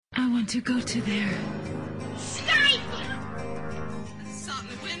want to go to there. I saw it in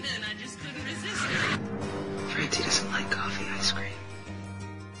the window and I just couldn't resist it. Francie doesn't like coffee ice cream.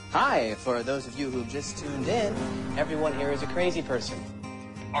 Hi, for those of you who've just tuned in, everyone here is a crazy person.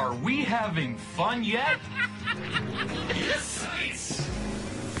 Are we having fun yet? Yes.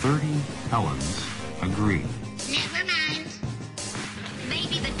 30 Helens agree. Never mind.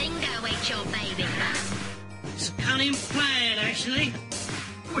 Maybe the dingo ate your baby. It's a cunning plan, actually.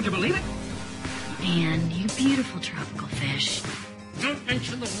 Would you believe it? Man, you beautiful tropical fish. Don't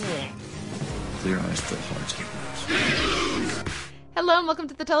mention the war. Clear eyes, full hearts, get lost. Hello and welcome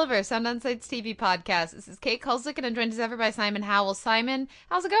to the Televerse, Sound On Sight's TV podcast. This is Kate Kulzick and I'm joined as ever by Simon Howell. Simon,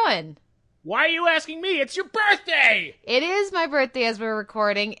 how's it going? Why are you asking me? It's your birthday! It is my birthday as we're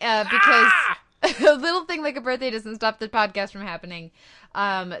recording, because a little thing like a birthday doesn't stop the podcast from happening.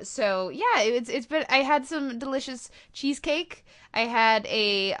 So yeah, it's been, I had some delicious cheesecake. I had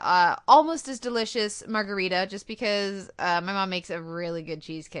a almost as delicious margarita just because my mom makes a really good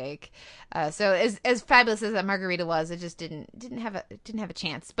cheesecake. So as fabulous as that margarita was, it just didn't have a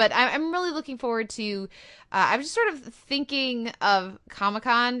chance. But I'm really looking forward to. I was just sort of thinking of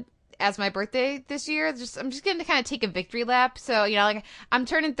Comic-Con as my birthday this year. I'm just going to kind of take a victory lap. So, like I'm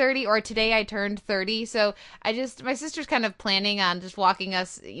turning 30, or today I turned 30. So my sister's kind of planning on just walking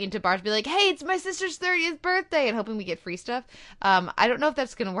us into bars to be like, hey, it's my sister's 30th birthday, and hoping we get free stuff. I don't know if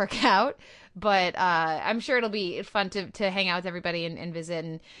that's going to work out, but I'm sure it'll be fun to hang out with everybody and visit.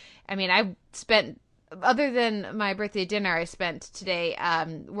 And I mean, I spent, other than my birthday dinner, I spent today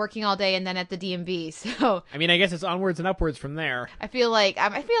working all day and then at the DMV. So I mean, I guess it's onwards and upwards from there. I feel like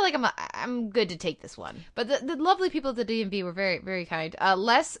I'm good to take this one. But the lovely people at the DMV were very, very kind.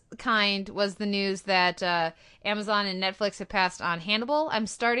 Less kind was the news that Amazon and Netflix have passed on Hannibal.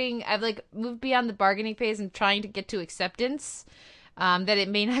 I've moved beyond the bargaining phase and trying to get to acceptance. That it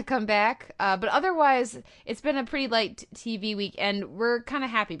may not come back. But otherwise, it's been a pretty light TV week, and we're kind of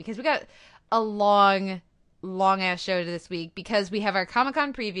happy because we got a long ass show this week because we have our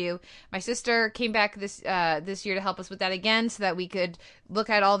Comic-Con preview. My sister came back this year to help us with that again, so that we could look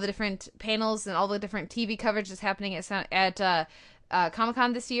at all the different panels and all the different TV coverage that's happening at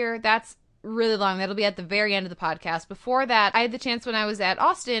Comic-Con this year. That's really long. That'll be at the very end of the podcast. Before that, I had the chance when I was at the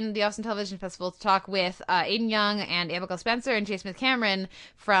Austin Television Festival, to talk with Aidan Young and Abigail Spencer and J. Smith Cameron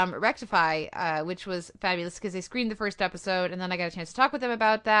from Rectify, which was fabulous because they screened the first episode, and then I got a chance to talk with them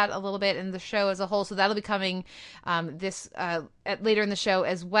about that a little bit and the show as a whole. So that'll be coming later in the show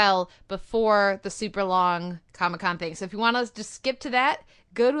as well, before the super long Comic-Con thing. So if you want to just skip to that,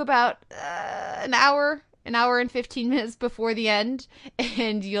 go to about an hour and 15 minutes before the end,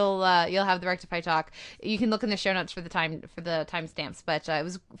 and you'll have the Rectify talk. You can look in the show notes for the timestamps, but it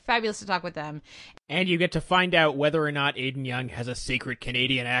was fabulous to talk with them. And you get to find out whether or not Aidan Young has a secret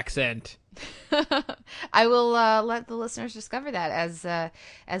Canadian accent. I will let the listeners discover that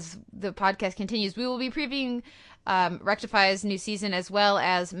as the podcast continues. We will be previewing Rectify's new season as well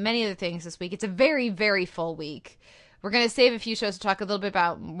as many other things this week. It's a very, very full week. We're going to save a few shows to talk a little bit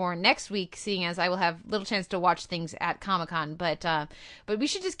about more next week, seeing as I will have little chance to watch things at Comic-Con. But we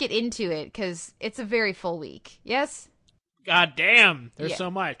should just get into it because it's a very full week. Yes? God damn. There's so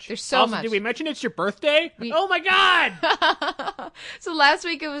much. There's so much. Did we mention it's your birthday? Oh my God! So last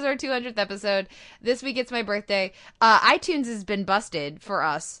week it was our 200th episode. This week it's my birthday. iTunes has been busted for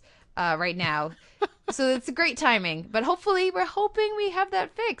us right now. So it's a great timing, but we're hoping we have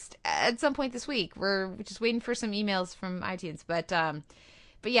that fixed at some point this week. We're just waiting for some emails from iTunes, but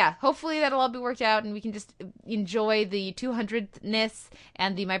yeah, hopefully that'll all be worked out and we can just enjoy the 200th-ness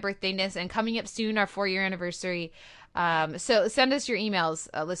and the my birthday-ness, and coming up soon, our 4-year anniversary. So send us your emails,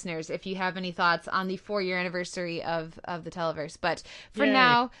 listeners, if you have any thoughts on the 4-year anniversary of the Televerse. But for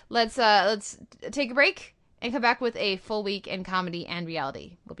now, let's take a break and come back with a full week in comedy and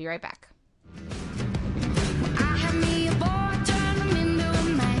reality. We'll be right back.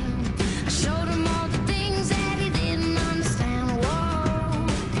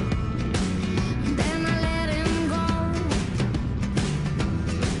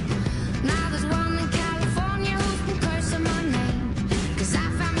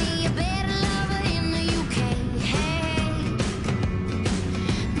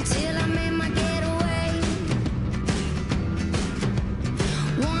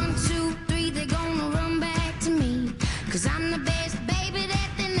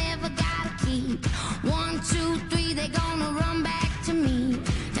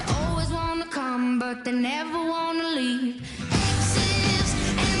 But they never want to leave.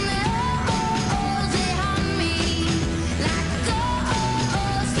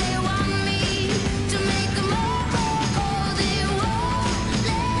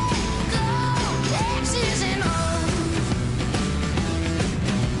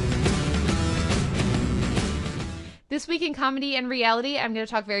 this week in comedy and reality, I'm going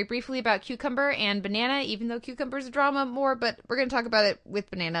to talk very briefly about Cucumber and Banana, even though Cucumber's a drama more, but we're going to talk about it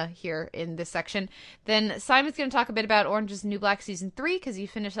with Banana here in this section. Then Simon's going to talk a bit about Orange is the New Black Season 3, because you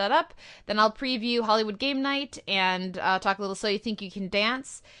finished that up. Then I'll preview Hollywood Game Night and talk a little So You Think You Can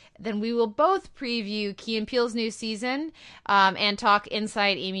Dance. Then we will both preview Key and Peele's new season and talk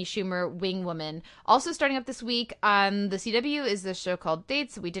Inside Amy Schumer Wing Woman. Also starting up this week on the CW is the show called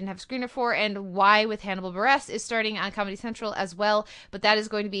Dates we didn't have a screener for, and Why with Hannibal Buress is starting on Comedy Central as well, but that is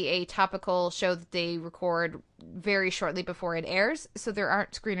going to be a topical show that they record very shortly before it airs, so there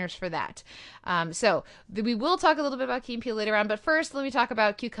aren't screeners for that. So we will talk a little bit about Key and Peele later on, but first let me talk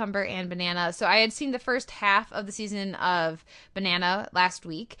about Cucumber and Banana. So I had seen the first half of the season of Banana last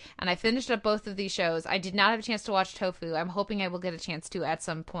week, and I finished up both of these shows. I did not have a chance to watch Tofu. I'm hoping I will get a chance to at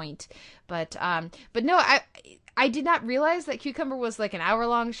some point, but no, I did not realize that Cucumber was like an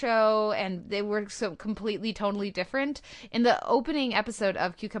hour-long show, and they were so completely, totally different. In the opening episode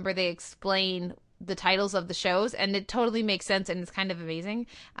of Cucumber, they explain the titles of the shows, and it totally makes sense, and it's kind of amazing,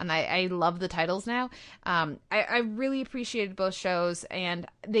 and I love the titles now. I really appreciated both shows, and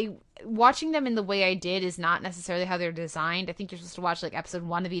watching them in the way I did is not necessarily how they're designed. I think you're supposed to watch like episode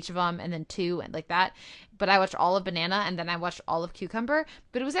 1 of each of them, and then 2, and like that. But I watched all of Banana, and then I watched all of Cucumber.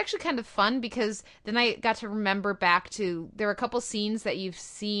 But it was actually kind of fun, because then I got to remember back to, there were a couple scenes that you've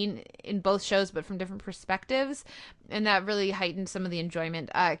seen in both shows, but from different perspectives, and that really heightened some of the enjoyment.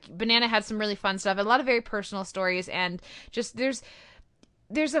 Banana had some really fun stuff, a lot of very personal stories, and just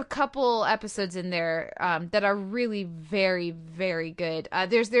there's a couple episodes in there that are really very, very good.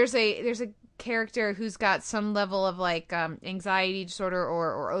 There's a character who's got some level of like anxiety disorder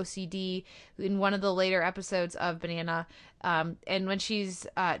or OCD in one of the later episodes of Banana, and when she's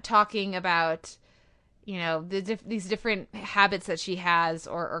talking about, you know, these different habits that she has,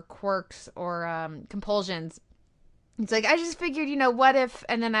 or quirks, or compulsions. It's like, I just figured, you know, what if,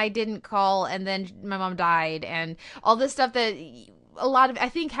 and then I didn't call, and then my mom died, and all this stuff that a lot of, I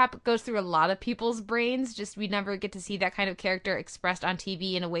think, goes through a lot of people's brains. Just we never get to see that kind of character expressed on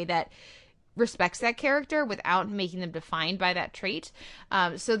TV in a way that respects that character without making them defined by that trait.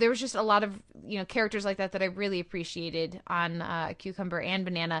 So there was just a lot of, you know, characters like that I really appreciated on Cucumber and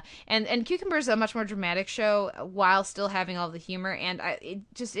Banana. And Cucumber is a much more dramatic show while still having all the humor, and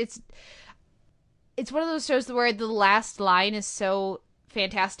it's one of those shows where the last line is so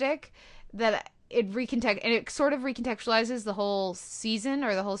fantastic that it sort of recontextualizes the whole season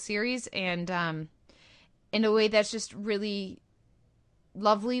or the whole series, and in a way that's just really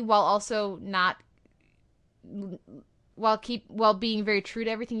lovely, while also while being very true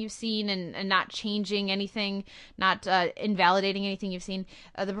to everything you've seen, and not changing anything, not invalidating anything you've seen.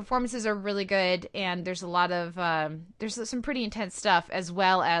 The performances are really good, and there's a lot of there's some pretty intense stuff, as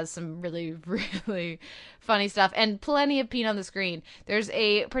well as some really, really funny stuff, and plenty of peen on the screen. There's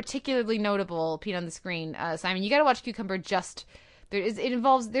a particularly notable peen on the screen. Simon, you got to watch Cucumber. It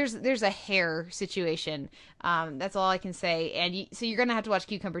involves, there's a hair situation. That's all I can say, and so you're gonna have to watch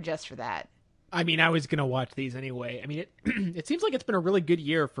Cucumber just for that. I mean, I was going to watch these anyway. I mean, it seems like it's been a really good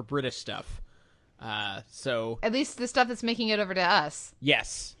year for British stuff. So at least the stuff that's making it over to us.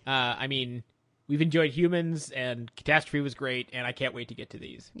 Yes. I mean, we've enjoyed Humans, and Catastrophe was great, and I can't wait to get to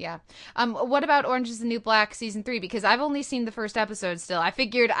these. Yeah. What about Orange is the New Black Season 3? Because I've only seen the first episode still. I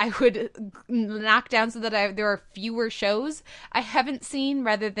figured I would knock down so that there are fewer shows I haven't seen,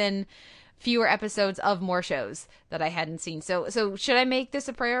 rather than fewer episodes of more shows that I hadn't seen. So should I make this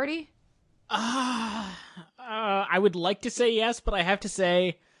a priority? I would like to say yes, but I have to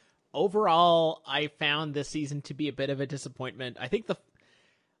say, overall, I found this season to be a bit of a disappointment. I think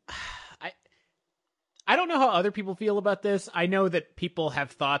I don't know how other people feel about this. I know that people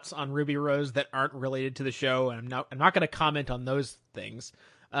have thoughts on Ruby Rose that aren't related to the show, and I'm not going to comment on those things.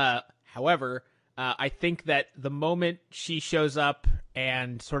 However, I think that the moment she shows up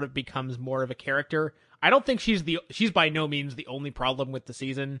and sort of becomes more of a character, I don't think she's by no means the only problem with the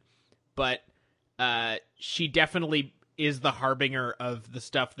season. But she definitely is the harbinger of the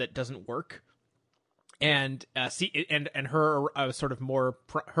stuff that doesn't work, and her sort of more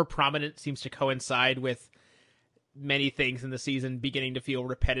her prominence seems to coincide with many things in the season beginning to feel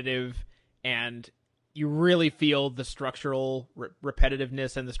repetitive, and you really feel the structural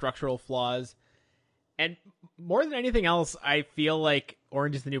repetitiveness and the structural flaws. And more than anything else, I feel like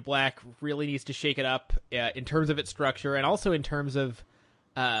Orange is the New Black really needs to shake it up in terms of its structure, and also in terms of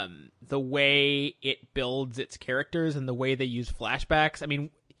the way it builds its characters and the way they use flashbacks. I mean,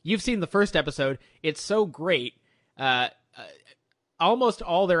 you've seen the first episode. It's so great. Almost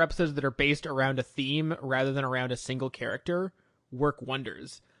all their episodes that are based around a theme rather than around a single character work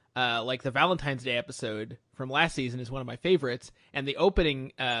wonders. Like the Valentine's Day episode from last season is one of my favorites, and the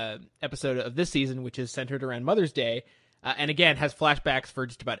opening episode of this season, which is centered around Mother's Day, and again has flashbacks for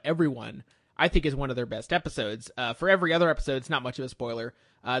just about everyone, I think is one of their best episodes. For every other episode, it's not much of a spoiler.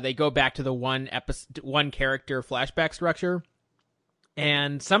 They go back to the one character flashback structure,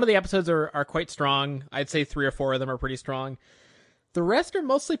 and some of the episodes are quite strong. I'd say 3 or 4 of them are pretty strong. The rest are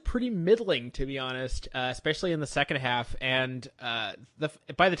mostly pretty middling, to be honest, especially in the second half. And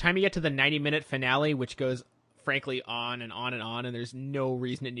by the time you get to the 90-minute finale, which goes, frankly, on and on and on, and there's no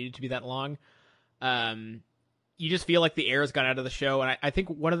reason it needed to be that long, you just feel like the air has gone out of the show. And I think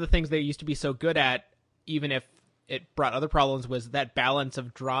one of the things they used to be so good at, even if it brought other problems, was that balance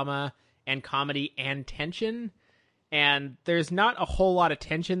of drama and comedy and tension. And there's not a whole lot of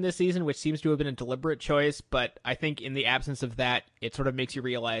tension this season, which seems to have been a deliberate choice. But I think in the absence of that, it sort of makes you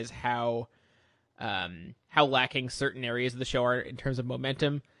realize how lacking certain areas of the show are in terms of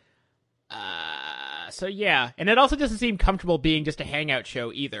momentum. So yeah, and it also doesn't seem comfortable being just a hangout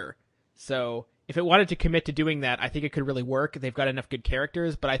show either. So if it wanted to commit to doing that, I think it could really work. They've got enough good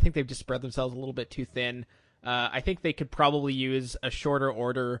characters, but I think they've just spread themselves a little bit too thin. I think they could probably use a shorter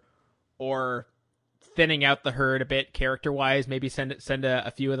order, or thinning out the herd a bit character-wise, maybe send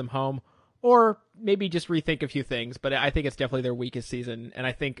a few of them home, or maybe just rethink a few things. But I think it's definitely their weakest season, and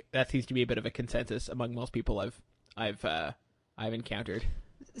I think that seems to be a bit of a consensus among most people I've encountered.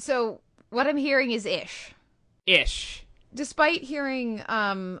 So what I'm hearing is ish. Despite hearing,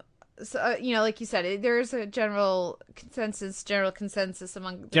 like you said, there's a general consensus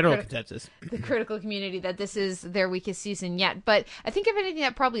among the critical community that this is their weakest season yet. But I think if anything,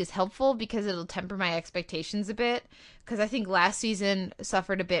 that probably is helpful because it'll temper my expectations a bit. Because I think last season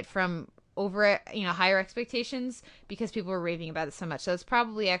suffered a bit from higher expectations because people were raving about it so much. So it's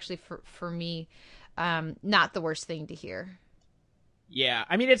probably actually for me, not the worst thing to hear. Yeah,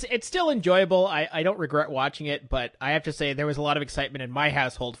 I mean, it's still enjoyable. I don't regret watching it, but I have to say there was a lot of excitement in my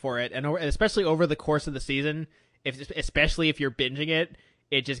household for it, and especially over the course of the season, especially if you're binging it,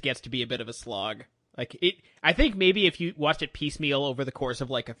 it just gets to be a bit of a slog. I think maybe if you watched it piecemeal over the course of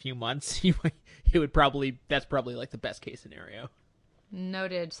like a few months, that's probably like the best case scenario.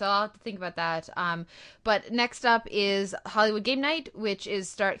 Noted. So I'll have to think about that. But next up is Hollywood Game Night, which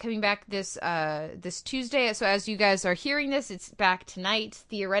is coming back this Tuesday. So as you guys are hearing this, it's back tonight,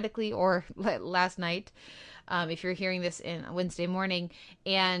 theoretically, or last night. If you're hearing this in Wednesday morning.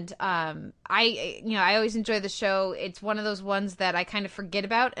 And I always enjoy the show. It's one of those ones that I kind of forget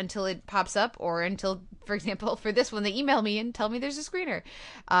about until it pops up, or until, for example, for this one, they email me and tell me there's a screener.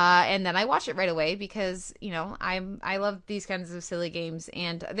 And then I watch it right away because, I love these kinds of silly games.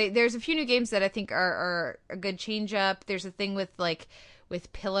 And there's a few new games that I think are a good change up. There's a thing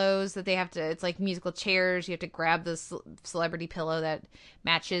with pillows that they have to, it's like musical chairs. You have to grab the celebrity pillow that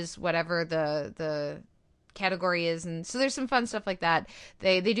matches whatever the category is, and so there's some fun stuff like that.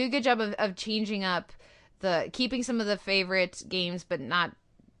 They do a good job of changing up keeping some of the favorite games, but not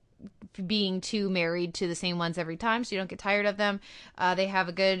being too married to the same ones every time, so you don't get tired of them. They have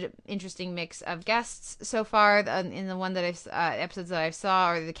a good, interesting mix of guests so far. In the one that episodes that I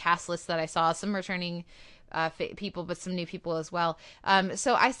saw, or the cast list that I saw, some returning people, but some new people as well.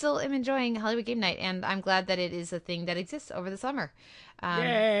 So I still am enjoying Hollywood Game Night, and I'm glad that it is a thing that exists over the summer.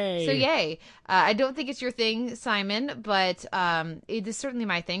 Yay! So yay. I don't think it's your thing, Simon, but it is certainly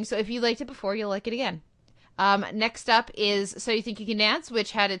my thing. So if you liked it before, you'll like it again. Next up is So You Think You Can Dance,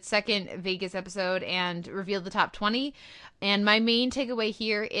 which had its second Vegas episode and revealed the top 20. And my main takeaway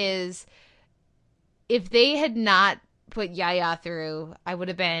here is, if they had not put Yaya through, I would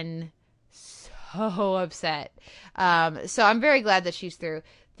have been so upset. So I'm very glad that she's through.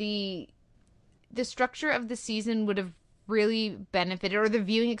 The structure of the season would have really benefited, or the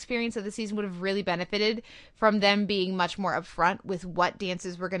viewing experience of the season would have really benefited from them being much more upfront with what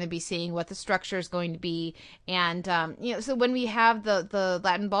dances we're going to be seeing, what the structure is going to be. And so when we have the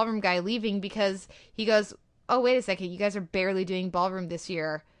Latin ballroom guy leaving because he goes, oh, wait a second, you guys are barely doing ballroom this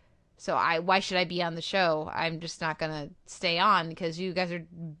year, so why should I be on the show? I'm just not going to stay on because you guys are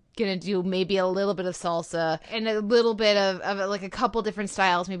going to do maybe a little bit of salsa and a little bit of like a couple different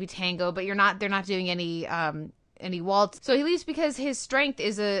styles, maybe tango, but they're not doing any waltz. So he leaves because his strength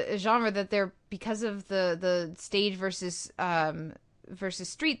is a genre that because of the stage versus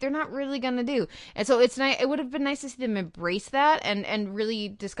street, they're not really gonna do. And so it's nice. It would have been nice to see them embrace that and really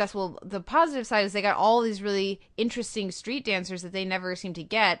discuss, well, the positive side is they got all these really interesting street dancers that they never seem to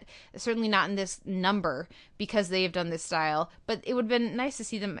get, certainly not in this number because they have done this style. But it would have been nice to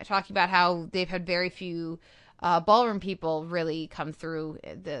see them talking about how they've had very few ballroom people really come through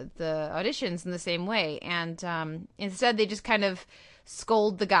the auditions in the same way. And instead they just kind of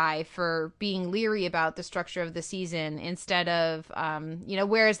scold the guy for being leery about the structure of the season instead of,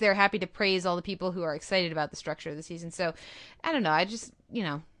 whereas they're happy to praise all the people who are excited about the structure of the season. So I don't know. I just,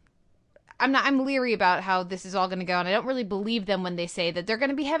 I'm leery about how this is all going to go, and I don't really believe them when they say that they're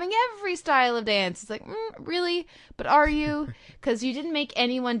going to be having every style of dance. It's like, really? But are you? Because you didn't make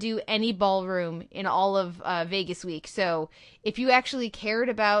anyone do any ballroom in all of Vegas week. So if you actually cared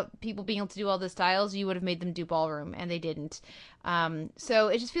about people being able to do all the styles, you would have made them do ballroom, and they didn't. So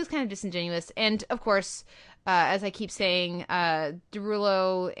it just feels kind of disingenuous. And of course, as I keep saying,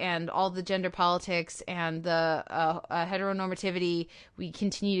 Derulo and all the gender politics and the heteronormativity we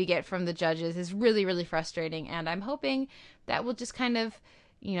continue to get from the judges is really, really frustrating. And I'm hoping that will just kind of,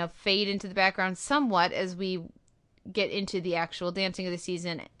 fade into the background somewhat as we get into the actual dancing of the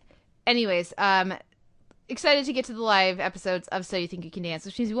season. Anyways, excited to get to the live episodes of So You Think You Can Dance,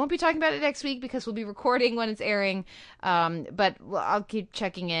 which means we won't be talking about it next week because we'll be recording when it's airing. But I'll keep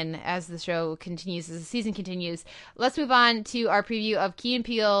checking in as the show continues, as the season continues. Let's move on to our preview of Key and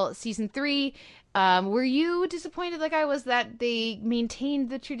Peele Season 3. Were you disappointed like I was that they maintained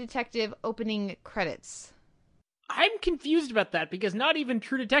the True Detective opening credits? I'm confused about that because not even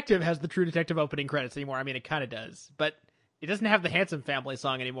True Detective has the True Detective opening credits anymore. I mean, it kind of does, but it doesn't have the Handsome Family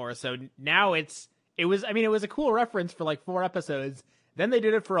song anymore. So now it was a cool reference for like 4 episodes. Then they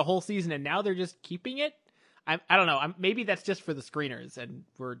did it for a whole season, and now they're just keeping it. I don't know. Maybe that's just for the screeners, and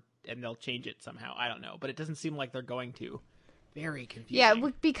they'll change it somehow. I don't know, but it doesn't seem like they're going to. Very confusing. Yeah,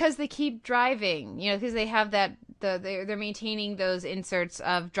 because they keep driving. Because they have that. They're maintaining those inserts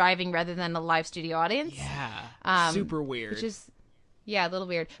of driving rather than a live studio audience. Yeah, super weird. Which is, a little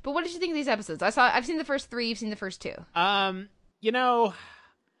weird. But what did you think of these episodes? I've seen the first 3. You've seen the first 2. I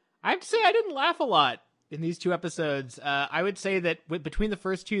have to say I didn't laugh a lot in these 2 episodes. I would say that between the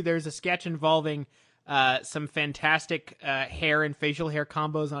first 2, there's a sketch involving some fantastic hair and facial hair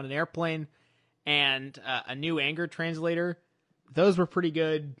combos on an airplane and a new anger translator. Those were pretty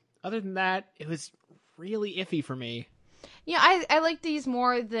good. Other than that, it was really iffy for me. Yeah, I like these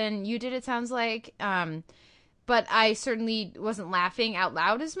more than you did, it sounds like. But I certainly wasn't laughing out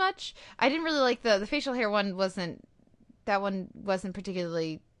loud as much. I didn't really like the facial hair one. That one wasn't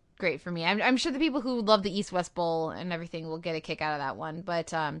particularly great for me. I'm sure the people who love the East-West Bowl and everything will get a kick out of that one.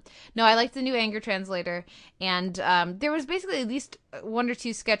 But no, I liked the new anger translator. And there was basically at least 1 or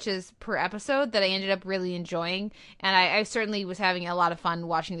 2 sketches per episode that I ended up really enjoying. And I certainly was having a lot of fun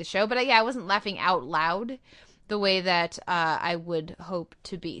watching the show. But I wasn't laughing out loud the way that I would hope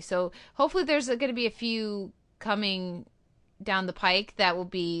to be. So hopefully there's going to be a few coming down the pike that will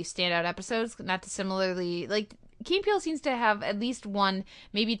be standout episodes. Not dissimilarly, like Key and Peele seems to have at least 1,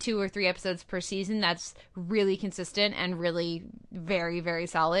 maybe 2 or 3 episodes per season that's really consistent and really very, very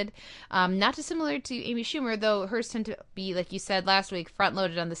solid. Not dissimilar to Amy Schumer, though hers tend to be, like you said last week,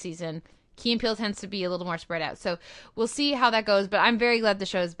 front-loaded on the season. Key and Peele tends to be a little more spread out. So we'll see how that goes, but I'm very glad the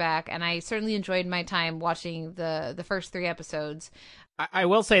show's back, and I certainly enjoyed my time watching the first 3 episodes. I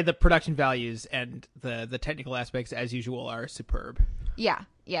will say the production values and the technical aspects, as usual, are superb.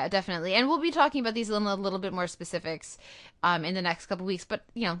 Yeah, definitely. And we'll be talking about these in a little bit more specifics in the next couple weeks. But,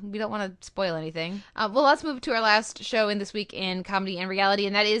 we don't want to spoil anything. Well, let's move to our last show in this week in comedy and reality,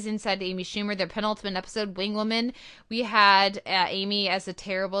 and that is Inside Amy Schumer, their penultimate episode, Wing Woman. We had Amy as a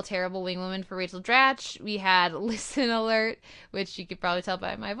terrible, terrible wing woman for Rachel Dratch. We had Listen Alert, which you could probably tell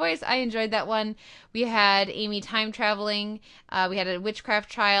by my voice. I enjoyed that one. We had Amy time traveling. We had a witchcraft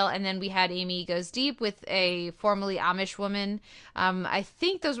trial, and then we had Amy Goes Deep with a formerly Amish woman. I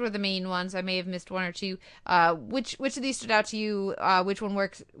think those were the main ones. I may have missed 1 or 2. Which of these stood out to you? Which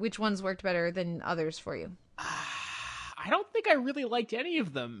ones worked better than others for you? I don't think I really liked any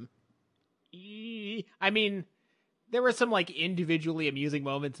of them. I mean, there were some like individually amusing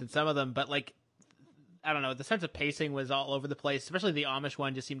moments in some of them, but like, I don't know, the sense of pacing was all over the place. Especially the Amish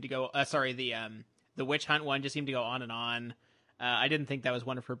one just seemed to go. The witch hunt one just seemed to go on and on. I didn't think that was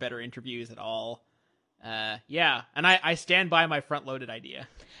one of her better interviews at all. And I stand by my front-loaded idea.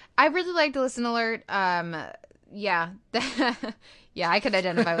 I really liked Listen Alert. Yeah, I could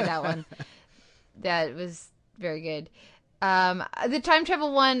identify with that one. That was very good. The time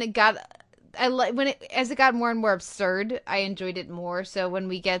travel one as it got more and more absurd, I enjoyed it more. So when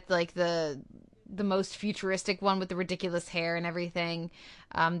we get like the most futuristic one with the ridiculous hair and everything,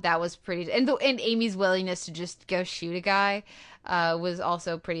 that was pretty. And Amy's willingness to just go shoot a guy was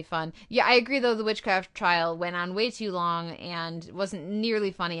also pretty fun. Yeah, I agree though. The witchcraft trial went on way too long and wasn't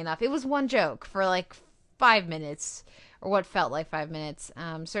nearly funny enough. It was one joke for like 5 minutes, or what felt like 5 minutes.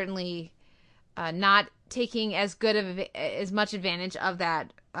 Certainly, not taking as much advantage of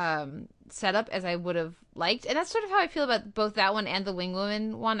that setup as I would have liked. And that's sort of how I feel about both that one and the Wing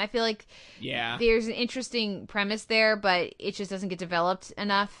Woman one. I feel like there's an interesting premise there, but it just doesn't get developed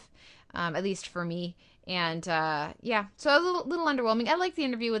enough, at least for me. And so a little underwhelming. I like the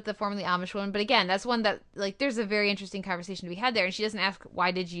interview with the formerly Amish woman, but again, that's one that, like, there's a very interesting conversation to be had there, and she doesn't ask,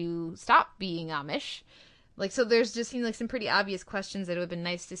 why did you stop being Amish? Like, so there's just seemed like some pretty obvious questions that it would have been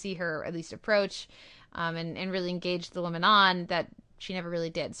nice to see her at least approach, and really engage the woman on, that she never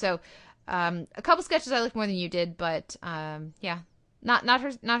really did. So a couple sketches I liked more than you did, but not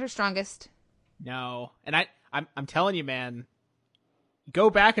her strongest. No, and I'm telling you, man, go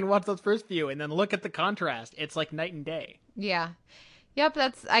back and watch those first few, and then look at the contrast. It's like night and day. Yeah. Yep,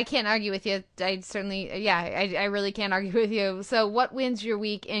 I can't argue with you. I really can't argue with you. So what wins your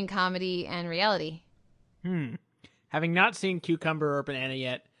week in comedy and reality? Having not seen Cucumber or Banana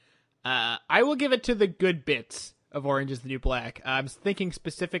yet, I will give it to the good bits of Orange is the New Black. I'm thinking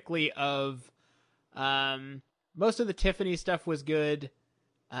specifically of most of the Tiffany stuff was good.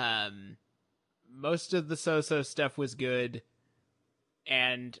 Most of the So-So stuff was good.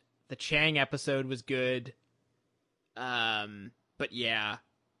 And the Chang episode was good. But yeah,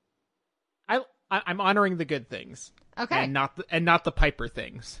 I'm honoring the good things. Okay. And not the Piper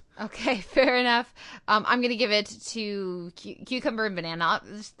things. Okay, fair enough. I'm gonna give it to Cucumber and Banana.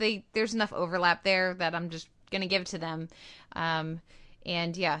 There's enough overlap there that I'm just gonna give it to them.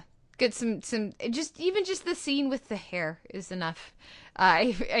 And yeah, good. Some just the scene with the hair is enough.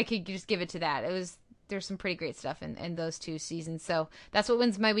 I could just give it to that. There's some pretty great stuff in those two seasons. So that's what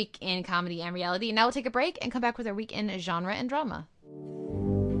wins my week in comedy and reality. Now we'll take a break and come back with our week in genre and drama.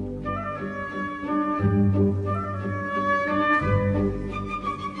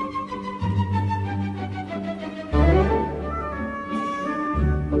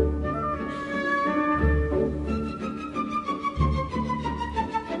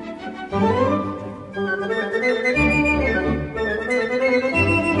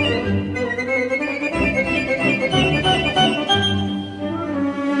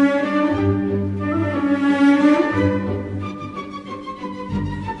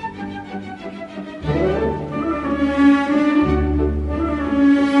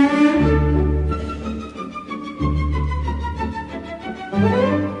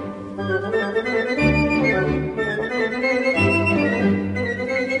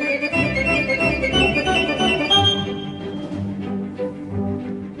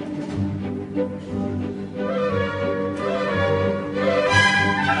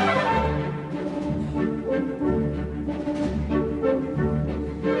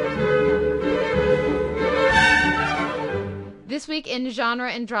 This week in genre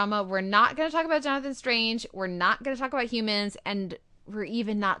and drama, we're not going to talk about Jonathan Strange, we're not going to talk about Humans, and we're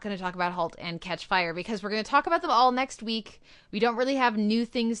even not going to talk about Halt and Catch Fire, because we're going to talk about them all next week. We don't really have new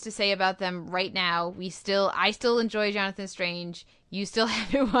things to say about them right now. I still enjoy Jonathan Strange. You still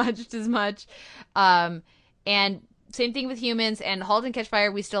haven't watched as much. And same thing with Humans, and Halt and Catch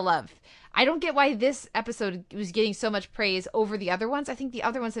Fire we still love. I don't get why this episode was getting so much praise over the other ones. I think the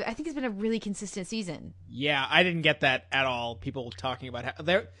other ones, it's been a really consistent season. Yeah, I didn't get that at all. People talking about how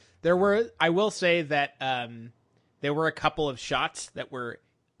there were, I will say that there were a couple of shots that were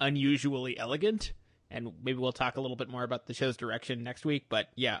unusually elegant, and maybe we'll talk a little bit more about the show's direction next week. But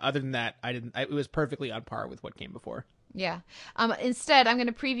yeah, other than that, it was perfectly on par with what came before. Yeah. Instead, I'm going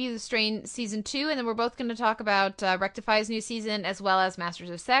to preview The Strain Season 2, and then we're both going to talk about Rectify's new season, as well as Masters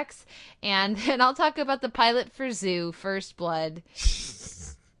of Sex. And then I'll talk about the pilot for Zoo, First Blood.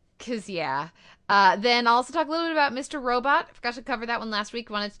 Because, yeah. Then I'll also talk a little bit about Mr. Robot. I forgot to cover that one last week.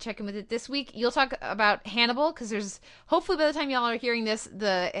 Wanted to check in with it this week. You'll talk about Hannibal, because there's, hopefully by the time y'all are hearing this,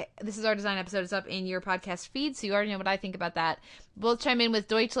 This Is Our Design episode is up in your podcast feed, so you already know what I think about that. Both chime in with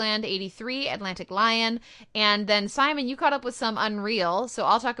Deutschland 83, Atlantic Lion, and then Simon, you caught up with some Unreal, so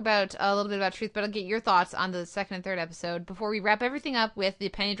I'll talk about a little bit about Truth, but I'll get your thoughts on the second and third episode before we wrap everything up with the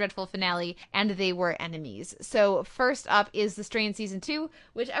Penny Dreadful finale, And They Were Enemies. So first up is The Strain Season 2,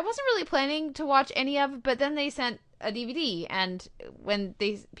 which I wasn't really planning to watch any of, but then they sent a DVD, and when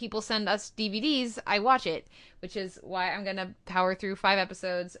people send us DVDs, I watch it, which is why I'm gonna power through 5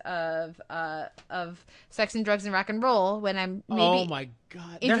 episodes of Sex and Drugs and Rock and Roll when I'm maybe oh my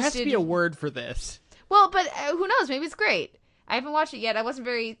god, there has to be a word for this. Well, but who knows, maybe it's great. I haven't watched it yet. I wasn't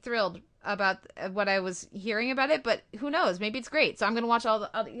very thrilled about what I was hearing about it, but who knows, maybe it's great. So I'm gonna watch all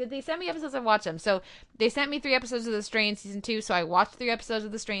they sent me episodes, I watch them. So they sent me 3 episodes of The Strain Season 2, so I watched 3 episodes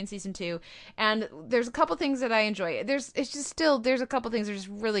of The Strain Season 2, and there's a couple things that I enjoy. There's a couple things that are just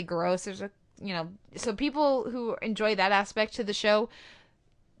really gross. So people who enjoy that aspect to the show,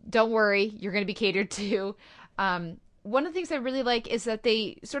 don't worry, you're going to be catered to. One of the things I really like is that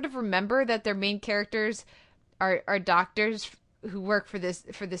they sort of remember that their main characters are doctors who work for the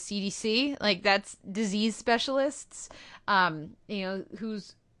CDC, like that's disease specialists,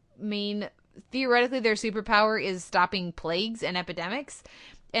 whose main, theoretically, their superpower is stopping plagues and epidemics.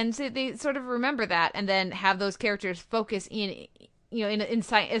 And so they sort of remember that and then have those characters focus in a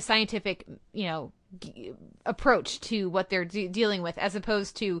scientific, approach to what they're dealing with, as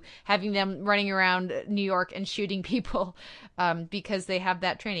opposed to having them running around New York and shooting people because they have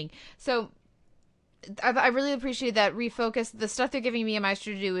that training. So I really appreciate that refocus. The stuff they're giving Mia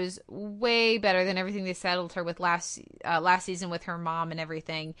Maestro to do is way better than everything they saddled her with last season with her mom and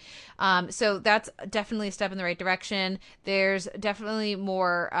everything. So that's definitely a step in the right direction. There's definitely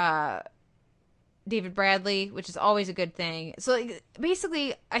more David Bradley, which is always a good thing. So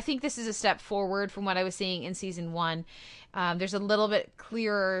basically, I think this is a step forward from what I was seeing in season 1. There's a little bit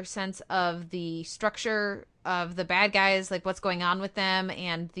clearer sense of the structure of the bad guys, like what's going on with them,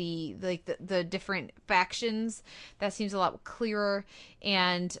 and the different factions. That seems a lot clearer.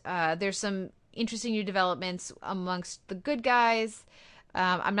 And there's some interesting new developments amongst the good guys.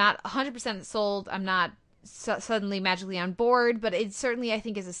 I'm not 100% sold. I'm not suddenly magically on board, but it certainly, I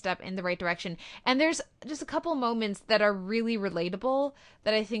think, is a step in the right direction. And there's just a couple moments that are really relatable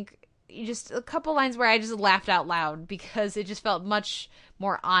that I think, just a couple lines where I just laughed out loud because it just felt much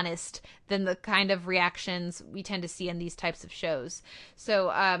more honest than the kind of reactions we tend to see in these types of shows. So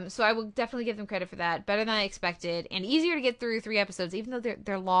I will definitely give them credit for that. Better than I expected, and easier to get through 3 episodes, even though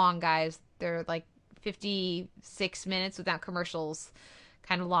they're long, guys. They're like 56 minutes without commercials.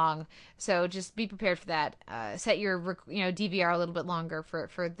 Kind of long, so just be prepared for that. Set your DVR a little bit longer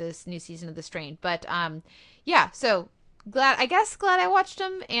for this new season of The Strain. But so glad I watched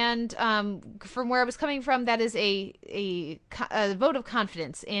them, and from where I was coming from, that is a vote of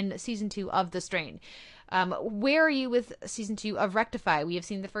confidence in season 2 of The Strain. Where are you with season 2 of Rectify? We have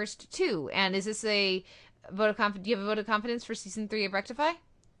seen the first 2, and is this a vote of confidence? Do you have a vote of confidence for season 3 of Rectify?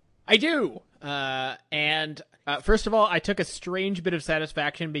 I do. First of all, I took a strange bit of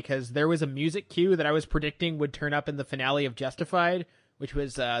satisfaction because there was a music cue that I was predicting would turn up in the finale of Justified, which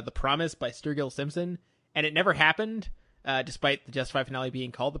was The Promise by Sturgill Simpson, and it never happened, despite the Justified finale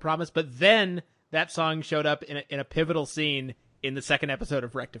being called The Promise. But then that song showed up in a pivotal scene in the second episode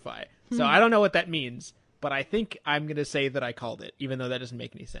of Rectify. So I don't know what that means, but I think I'm going to say that I called it, even though that doesn't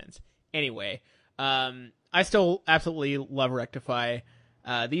make any sense. Anyway, I still absolutely love Rectify.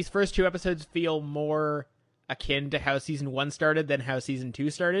 These first 2 episodes feel more akin to how season 1 started than how season 2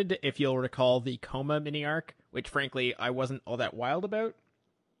 started, if you'll recall the Coma mini arc, which frankly I wasn't all that wild about.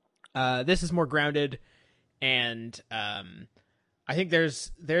 This is more grounded, and I think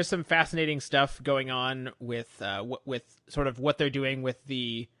there's some fascinating stuff going on with sort of what they're doing with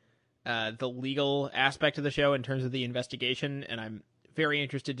the legal aspect of the show in terms of the investigation, and I'm very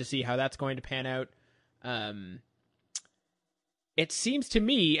interested to see how that's going to pan out. It seems to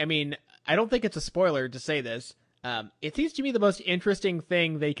me, I mean, I don't think it's a spoiler to say this. It seems to me the most interesting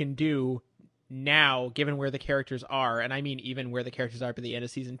thing they can do now, given where the characters are, and I mean even where the characters are by the end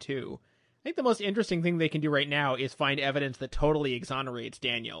of season 2. I think the most interesting thing they can do right now is find evidence that totally exonerates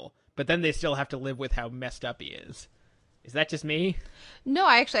Daniel, but then they still have to live with how messed up he is. Is that just me? No,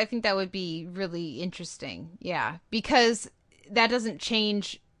 I think that would be really interesting. Yeah, because that doesn't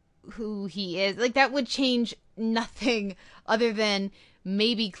change who he is. Like, that would change nothing other than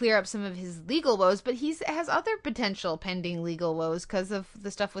maybe clear up some of his legal woes, but he has other potential pending legal woes because of the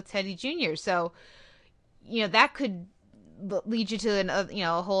stuff with Teddy Jr. So, that could lead you to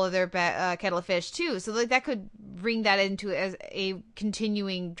a whole other kettle of fish too. So like that could bring that into as a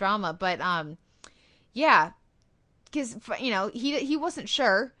continuing drama. But yeah, because he wasn't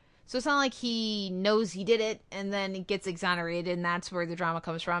sure. So it's not like he knows he did it and then it gets exonerated and that's where the drama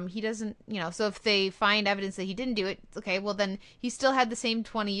comes from. He doesn't, so if they find evidence that he didn't do it, okay, well then he still had the same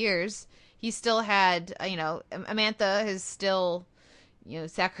 20 years. He still had, Amantha has still,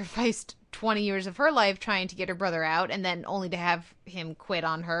 sacrificed 20 years of her life trying to get her brother out and then only to have him quit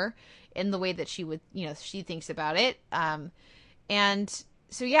on her in the way that she would, she thinks about it. And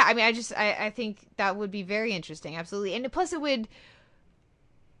so, yeah, I mean, I think that would be very interesting. Absolutely. And plus it would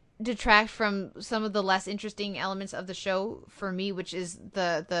detract from some of the less interesting elements of the show for me, which is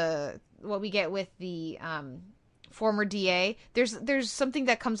the what we get with the former DA. There's something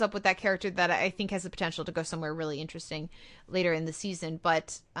that comes up with that character that I think has the potential to go somewhere really interesting later in the season.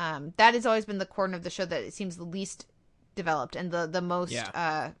 But that has always been the corner of the show that it seems the least developed and the most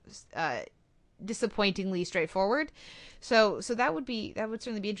disappointingly straightforward. So that would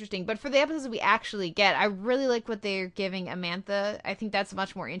certainly be interesting. But for the episodes that we actually get, I really like what they're giving Amantha. I think that's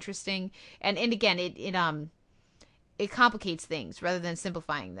much more interesting. And again, it complicates things rather than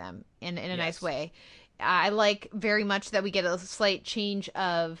simplifying them in a nice way. I like very much that we get a slight change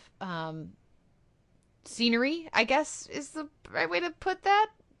of scenery, I guess is the right way to put that.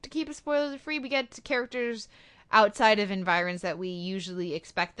 To keep it spoiler free, we get characters outside of environs that we usually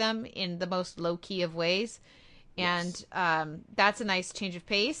expect them in the most low key of ways. And that's a nice change of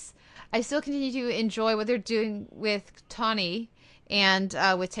pace. I still continue to enjoy what they're doing with Tawny and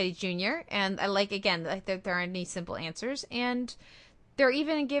with Teddy Jr. And I like, again, that there aren't any simple answers. And they're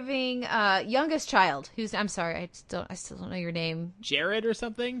even giving youngest child, who's, I'm sorry, I still don't know your name. Jared or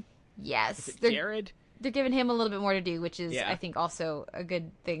something? Yes. Is it Jared? They're giving him a little bit more to do, which is, I think, also a good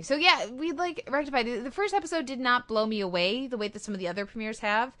thing. So, yeah, we like Rectify. The first episode did not blow me away the way that some of the other premieres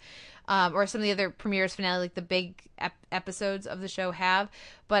have, or some of the other premieres finale, like the big episodes of the show have.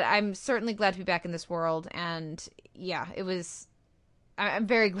 But I'm certainly glad to be back in this world. And, yeah, I'm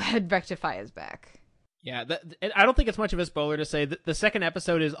very glad Rectify is back. Yeah, I don't think it's much of a spoiler to say that the second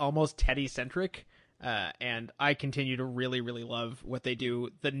episode is almost Teddy-centric. And I continue to really, really love what they do.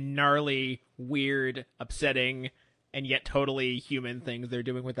 The gnarly, weird, upsetting, and yet totally human things they're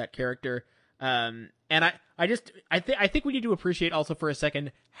doing with that character. And I think we need to appreciate also for a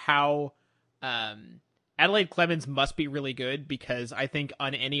second how Adelaide Clemens must be really good, because I think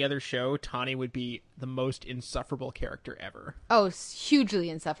on any other show, Tawny would be the most insufferable character ever. Oh,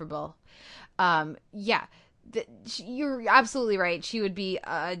 hugely insufferable. Yeah. You're absolutely right. She would be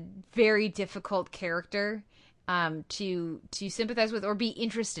a very difficult character to sympathize with or be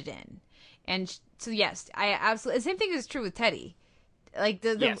interested in. And so, yes, I absolutely... The same thing is true with Teddy. Like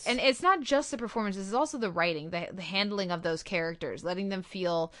yes. And it's not just the performances, it's also the writing, the handling of those characters, letting them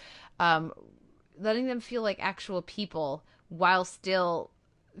feel like actual people while still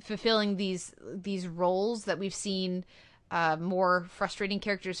fulfilling these roles that we've seen more frustrating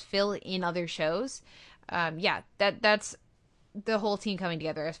characters fill in other shows. That's the whole team coming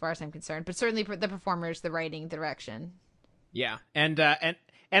together as far as I'm concerned, but certainly the performers, the writing, the direction. Yeah. And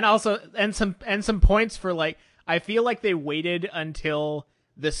also some points for, like, I feel like they waited until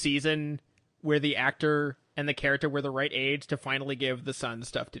the season where the actor and the character were the right age to finally give the son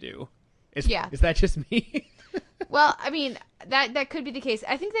stuff to do. Is that just me? Well, I mean, that could be the case.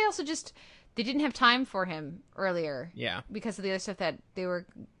 I think they also they didn't have time for him earlier. Yeah. Because of the other stuff that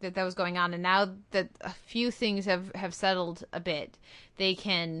was going on. And now that a few things have settled a bit, they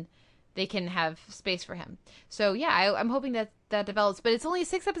can have space for him. So yeah, I'm hoping that develops, but it's only a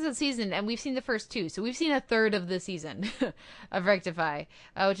 6-episode season and we've seen the first 2. So we've seen a third of the season of Rectify,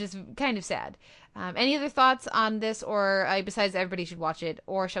 which is kind of sad. Any other thoughts on this, or besides everybody should watch it,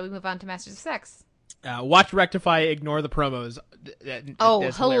 or shall we move on to Masters of Sex? Watch Rectify, ignore the promos.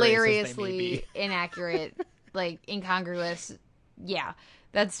 Hilariously inaccurate, like incongruous. Yeah,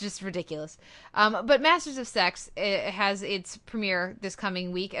 that's just ridiculous. But Masters of Sex, it has its premiere this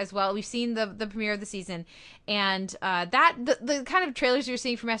coming week as well. We've seen the premiere of the season, and the kind of trailers you're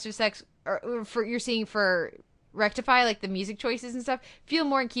seeing for Masters of Sex, or you're seeing for Rectify, like the music choices and stuff, feel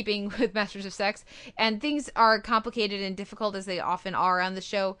more in keeping with Masters of Sex. And things are complicated and difficult, as they often are on the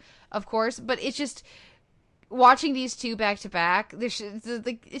show, of course. But it's just watching these two back to back.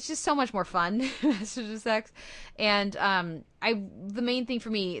 It's just so much more fun, Masters of Sex. And the main thing for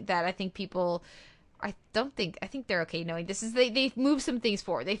me that I think people, I think they're okay knowing this, is they move some things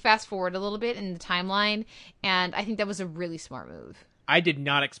forward. They fast forward a little bit in the timeline, and I think that was a really smart move. I did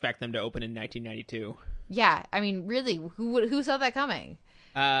not expect them to open in 1992. Yeah, I mean, really, who saw that coming?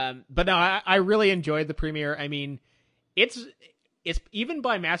 But no, I really enjoyed the premiere. I mean, it's even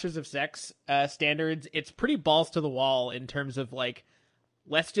by Masters of Sex standards, it's pretty balls to the wall in terms of, like,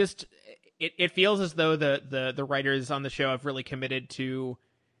 let's just. It feels as though the writers on the show have really committed to.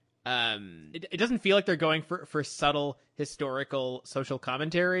 It doesn't feel like they're going for subtle historical social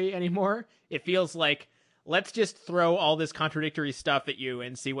commentary anymore. It feels like, let's just throw all this contradictory stuff at you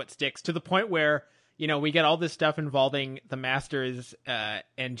and see what sticks, to the point where, you know, we get all this stuff involving the Masters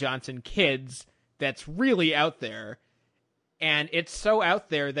and Johnson kids that's really out there. And it's so out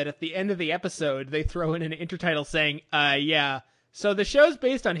there that at the end of the episode, they throw in an intertitle saying, yeah, so the show's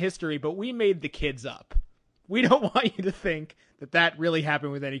based on history, but we made the kids up. We don't want you to think that really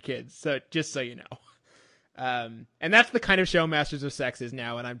happened with any kids. So just so you know. And that's the kind of show Masters of Sex is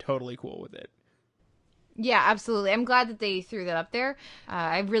now, and I'm totally cool with it. Yeah, absolutely. I'm glad that they threw that up there.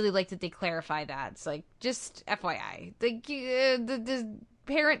 I really like that they clarify that. It's like, just FYI. The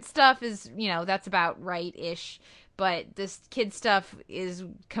parent stuff is, you know, that's about right-ish. but this kid stuff is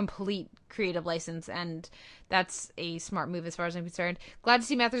complete creative license, and that's a smart move as far as I'm concerned. Glad to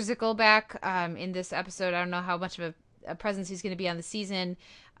see Matthew Zickel back in this episode. I don't know how much of a presence he's going to be on the season,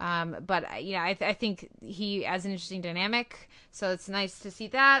 but I think he adds an interesting dynamic, so it's nice to see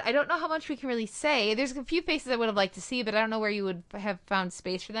that. I don't know how much we can really say. There's a few faces I would have liked to see, but I don't know where you would have found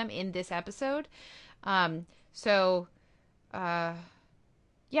space for them in this episode. I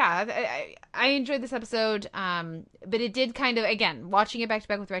enjoyed this episode, but it did kind of, again, watching it back to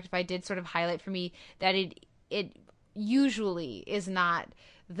back with Rectify did sort of highlight for me that it usually is not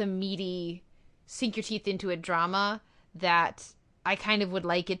the meaty, sink your teeth into a drama that I kind of would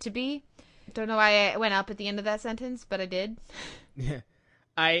like it to be. Don't know why I went up at the end of that sentence, but I did. Yeah.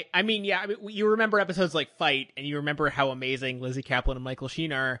 I mean, you remember episodes like Fight, and you remember how amazing Lizzie Kaplan and Michael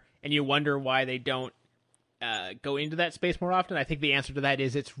Sheen are, and you wonder why they don't go into that space more often. I think the answer to that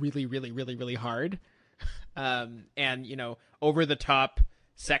is it's really, really, really, really hard. And, over the top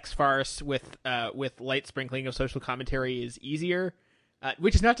sex farce with light sprinkling of social commentary is easier,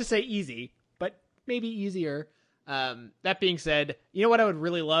 which is not to say easy, but maybe easier. That being said, you know what I would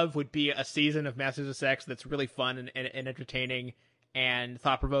really love would be a season of Masters of Sex that's really fun and entertaining and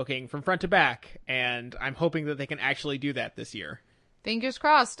thought-provoking from front to back, and I'm hoping that they can actually do that this year. Fingers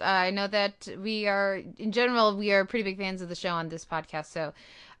crossed. I know that we are pretty big fans of the show on this podcast, so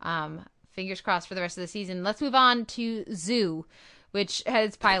fingers crossed for the rest of the season. Let's move on to Zoo, which had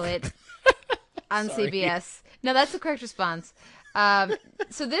its pilot on CBS. No, that's the correct response.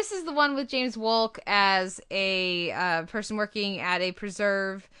 So this is the one with James Wolk as a person working at a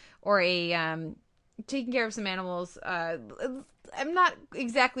preserve or a taking care of some animals. I'm not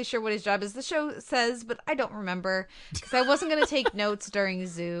exactly sure what his job is. The show says, but I don't remember because I wasn't going to take notes during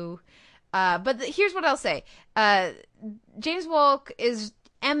Zoo. But here's what I'll say. James Wolk is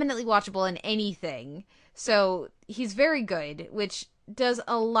eminently watchable in anything. So he's very good, which does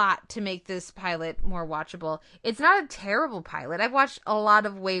a lot to make this pilot more watchable. It's not a terrible pilot. I've watched a lot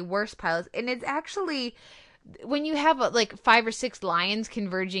of way worse pilots, and it's actually, when you have like 5 or 6 lions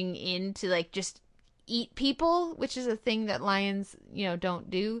converging into like just eat people, which is a thing that lions, don't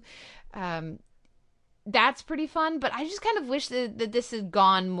do, that's pretty fun. But I just kind of wish that this had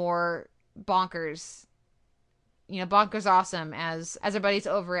gone more bonkers, bonkers awesome, as our buddies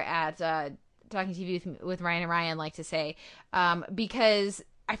over at Talking TV with Ryan and Ryan like to say, because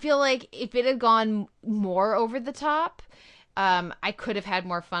I feel like if it had gone more over the top, I could have had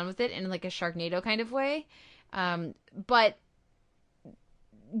more fun with it in like a Sharknado kind of way. But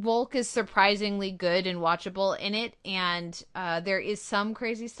Wolk is surprisingly good and watchable in it, and there is some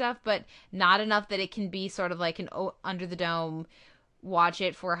crazy stuff, but not enough that it can be sort of like an under the dome, watch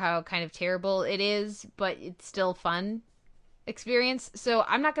it for how kind of terrible it is, but it's still fun experience. So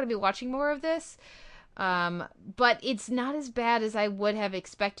I'm not going to be watching more of this, but it's not as bad as I would have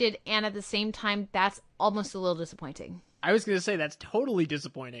expected, and at the same time, that's almost a little disappointing. I was going to say that's totally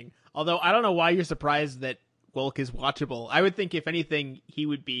disappointing, although I don't know why you're surprised that Wolk is watchable. I would think, if anything, he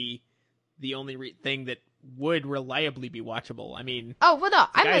would be the only thing that would reliably be watchable. I mean, the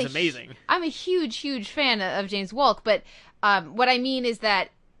guy's amazing. I'm a huge fan of James Wolk, but what I mean is that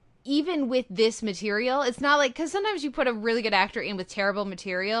even with this material, it's not like, because sometimes you put a really good actor in with terrible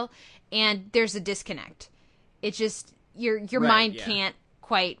material and there's a disconnect. It's just your mind can't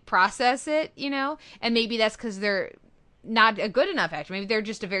quite process it, and maybe that's because they're not a good enough actor. Maybe they're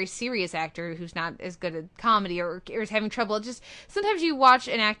just a very serious actor who's not as good at comedy or is having trouble. Just sometimes you watch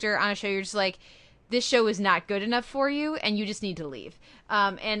an actor on a show, you're just like, this show is not good enough for you, and you just need to leave.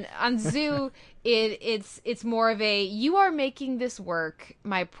 And on Zoo, it's more of a, you are making this work.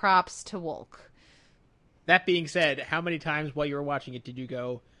 My props to Wolk. That being said, how many times while you were watching it did you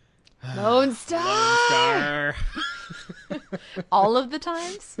go, Lone Star? Lone Star. All of the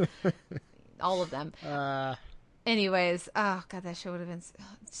times? All of them. Anyways, oh god, that show would have been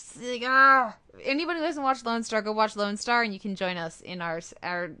anybody who hasn't watched Lone Star, go watch Lone Star, and you can join us in our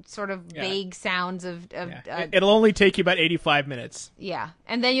sort of vague sounds of it'll only take you about 85 minutes. Yeah,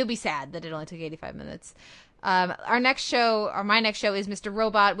 and then you'll be sad that it only took 85 minutes. My next show is Mr.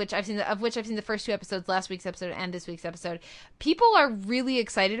 Robot, which I've seen the first 2 episodes, last week's episode and this week's episode. People are really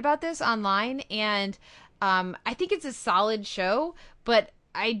excited about this online, and I think it's a solid show, but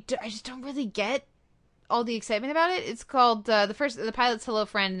I just don't really get all the excitement about it. It's called the pilot's Hello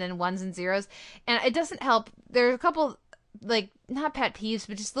Friend, and then Ones and Zeros, and it doesn't help. There are a couple, like, not pet peeves,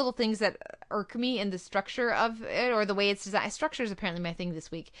 but just little things that irk me in the structure of it, or the way it's designed. Structure is apparently my thing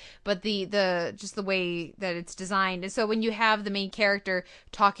this week, but the just the way that it's designed. And so when you have the main character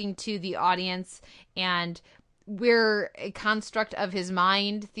talking to the audience, and we're a construct of his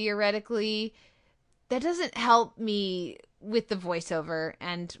mind theoretically, that doesn't help me with the voiceover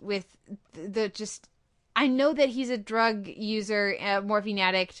and with the just. I know that he's a drug user, a morphine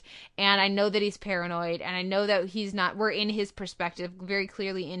addict, and I know that he's paranoid, and I know that we're in his perspective, very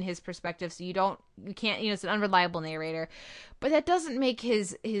clearly in his perspective, so you can't, it's an unreliable narrator. But that doesn't make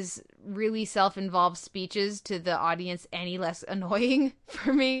his really self-involved speeches to the audience any less annoying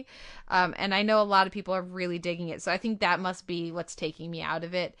for me. And I know a lot of people are really digging it, so I think that must be what's taking me out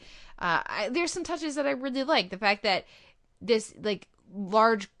of it. There's some touches that I really like. The fact that this,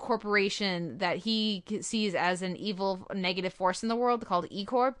 large corporation that he sees as an evil negative force in the world called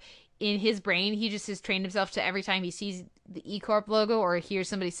E-Corp, in his brain he just has trained himself to every time he sees the E-Corp logo or hears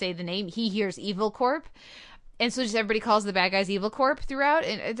somebody say the name, he hears Evil Corp, and so just everybody calls the bad guys Evil Corp throughout,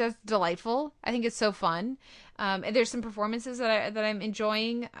 and that's delightful. I think it's so fun. And there's some performances that I'm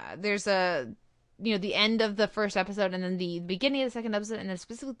enjoying. There's the end of the first episode and then the beginning of the second episode and then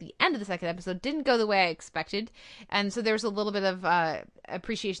specifically the end of the second episode didn't go the way I expected. And so there was a little bit of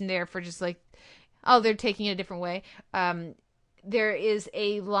appreciation there for just they're taking it a different way. There is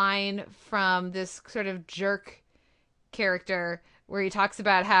a line from this sort of jerk character where he talks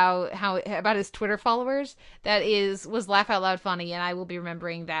about how about his Twitter followers that was laugh out loud funny, and I will be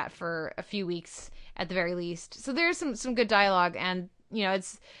remembering that for a few weeks at the very least. So there's some good dialogue, and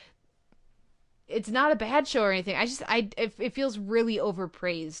it's not a bad show or anything. It feels really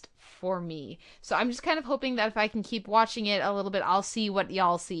overpraised for me. So I'm just kind of hoping that if I can keep watching it a little bit, I'll see what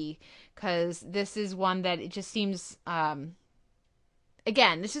y'all see. Because this is one that it just seems,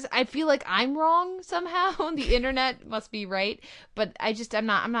 again, I feel like I'm wrong somehow. The internet must be right, but I'm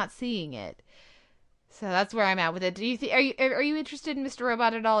not seeing it. So that's where I'm at with it. Do you are you interested in Mr.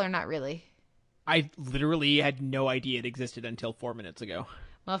 Robot at all, or not really? I literally had no idea it existed until 4 minutes ago.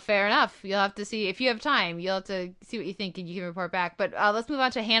 Well, fair enough. You'll have to see, if you have time, you'll have to see what you think and you can report back. But let's move on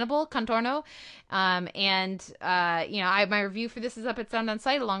to Hannibal Contorno. My review for this is up at Sound On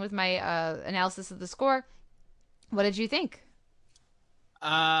Sight along with my analysis of the score. What did you think?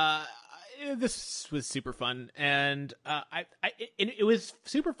 This was super fun, and it was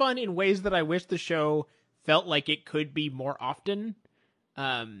super fun in ways that I wish the show felt like it could be more often.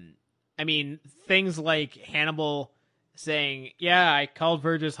 Things like Hannibal saying, "Yeah, I called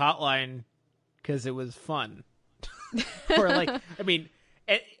Verge's hotline because it was fun," or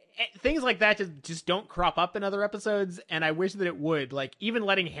things like that just don't crop up in other episodes, and I wish that it would. Even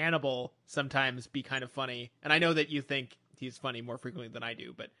letting Hannibal sometimes be kind of funny, and I know that you think he's funny more frequently than I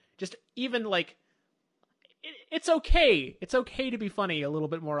do, but just even it's okay. It's okay to be funny a little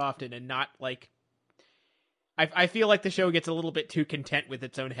bit more often, and not I feel like the show gets a little bit too content with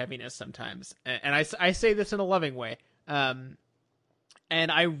its own heaviness sometimes, and I say this in a loving way. And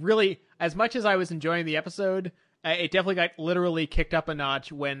I really, as much as I was enjoying the episode, it definitely got literally kicked up a notch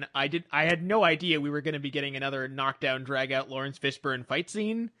when I had no idea we were going to be getting another knockdown, drag out Lawrence Fishburne fight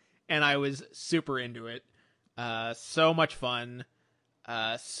scene, and I was super into it. So much fun,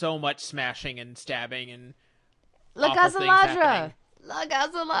 so much smashing and stabbing and La Casa Ladra! La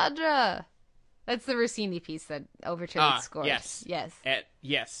Casa Ladra! That's the Rossini piece that overturned the score. Yes.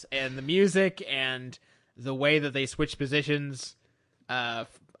 Yes. And the music and the way that they switch positions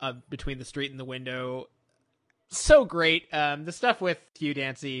between the street and the window, so great. The stuff with Hugh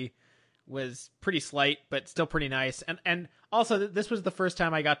Dancy was pretty slight, but still pretty nice. And also, this was the first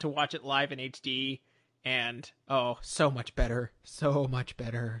time I got to watch it live in HD, and so much better. So much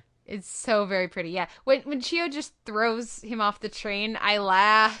better. It's so very pretty, yeah. When Chio just throws him off the train, I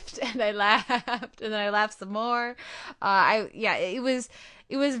laughed and I laughed and then I laughed some more.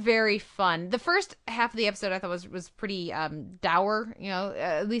 It was very fun. The first half of the episode I thought was pretty dour,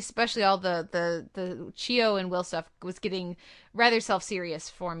 at least especially all the Chio and Will stuff was getting rather self-serious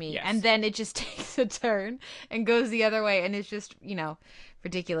for me. Yes. And then it just takes a turn and goes the other way, and it's just,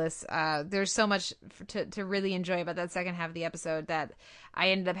 ridiculous. There's so much to really enjoy about that second half of the episode that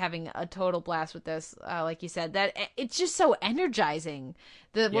I ended up having a total blast with this. Like you said, that it's just so energizing.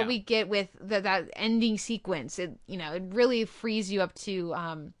 What we get with that ending sequence, it really frees you up to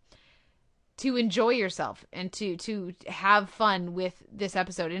enjoy yourself and to have fun with this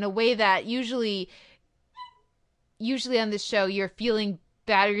episode in a way that usually on this show you're feeling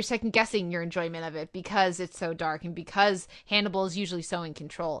bad or you're second guessing your enjoyment of it because it's so dark and because Hannibal is usually so in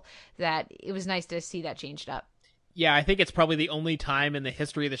control, that it was nice to see that changed up. Yeah, I think it's probably the only time in the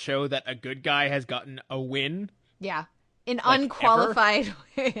history of the show that a good guy has gotten a win. Yeah, an unqualified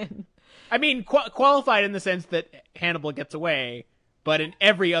win. I mean, qualified in the sense that Hannibal gets away, but in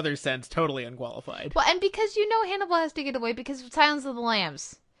every other sense, totally unqualified. Well, and because Hannibal has to get away because of Silence of the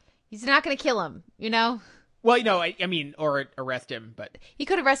Lambs. He's not going to kill him, Well, I mean, or arrest him, but he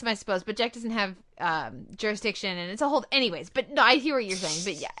could arrest him, I suppose. But Jack doesn't have jurisdiction, and it's a whole. Anyways, but no, I hear what you're saying.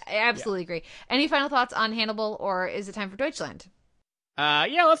 But yeah, I absolutely agree. Any final thoughts on Hannibal, or is it time for Deutschland?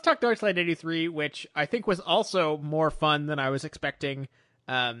 Yeah, let's talk Deutschland 83, which I think was also more fun than I was expecting.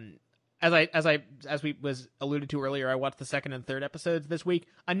 As we was alluded to earlier, I watched the second and third episodes this week.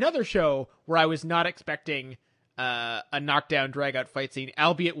 Another show where I was not expecting a knockdown, drag-out fight scene,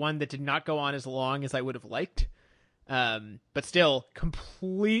 albeit one that did not go on as long as I would have liked. But still,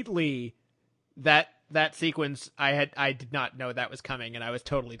 completely that sequence, I did not know that was coming, and I was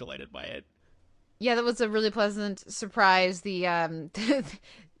totally delighted by it. Yeah, that was a really pleasant surprise. The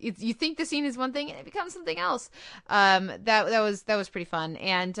you think the scene is one thing, and it becomes something else. That was pretty fun,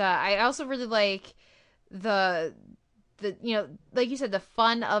 and I also really like the like you said, the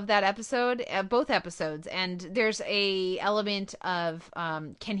fun of that episode, both episodes. And there's a element of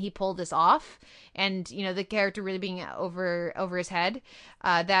can he pull this off, and the character really being over his head,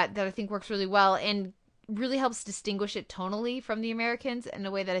 that I think works really well and really helps distinguish it tonally from the Americans in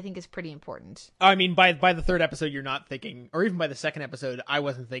a way that I think is pretty important. I mean, by the third episode, you're not thinking, or even by the second episode, I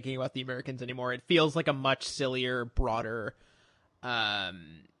wasn't thinking about the Americans anymore. It feels like a much sillier, broader,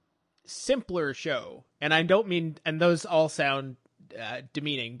 simpler show. And I don't mean, and those all sound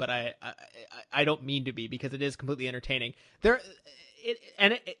demeaning, but I don't mean to be, because it is completely entertaining.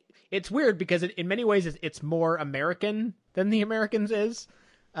 It's weird because in many ways it's more American than the Americans is.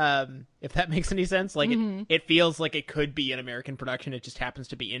 If that makes any sense. Like it feels like it could be an American production. It just happens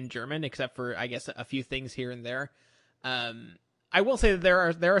to be in German, except for, I guess, a few things here and there. I will say that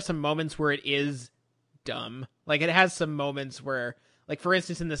there are some moments where it is dumb. Like, it has some moments where, like, for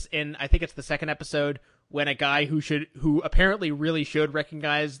instance, in I think it's the second episode, when a guy who apparently really should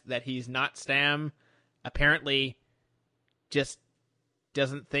recognize that he's not Stam, apparently just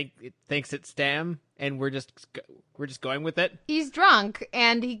thinks it's Stam, and we're just going with it. He's drunk,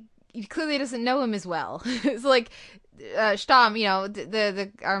 and he clearly doesn't know him as well. It's like Stam,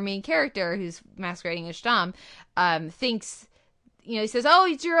 our main character who's masquerading as Stam, thinks, he says, "Oh,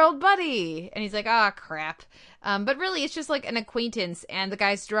 it's your old buddy," and he's like, "Ah, crap." But really, it's just like an acquaintance, and the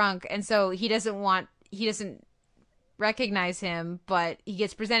guy's drunk, and so he doesn't recognize him, but he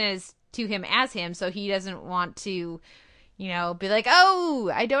gets presented to him as him, so he doesn't want to, be like, "Oh,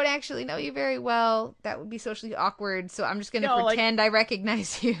 I don't actually know you very well. That would be socially awkward, so I'm just going to pretend I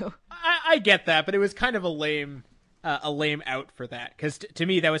recognize you." I get that, but it was kind of a lame out for that, because to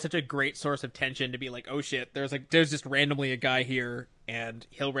me that was such a great source of tension to be like, oh shit, there's just randomly a guy here, and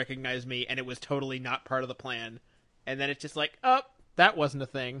he'll recognize me, and it was totally not part of the plan, and then it's just like, oh, that wasn't a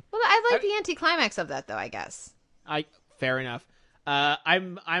thing. Well, I like the anticlimax of that, though, I guess. Fair enough.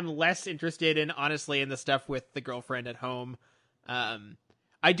 I'm less interested in the stuff with the girlfriend at home.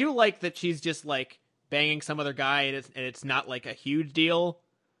 I do like that she's just like banging some other guy, and it's not like a huge deal.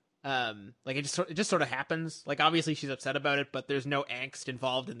 Like it just sort of happens. Like, obviously she's upset about it, but there's no angst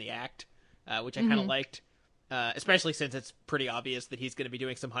involved in the act, which I kind of liked. Especially since it's pretty obvious that he's going to be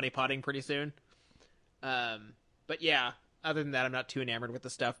doing some honeypotting pretty soon. But yeah, other than that, I'm not too enamored with the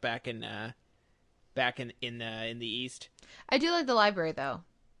stuff back in the East. I do like the library, though.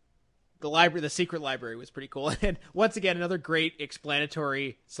 The secret library was pretty cool, and once again, another great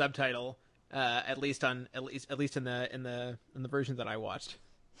explanatory subtitle. At least in the version that I watched.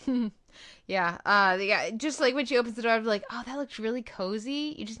 Yeah. Just like when she opens the door, I'm like, oh, that looks really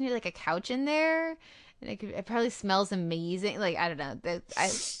cozy. You just need like a couch in there, and it probably smells amazing. Like, I don't know.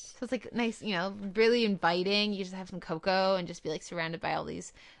 So it's like nice, really inviting. You just have some cocoa and just be like surrounded by all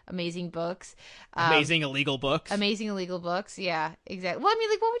these amazing books. Amazing illegal books. Yeah, exactly. Well, I mean,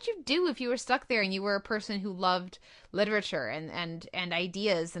 like, what would you do if you were stuck there and you were a person who loved literature and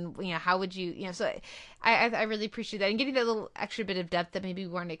ideas, and how would you, so I really appreciate that, and getting that little extra bit of depth that maybe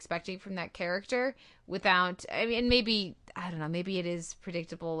we weren't expecting from that character without, I mean, maybe, I don't know, maybe it is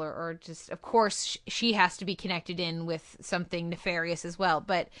predictable or just, of course, she has to be connected in with something nefarious as well,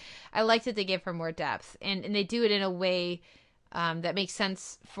 but I like that they give her more depth, and they do it in a way that makes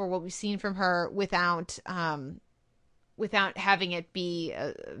sense for what we've seen from her without having it be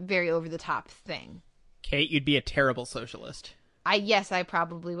a very over-the-top thing. Kate, you'd be a terrible socialist. Yes, I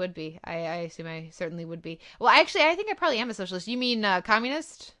probably would be. I assume I certainly would be. Well, actually, I think I probably am a socialist. You mean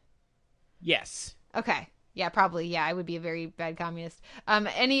communist? Yes. Okay. Yeah, probably. Yeah, I would be a very bad communist.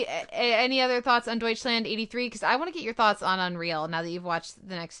 Any other thoughts on Deutschland 83? Because I want to get your thoughts on Unreal now that you've watched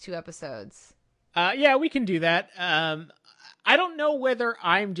the next 2 episodes. Yeah, we can do that. I don't know whether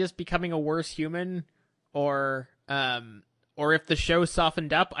I'm just becoming a worse human or if the show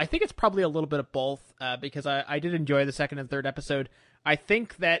softened up. I think it's probably a little bit of both, because I did enjoy the second and third episode. I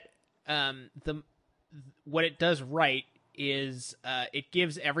think that what it does right is it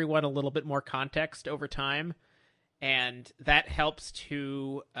gives everyone a little bit more context over time, and that helps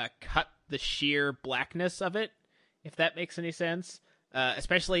to cut the sheer blackness of it, if that makes any sense.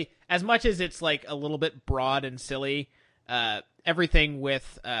 Especially as much as it's like a little bit broad and silly, everything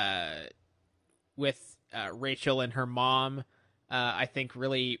with Rachel and her mom, I think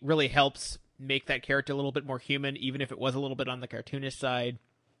really helps make that character a little bit more human, even if it was a little bit on the cartoonish side.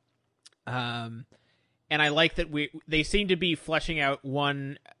 And I like that they seem to be fleshing out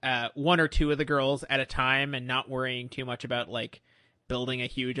one or two of the girls at a time and not worrying too much about like building a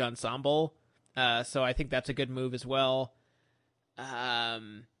huge ensemble. So I think that's a good move as well.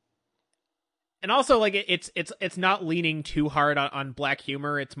 And also like it's not leaning too hard on black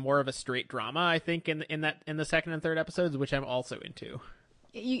humor. It's more of a straight drama, I think, in the second and third episodes, which I'm also into.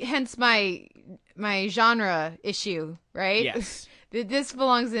 Hence my genre issue, right? Yes. This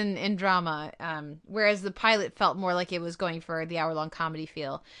belongs in drama, whereas the pilot felt more like it was going for the hour-long comedy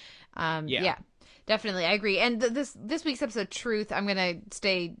feel. Yeah, definitely, I agree. And this week's episode, Truth, I'm gonna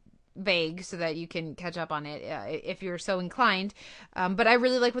stay vague so that you can catch up on it if you're so inclined. But I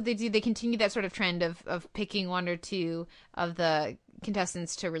really like what they do. They continue that sort of trend of picking one or two of the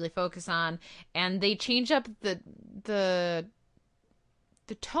contestants to really focus on, and they change up the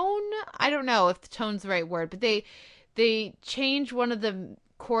tone. I don't know if the tone's the right word, but they change one of the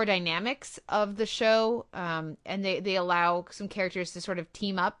core dynamics of the show, and they allow some characters to sort of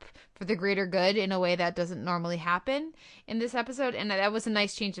team up for the greater good in a way that doesn't normally happen in this episode. And that was a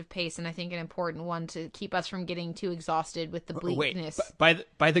nice change of pace, and I think an important one to keep us from getting too exhausted with the bleakness. Wait,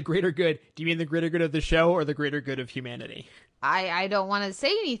 by the greater good, do you mean the greater good of the show or the greater good of humanity? I don't want to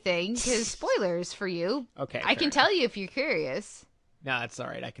say anything because spoilers for you. Okay, I can tell you if you're curious. No, that's all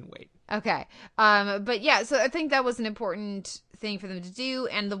right. I can wait. Okay. But yeah, so I think that was an important thing for them to do,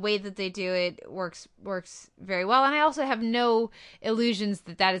 and the way that they do it works very well. And I also have no illusions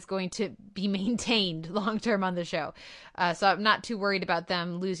that is going to be maintained long term on the show. So I'm not too worried about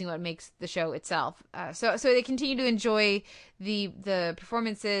them losing what makes the show itself. So they continue to enjoy the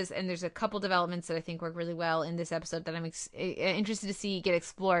performances, and there's a couple developments that I think work really well in this episode that I'm interested to see get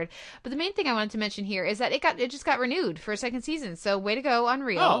explored. But the main thing I wanted to mention here is that it just got renewed for a second season. So way to go,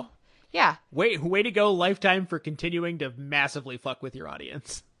 Unreal. Oh. Yeah. Way to go, Lifetime, for continuing to massively fuck with your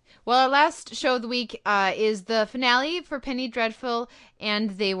audience. Well, our last show of the week is the finale for Penny Dreadful and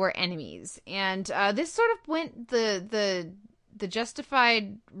They Were Enemies. And this sort of went the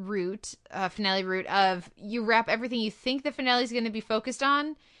justified route, finale route of you wrap everything you think the finale is going to be focused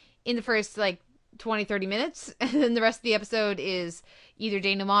on in the first, 20, 30 minutes. And then the rest of the episode is either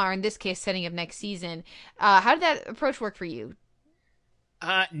denouement or, in this case, setting up next season. How did that approach work for you?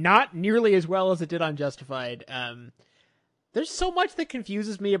 Not nearly as well as it did on Justified. There's so much that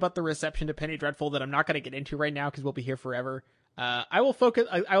confuses me about the reception to Penny Dreadful that I'm not going to get into right now because we'll be here forever. I will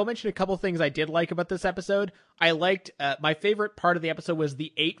mention a couple things I did like about this episode. I liked, my favorite part of the episode was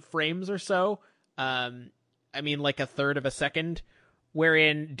the 8 frames or so. Like a third of a second,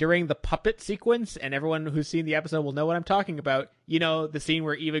 wherein during the puppet sequence, and everyone who's seen the episode will know what I'm talking about, the scene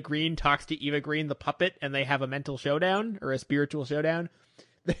where Eva Green talks to Eva Green, the puppet, and they have a mental showdown or a spiritual showdown.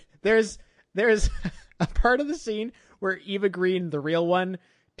 There's a part of the scene where Eva Green, the real one,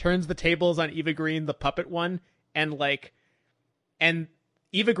 turns the tables on Eva Green, the puppet one, and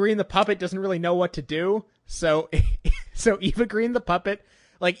Eva Green, the puppet, doesn't really know what to do. So Eva Green, the puppet,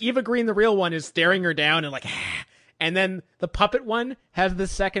 Eva Green, the real one, is staring her down and and then the puppet one has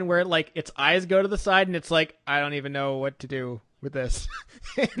this second where its eyes go to the side and it's I don't even know what to do with this.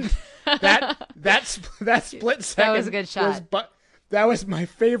 that split second. That was a good shot. That was my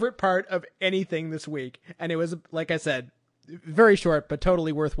favorite part of anything this week. And it was, like I said, very short, but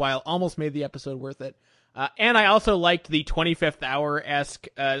totally worthwhile. Almost made the episode worth it. And I also liked the 25th Hour-esque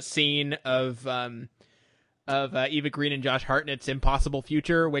scene of Eva Green and Josh Hartnett's Impossible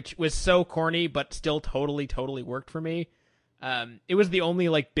Future, which was so corny, but still totally, totally worked for me. It was the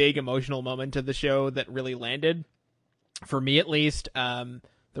only big emotional moment of the show that really landed, for me at least. The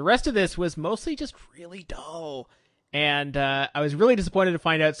rest of this was mostly just really dull. And I was really disappointed to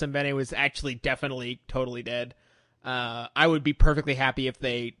find out Sembene was actually definitely totally dead. I would be perfectly happy if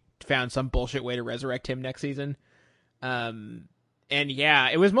they found some bullshit way to resurrect him next season. And yeah,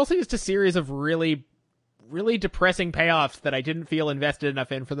 it was mostly just a series of really, really depressing payoffs that I didn't feel invested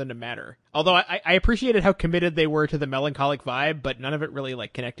enough in for them to matter. Although I appreciated how committed they were to the melancholic vibe, but none of it really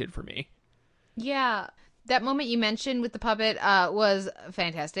connected for me. Yeah. That moment you mentioned with the puppet was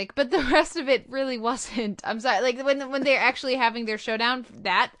fantastic, but the rest of it really wasn't. I'm sorry, when they're actually having their showdown,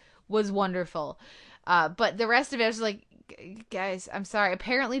 that was wonderful. But the rest of it was guys, I'm sorry.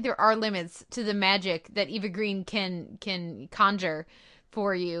 Apparently there are limits to the magic that Eva Green can conjure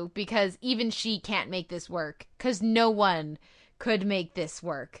for you, because even she can't make this work, because no one could make this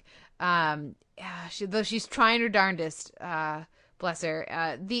work. Though she's trying her darndest, bless her.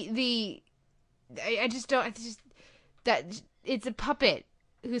 I just don't. It's just that it's a puppet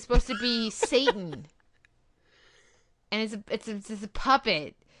who's supposed to be Satan, and it's a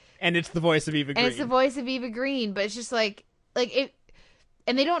puppet, and it's the voice of Eva Green. And it's the voice of Eva Green, but it's just like it.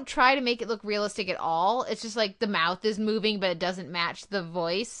 And they don't try to make it look realistic at all. It's just like the mouth is moving, but it doesn't match the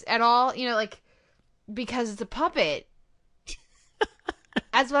voice at all. You know, like, because it's a puppet.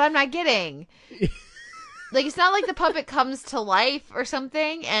 That's what I'm not getting. Like, it's not like the puppet comes to life or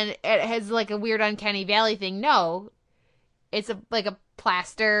something, and it has like a weird uncanny valley thing. No, it's like a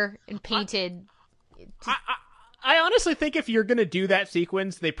plaster and painted. I honestly think if you're gonna do that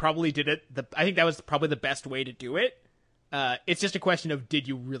sequence, they probably did it. I think that was probably the best way to do it. It's just a question of, did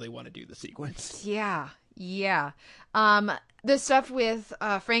you really want to do the sequence? Yeah. The stuff with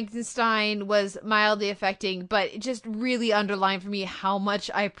Frankenstein was mildly affecting, but it just really underlined for me how much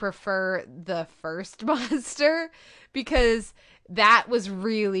I prefer the first monster, because that was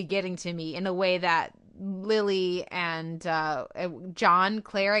really getting to me in a way that Lily and John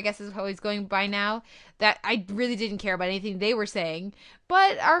Clare, I guess is how he's going by now, that I really didn't care about anything they were saying.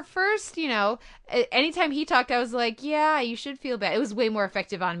 But our first, anytime he talked, I was like, yeah, you should feel bad. It was way more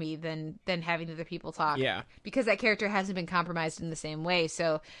effective on me than having other people talk. Yeah. Because that character hasn't been compromised in the same way.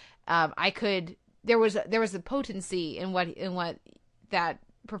 So there was a potency in what that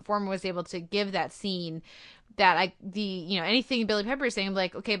performer was able to give that scene, that anything Billy Pepper is saying, I'm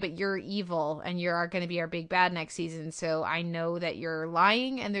like, okay, but you're evil and you're going to be our big bad next season. So I know that you're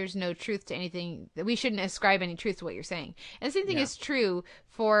lying and there's no truth to anything, that we shouldn't ascribe any truth to what you're saying. And the same thing is true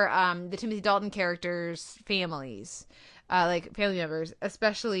for the Timothy Dalton characters' families, like family members,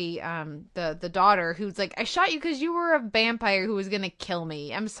 especially the daughter who's like, I shot you because you were a vampire who was going to kill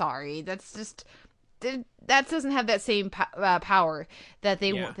me. I'm sorry. That's just... that doesn't have that same power that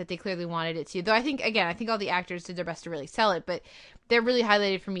they clearly wanted it to. Though I think all the actors did their best to really sell it, but they're really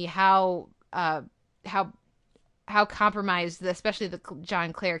highlighted for me how compromised, especially the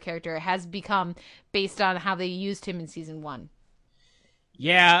John Clare character, has become based on how they used him in season 1.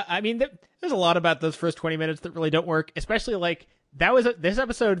 Yeah, I mean, there's a lot about those first 20 minutes that really don't work, especially like this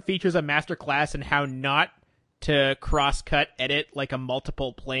episode features a masterclass in how not to cross-cut edit like a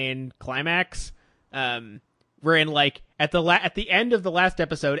multiple plane climax. Wherein like at the end of the last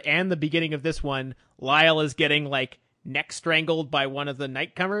episode and the beginning of this one, Lyle is getting like neck strangled by one of the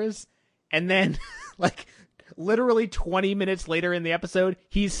nightcomers, and then like literally 20 minutes later in the episode,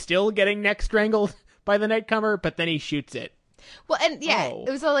 he's still getting neck strangled by the nightcomer, but then he shoots it. Well, and it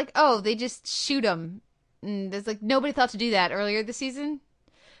was all like, oh, they just shoot him. And there's like, nobody thought to do that earlier this season.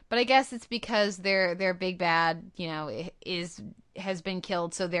 But I guess it's because their big bad, has been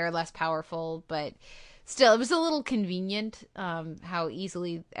killed, so they're less powerful. But still, it was a little convenient how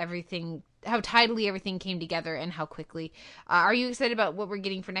tidily everything came together and how quickly. Are you excited about what we're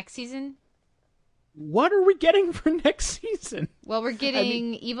getting for next season? What are we getting for next season? Well, we're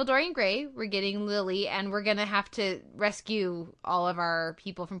getting Evil Dorian Gray, we're getting Lily, and we're going to have to rescue all of our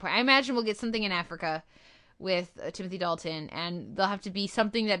people from... I imagine we'll get something in Africa with Timothy Dalton, and there'll have to be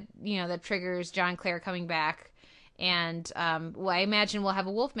something that that triggers John Clare coming back, and I imagine we'll have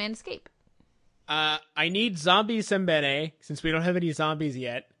a Wolfman escape. I need zombie Sembene, since we don't have any zombies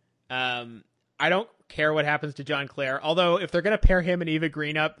yet. I don't care what happens to John Clare, although if they're gonna pair him and Eva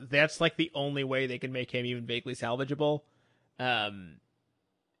Green up, that's like the only way they can make him even vaguely salvageable. And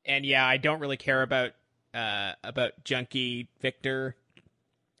yeah, I don't really care about Junkie Victor.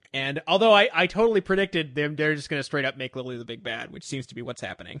 And although I totally predicted they're just going to straight up make Lily the big bad, which seems to be what's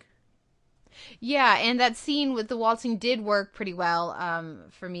happening. Yeah, and that scene with the waltzing did work pretty well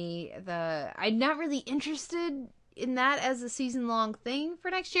for me. I'm not really interested in that as a season-long thing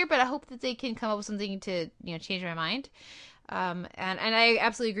for next year, but I hope that they can come up with something to change my mind. And I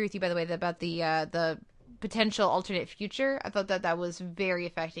absolutely agree with you, by the way, about the potential alternate future. I thought that was very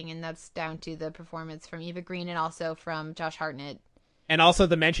affecting, and that's down to the performance from Eva Green and also from Josh Hartnett. And also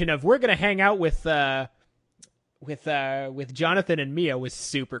the mention of we're gonna hang out with Jonathan and Mia was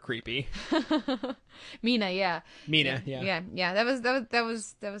super creepy. Mina, yeah. That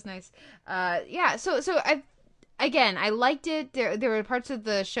was nice. So I liked it. There were parts of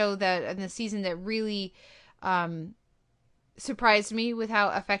the show that in the season that really surprised me with how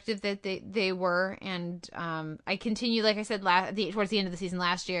effective that they were, and I continue, like I said, towards the end of the season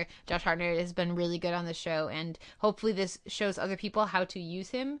last year, Josh Hartnett has been really good on the show, and hopefully this shows other people how to use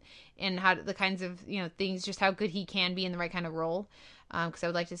him and how the kinds of things, just how good he can be in the right kind of role, because I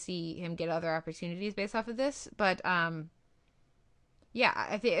would like to see him get other opportunities based off of this. But yeah,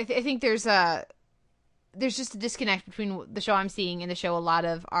 I think there's just a disconnect between the show I'm seeing and the show a lot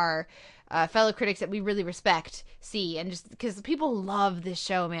of our fellow critics that we really respect see, and just because people love this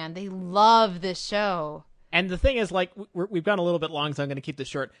show, man, they love this show. And the thing is, like, we've gone a little bit long, so I'm going to keep this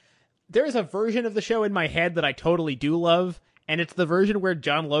short. There is a version of the show in my head that I totally do love, and it's the version where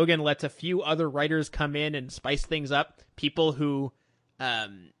John Logan lets a few other writers come in and spice things up. People who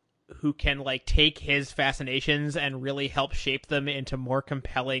can, like, take his fascinations and really help shape them into more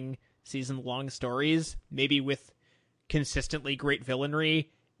compelling season-long stories, maybe with consistently great villainry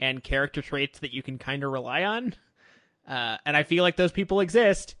and character traits that you can kind of rely on. And I feel like those people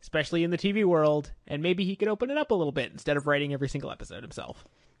exist, especially in the TV world, and maybe he could open it up a little bit instead of writing every single episode himself.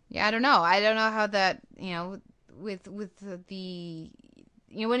 Yeah, I don't know how that, with the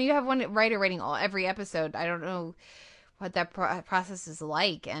when you have one writer writing every episode, I don't know what that process is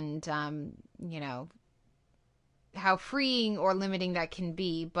like, and how freeing or limiting that can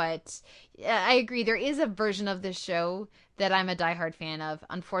be. But I agree, there is a version of this show that I'm a diehard fan of.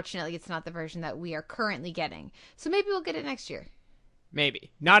 Unfortunately, it's not the version that we are currently getting. So maybe we'll get it next year.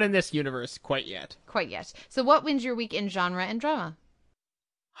 Maybe. Not in this universe quite yet. So what wins your week in genre and drama?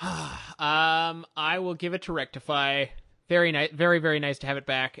 I will give it to Rectify. Very nice, very, very nice to have it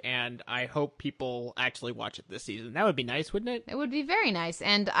back, and I hope people actually watch it this season. That would be nice, wouldn't it? It would be very nice,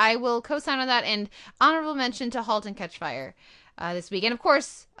 and I will co-sign on that, and honorable mention to Halt and Catch Fire this week. And of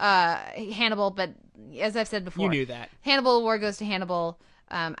course, Hannibal, but as I've said before, you knew that. Hannibal award goes to Hannibal.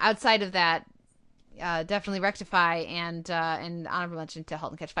 Outside of that, definitely Rectify, and honorable mention to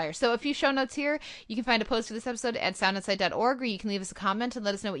Halt and Catch Fire. So a few show notes here. You can find a post for this episode at soundinsight.org, where you can leave us a comment and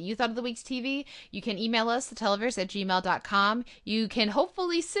let us know what you thought of the week's TV. You can email us, theteleverse@gmail.com. You can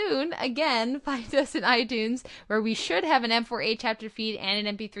hopefully soon, again, find us in iTunes, where we should have an M4A chapter feed and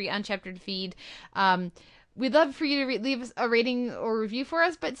an MP3 unchaptered feed. We'd love for you to leave us a rating or review for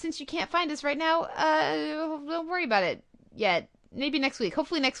us, but since you can't find us right now, don't worry about it yet. Maybe next week.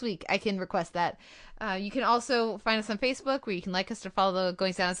 Hopefully next week I can request that. You can also find us on Facebook, where you can like us to follow the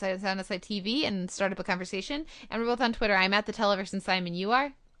Going Sound Outside TV and start up a conversation. And we're both on Twitter. I'm at the Televerse, and Simon, you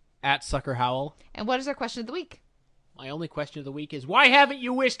are? At Sucker Howell. And what is our question of the week? My only question of the week is, why haven't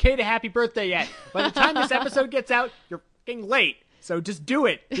you wished Kate a happy birthday yet? By the time this episode gets out, you're fucking late. So just do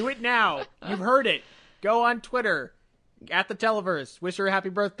it. Do it now. You've heard it. Go on Twitter. At the Televerse, wish her a happy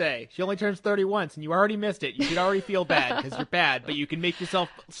birthday. She only turns 30 once, and you already missed it. You should already feel bad, because you're bad, but you can make yourself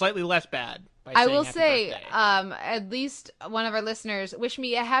slightly less bad by saying I will happy say, birthday. at least one of our listeners wished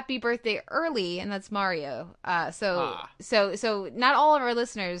me a happy birthday early, and that's Mario. So not all of our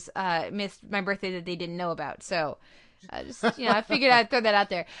listeners missed my birthday that they didn't know about. So just I figured I'd throw that out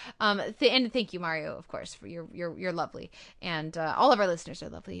there. And thank you, Mario, of course, for you're lovely, and all of our listeners are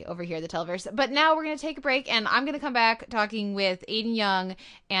lovely over here at the Televerse. But now we're gonna take a break, and I'm gonna come back talking with Aiden Young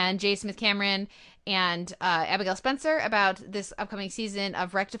and Jay Smith Cameron and Abigail Spencer about this upcoming season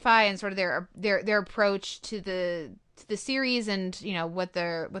of Rectify and sort of their approach to the series, and what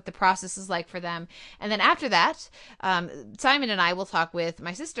the process is like for them. And then after that, Simon and I will talk with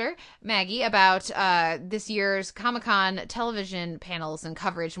my sister Maggie about this year's Comic-Con television panels and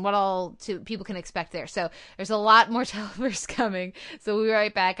coverage, and what all people can expect there. So there's a lot more Televerse coming, so we'll be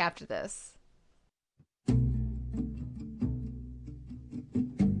right back after this.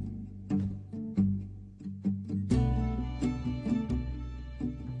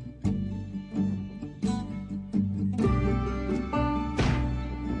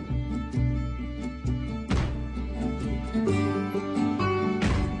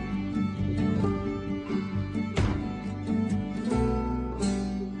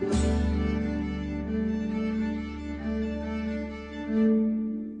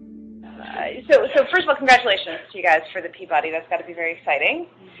 So first of all, congratulations to you guys for the Peabody. That's got to be very exciting.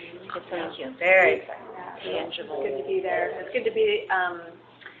 Thank you. Very exciting. Tangible. It's good to be there. It's good to be,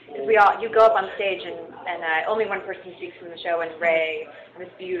 because you go up on stage and only one person speaks from the show, and Ray, and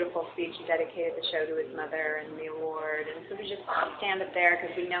this beautiful speech, he dedicated the show to his mother and the award. And so we just stand up there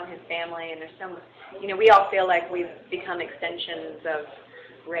because we know his family, and there's so much, we all feel like we've become extensions of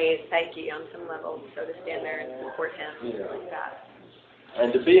Ray's psyche on some level. So to stand there and support him like that.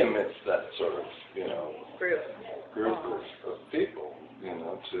 And to be amidst that sort of, group of people,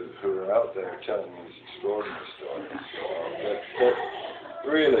 who are out there telling these extraordinary stories, that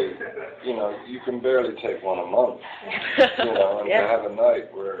really you know, you can barely take one a month, you know, and to have a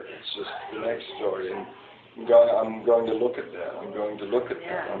night where it's just the next story, and I'm going to look at that, I'm going to look at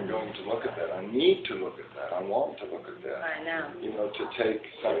that, I'm going to look at that, I need to look at that, I want to look at that. I know. You know, to take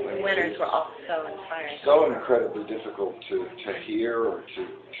something Winners were all so inspiring. so incredibly difficult to hear or to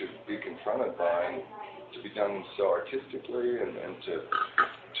be confronted by, and to be done so artistically and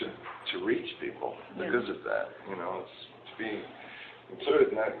to reach people because of that. You know, it's to be included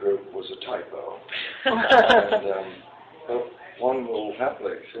in that group was a typo. And but one will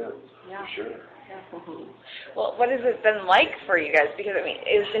happily accept, for sure. Well, what has it been like for you guys? Because, I mean,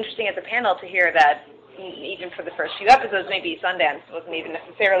 it was interesting at the panel to hear that even for the first few episodes, maybe Sundance wasn't even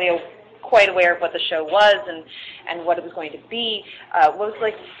necessarily quite aware of what the show was and what it was going to be. What was it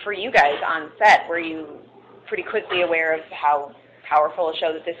like for you guys on set? Were you pretty quickly aware of how powerful a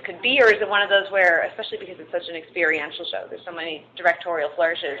show that this could be, or is it one of those where, especially because it's such an experiential show, there's so many directorial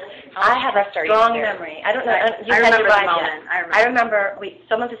flourishes? I have a strong memory. I don't know. I remember the moment. I remember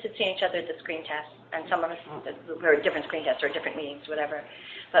some of us had seen each other at the screen test, and some of us were at different screen tests or different meetings, whatever.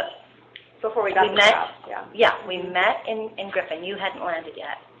 But before we got we met in Griffin. You hadn't landed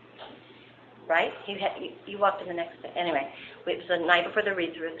yet, right? You walked in the next day. Anyway, it was the night before the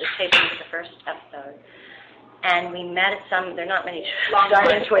read-through. The taping was the first episode. And we met at there are not many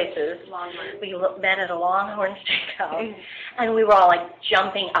dining choices. We met at a Longhorn Steakhouse, and we were all like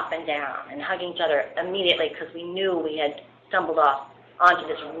jumping up and down and hugging each other immediately because we knew we had stumbled onto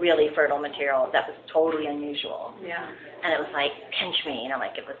this really fertile material that was totally unusual. Yeah. And it was like, pinch me,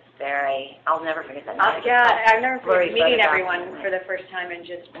 like it was I'll never forget that night. I've never forget meeting everyone for the first time and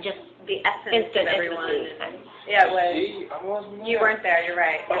just the essence of everyone. Yeah, it was. You weren't there. You're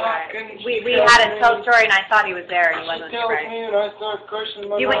right. We had a tell story, and I thought he was there, and he wasn't. She tells me, and I start questioning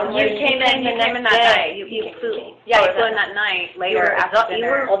my You came in that night. You flew. Yeah, you flew in that night later after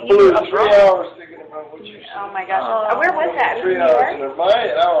dinner. I flew 3 hours thinking about what you said. Oh my gosh. Where was that? 3 hours, and at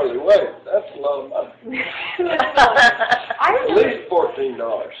my hourly wage, that's a lot of money. At least $14.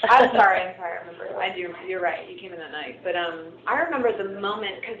 I'm sorry. I remember. I do. You're right. You came in that night, but I remember the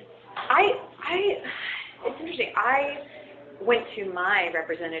moment because it's interesting. I went to my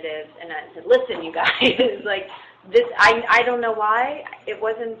representatives and I said, "Listen, you guys, like this. I don't know why it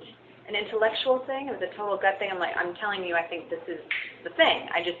wasn't an intellectual thing. It was a total gut thing. I'm telling you, I think this is the thing.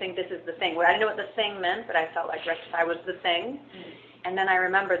 I just think this is the thing. I didn't know what the thing meant, but I felt like Rectify was the thing." And then I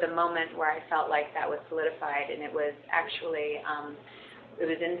remember the moment where I felt like that was solidified, and it was actually. It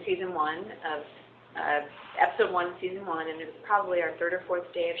was in season 1 of episode 1, season 1, and it was probably our 3rd or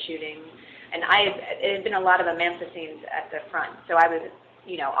 4th day of shooting. And it had been a lot of Amantha scenes at the front, so I was,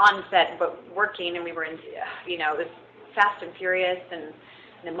 on set but working, and we were in, it was fast and furious and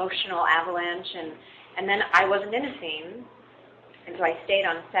an emotional avalanche, and then I wasn't in a scene, and so I stayed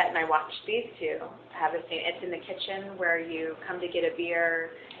on set and I watched these two have a scene. It's in the kitchen where you come to get a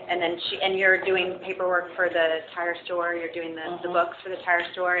beer, and then you're doing paperwork for the tire store. You're doing the books for the tire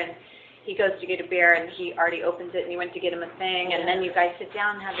store, and he goes to get a beer, and he already opens it, and you went to get him a thing, and then you guys sit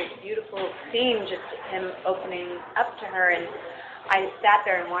down and have this beautiful scene, just him opening up to her, and I sat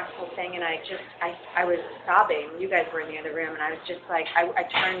there and watched the whole thing, and I was sobbing. You guys were in the other room, and I was just like, I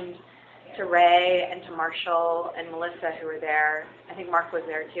turned to Ray and to Marshall and Melissa, who were there. I think Mark was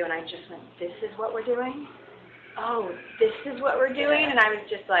there too, and I just went, "This is what we're doing? Oh, this is what we're doing?" And I was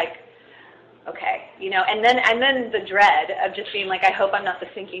just like, okay, and then the dread of just being like, I hope I'm not the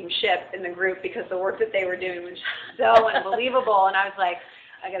sinking ship in the group, because the work that they were doing was so unbelievable, and I was like,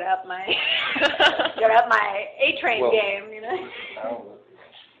 I gotta up my A-Train game,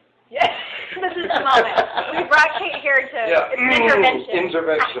 Yes, this is the moment. We brought Kate here to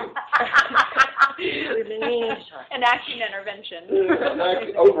intervention. Enacting intervention.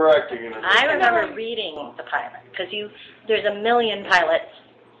 Overacting intervention. I remember reading the pilot, because there's a million pilots.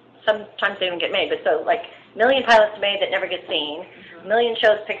 Sometimes they even get made, but so like a million pilots made that never get seen, a million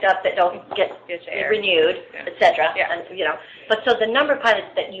shows picked up that don't get renewed, etc. And but so the number of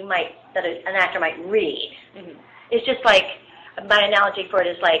pilots that an actor might read is just like, my analogy for it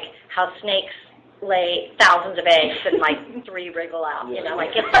is like how snakes lay thousands of eggs and like 3 wriggle out, it's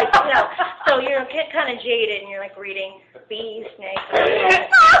like, so you're kind of jaded and you're like reading bees, snakes.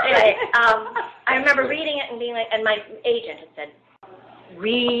 Anyway, I remember reading it and being like, and my agent had said,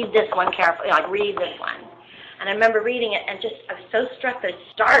 read this one carefully, read this one. And I remember reading it and I was so struck that it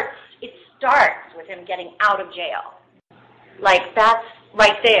starts with him getting out of jail. Like, that's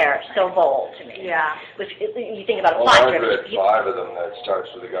right there, so bold to me. Yeah. You think about a plot. plot I've read 5 of them that starts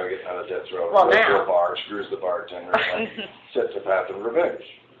with a guy getting out of death row, goes to a bar, screws the bartender, and sets a path of revenge.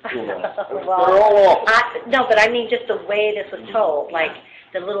 You know, Well, they're all awful. no, but I mean just the way this was told, like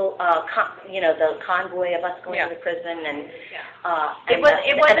the little, the convoy of us going to the prison and It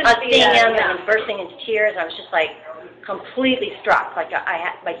wasn't us the, seeing him yeah. and bursting into tears. I was just like completely struck. Like I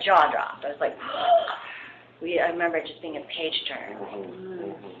had my jaw dropped. I was like, I remember it just being a page turn.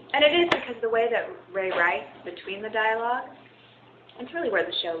 And it is because the way that Ray writes between the dialogue, it's really where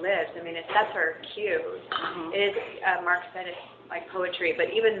the show lives. I mean, that's our cue. It is, Mark said it, like poetry,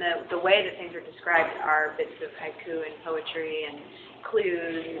 but even the way that things are described are bits of haiku and poetry and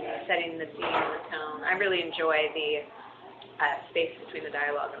clues, setting the scene and the tone. I really enjoy the space between the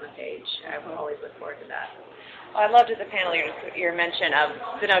dialogue on the page. I always look forward to that. I loved at the panel your mention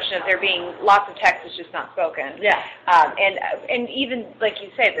of the notion of there being lots of text that's just not spoken. Yeah. And even like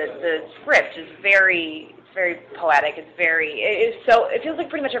you say, the script is very poetic. It feels like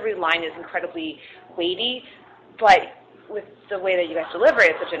pretty much every line is incredibly weighty, but with the way that you guys deliver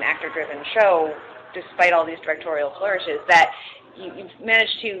it, it's such an actor-driven show, despite all these directorial flourishes, that you've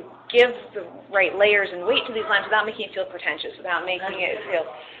managed to give the right layers and weight to these lines without making it feel pretentious, without making it feel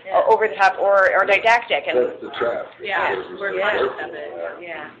over the top or didactic. And that's the trap. Yeah, we're conscious of it.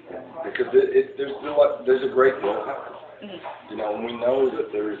 Yeah. Because there's a great deal happening. You know, and we know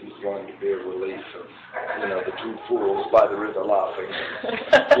that there isn't going to be a relief of, the two fools by the river laughing,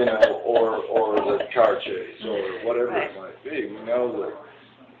 or the car chase, or whatever it might be. We know that,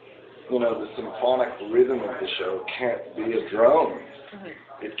 the symphonic rhythm of the show can't be a drone.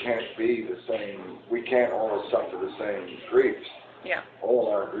 It can't be the same. We can't all suffer the same griefs. Yeah.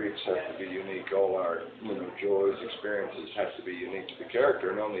 All our griefs have to be unique. All our, joys, experiences have to be unique to the character,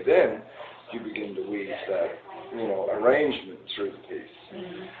 and only then you begin to weave that, arrangement through the piece.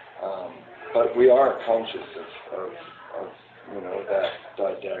 But we are conscious of that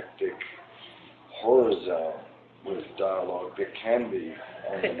didactic horror zone with dialogue that can be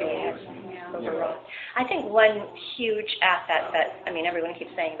on the nose. I think one huge asset that, everyone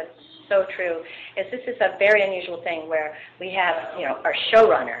keeps saying, but so true, is this is a very unusual thing where we have, our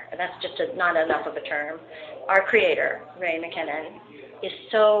showrunner, and that's just not enough of a term, our creator, Ray McKinnon, is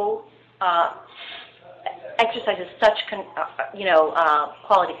so, exercises such,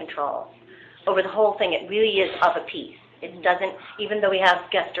 quality control over the whole thing. It really is of a piece. It doesn't, even though we have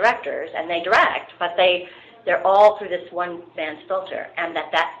guest directors, and they direct, but they're all through this one man's filter, and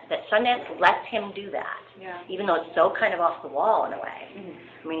that Sundance lets him do that, even though it's so kind of off the wall in a way.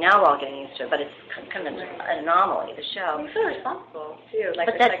 I mean, now we're all getting used to it, but it's kind of an anomaly, the show. You feel responsible, too.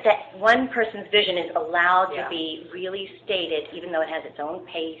 But that one person's vision is allowed to be really stated, even though it has its own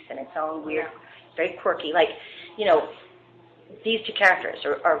pace and its own weird, very quirky. Like, these two characters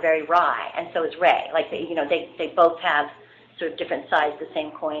are very wry, and so is Ray. Like, they both have sort of different sides, the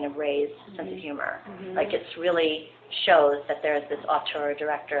same coin of Ray's sense of humor. Like, it's really shows that there's this auteur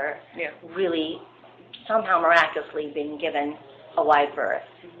director really somehow miraculously being given a wide berth.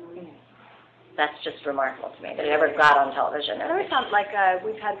 That's just remarkable to me that it ever got on television. I always felt like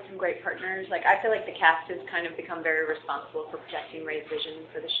we've had some great partners. Like, I feel like the cast has kind of become very responsible for protecting Ray's vision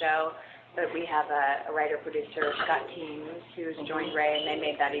for the show. But we have a writer-producer, Scott Teems, who's joined Ray, and they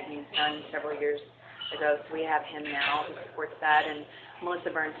made That Evening Sun several years ago. So we have him now who supports that, and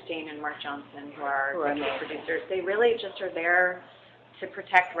Melissa Bernstein and Mark Johnson, who are producers. They really just are there to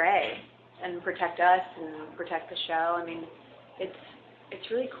protect Ray and protect us and protect the show. I mean, it's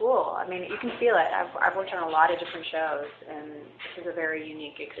really cool. I mean, you can feel it. I've worked on a lot of different shows, and this is a very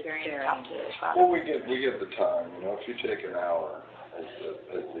unique experience. Top to bottom. Well, we get the time. If you take an hour as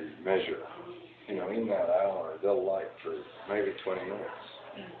the measure, in that hour they'll light for maybe 20 minutes.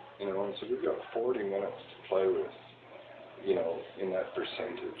 And so we've got 40 minutes to play with, in that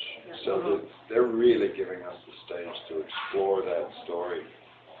percentage. So that they're really giving us the stage to explore that story.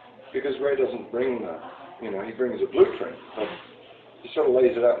 Because Ray doesn't bring he brings a blueprint, but he sort of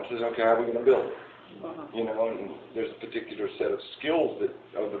lays it out and says, okay, how are we going to build it? And there's a particular set of skills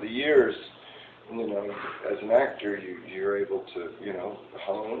that over the years, as an actor, you're able to,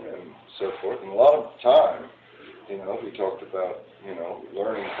 hone and so forth. And a lot of time, we talked about,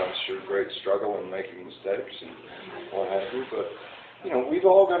 learning comes through great struggle and making mistakes and what have you. But, we've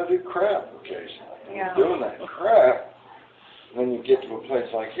all got to do crap occasionally. Yeah. Doing that crap, then you get to a place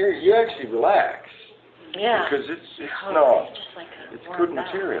like here, you actually relax. Yeah. Because it's good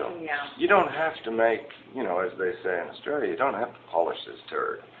material. Yeah. You don't have to make, as they say in Australia, you don't have to polish this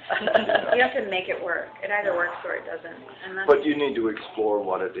turd. You have to make it work. It either works or it doesn't. But you need to explore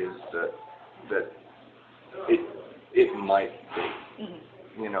what it is that it might be.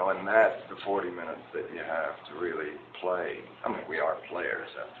 And that's the 40 minutes that you have to really play. I mean, we are players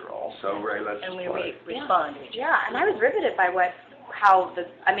after all. So, Ray, let's play. And we respond. Yeah, and I was riveted by what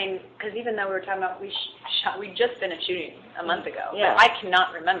because even though we were talking about we just finished shooting a month ago, Yeah. but I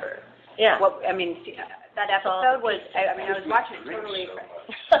cannot remember. Yeah. That episode was. I was watching it totally.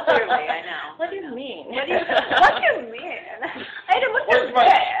 Clearly, I know. What do you mean? What do you mean? I had to look Where's at my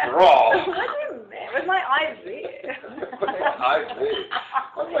that. straw? What do you mean? Where's my IV? IV.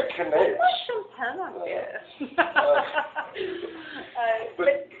 Where's my Canadian? Where's my champagne on this? But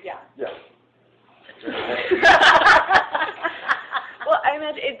yeah. Yeah. Well, I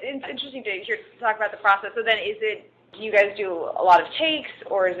imagine it's interesting to talk about the process. So then, do you guys do a lot of takes,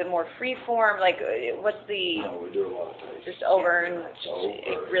 or is it more free form? Like, what's the? No, we do a lot of takes. Just over and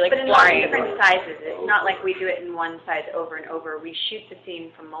really But in lots of flying. different sizes. It's not like we do it in one size over and over. We shoot the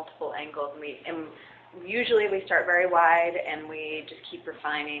scene from multiple angles, and usually we start very wide, and we just keep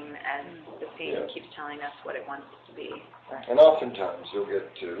refining as the scene keeps telling us what it wants to be. And oftentimes you'll get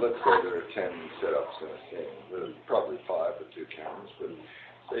to, let's say there are 10 setups in a scene. There's probably 5 with 2 cameras, but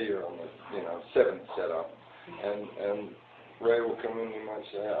say you're on the 7th setup, and Ray will come in and he might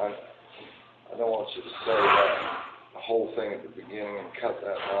say, I don't want you to say that whole thing at the beginning and cut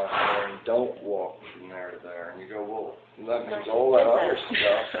that line there and don't walk from there to there. And you go, well, that means all that other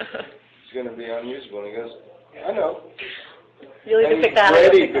stuff is going to be unusable. And he goes, I know. You'll And either pick he's that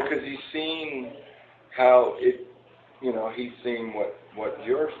ready or you'll pick because he's seen how it, he's seen what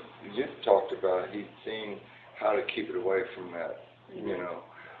you've talked about. He's seen how to keep it away from that,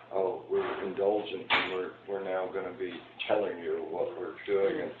 we're indulgent and we're now going to be telling you what we're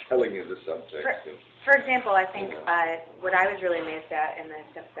doing and telling you the subtext. For example, I think what I was really amazed at in the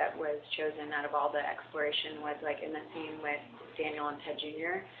stuff that was chosen out of all the exploration was like in the scene with Daniel and Ted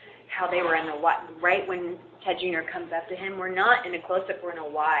Jr., how they were in the right when Ted Jr. comes up to him, we're not in a close-up, we're in a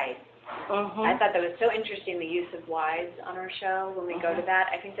wide. I thought that was so interesting, the use of wides on our show when we go to that.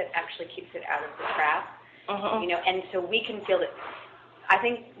 I think that actually keeps it out of the trap, and so we can feel that. I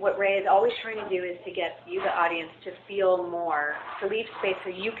think what Ray is always trying to do is to get you, the audience, to feel more, to leave space so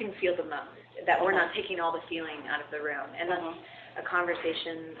you can feel the most, that we're not taking all the feeling out of the room. And that's a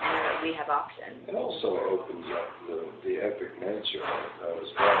conversation that we have often. It also opens up the epic nature of it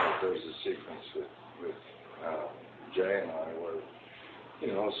as well. There's a sequence with Jay and I where,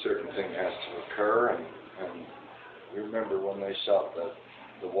 a certain thing has to occur, and you remember when they shot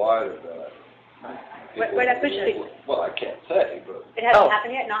the wide of that. Where that pushes? Well, I can't say, but it hasn't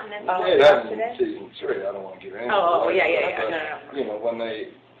happened yet. Not in this. It hasn't in season 3. I don't want to give any. Yeah. But, No.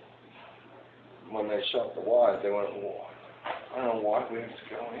 when they shot the wide, they went, well, I don't know why we have to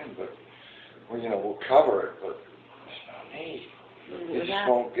go in, but we'll cover it, but there's no need. You just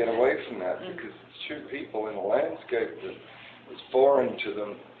won't get away from that because it's 2 people in a landscape that is foreign to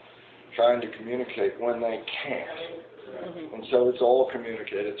them, trying to communicate when they can't. And so it's all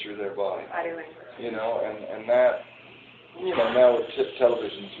communicated through their body. And that, now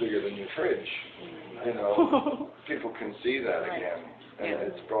television's bigger than your fridge. People can see that again. And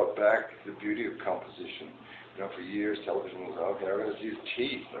it's brought back the beauty of composition. For years television was, okay, I gotta use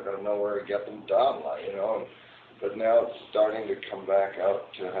teeth. I gotta know where to get them done, but now it's starting to come back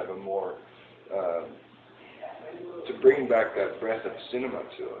out to have a more, to bring back that breath of cinema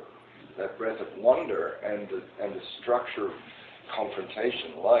to it. That breath of wonder and the structure of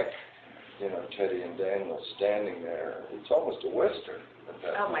confrontation, like Teddy and Daniel standing there. It's almost a western at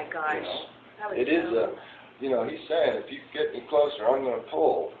that point, My gosh, it is a, he's saying if you get any closer, I'm going to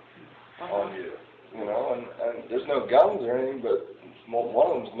pull on you, and there's no guns or anything, but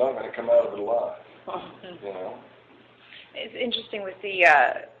one of them's not going to come out of it alive, It's interesting with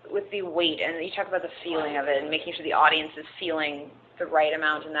the weight, and you talk about the feeling of it, and making sure the audience is feeling the right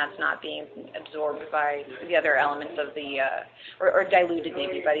amount, and that's not being absorbed by the other elements of the, or diluted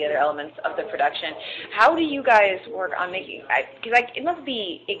maybe by the other elements of the production. How do you guys work on making? Because it must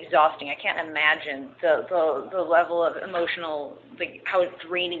be exhausting. I can't imagine the level of emotional, how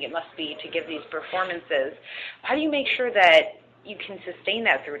draining it must be to give these performances. How do you make sure that you can sustain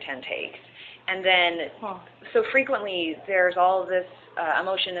that through 10 takes? And then, so frequently there's all this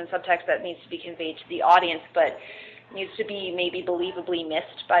emotion and subtext that needs to be conveyed to the audience, but needs to be maybe believably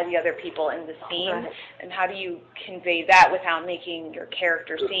missed by the other people in the scene. And how do you convey that without making your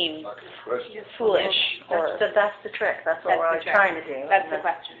character seem foolish? That's the trick. That's what we're trying to do. That's the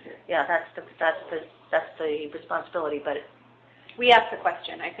question. Yeah, that's the responsibility. But we ask the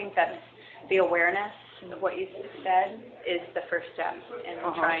question. I think that the awareness of what you said is the first step in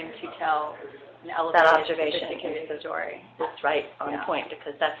trying to tell an elevated, sophisticated story. That's right on point,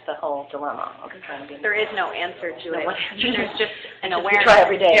 because that's the whole dilemma. There is no answer to it. There's just an We awareness. try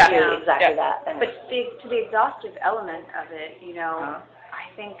every day to do exactly that. But to the exhaustive element of it,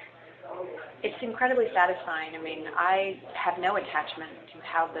 I think it's incredibly satisfying. I mean, I have no attachment to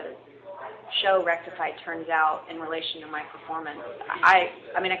how the show Rectify turns out in relation to my performance. I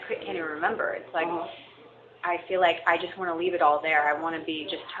mean, I can't even remember. It's like, I feel like I just want to leave it all there. I want to be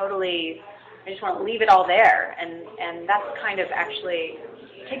just totally, I just want to leave it all there. And that's kind of actually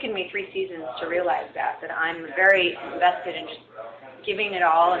taken me 3 seasons to realize that I'm very invested in just giving it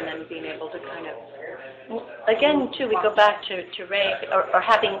all and then being able to kind of... Again, too, we go back to Ray, or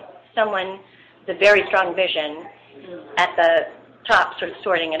having someone, the very strong vision at the top sort of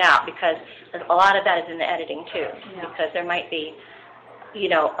sorting it out, because a lot of that is in the editing, too. Yeah. Because there might be, you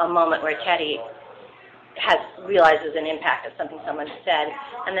know, a moment where Teddy realizes an impact of something someone said,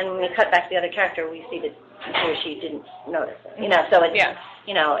 and then when we cut back to the other character, we see that he or she didn't notice it. You know, so it's,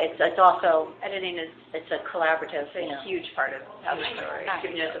 you know, it's also, editing is, it's a collaborative, a huge part of how the story.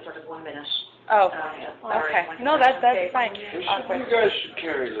 Giving us a sort of 1 minute. Oh, okay. No, that's fine. You guys should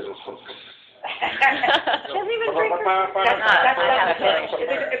carry a little something. She doesn't even drink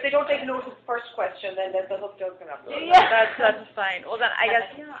If they don't take notice of the first question, then the hook does come up. Yeah, that's fine. Well, then I guess.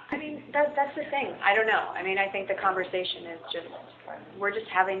 Yeah, I mean, that's the thing. I don't know. I mean, I think the conversation is just, we're just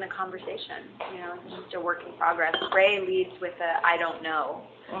having the conversation. You know, it's just a work in progress. Ray leads with a I don't know,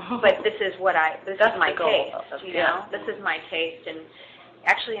 but this is what this is my taste. You know, this is my taste. And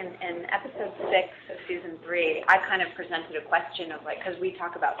actually, in episode 6 of season 3, I kind of presented a question of like, because we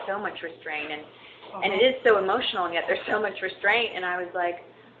talk about so much restraint, and it is so emotional, and yet there's so much restraint, and I was like,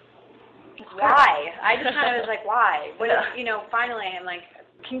 why? I just kind of was like, why? But you know, finally, I'm like,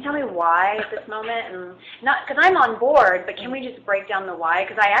 can you tell me why at this moment? And not because I'm on board, but can we just break down the why?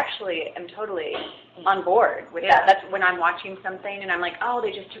 Because I actually am totally on board with that. That's when I'm watching something, and I'm like, oh,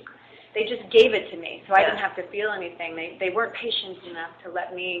 they just gave it to me, so I didn't have to feel anything. They weren't patient enough to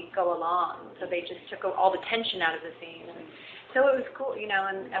let me go along, so they just took all the tension out of the scene. And so it was cool, you know.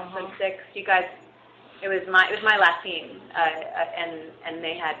 In episode 6, you guys, it was my last scene, and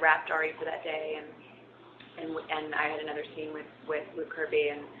they had wrapped already for that day, and I had another scene with Luke Kirby,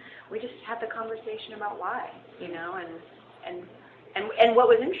 and we just had the conversation about why, you know, and what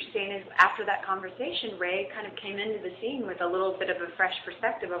was interesting is after that conversation, Ray kind of came into the scene with a little bit of a fresh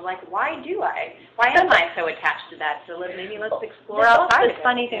perspective of like, why am I so attached to that? So maybe let's explore outside. This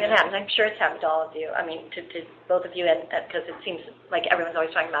funny thing that happens, I'm sure it's happened to all of you. I mean, to both of you, because it seems like everyone's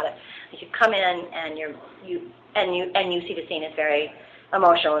always talking about it. Like you come in and you see the scene is very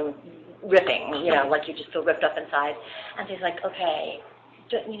emotional and ripping, you know, like you just feel ripped up inside. And he's like, okay,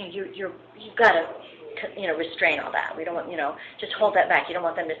 you know, you've got to, you know, restrain all that. We don't want, you know, just hold that back. You don't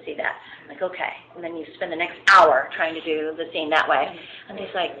want them to see that. I'm like, okay. And then you spend the next hour trying to do the scene that way. And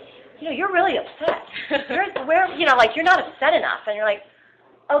he's like, you know, you're really upset. You know, like you're not upset enough. And you're like,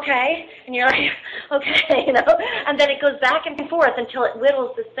 okay. And you're like, okay, you know. And then it goes back and forth until it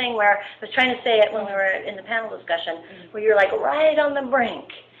whittles this thing where I was trying to say it when we were in the panel discussion, where you're like right on the brink,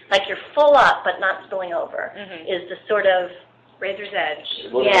 like you're full up but not spilling over, is the sort of razor's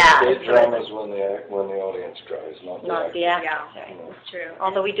edge. Well, the drama is when the audience cries, not the actor. Yeah, it's true.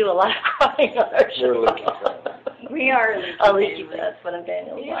 Although we do a lot of crying on our show. We're leaky. We are leaky. That's what I'm saying.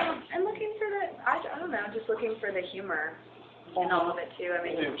 Yeah, and looking for I don't know, just looking for the humor in all of it too. I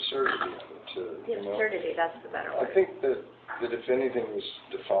mean, the absurdity of it too. The absurdity, that's the better word. I think that if anything was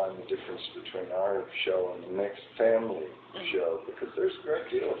to define the difference between our show and the next family show, because there's a great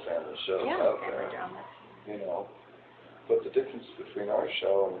deal of family shows out there, you know. But the difference between our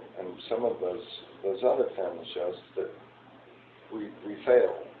show and some of those other family shows is that we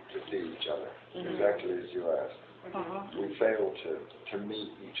fail to see each other, exactly as you asked. We fail to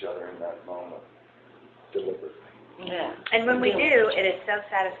meet each other in that moment deliberately. Yeah. And when we do, it is so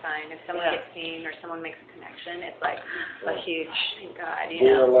satisfying. If someone gets seen or someone makes a connection, it's like a huge, thank God, you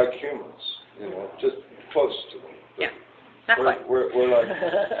know. We're like humans, you know, just close to them. Yeah. Not quite. We're like,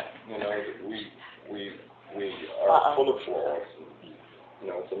 you know, we are full of flaws. And, you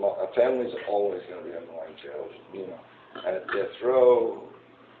know, a family's always going to be a minefield. You know, at death row,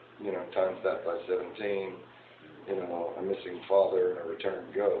 you know, times that by 17. You know, a missing father and a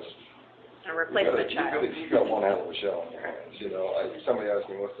returned ghost. A replacement child. You got one hell of a show on your hands. You know, somebody asked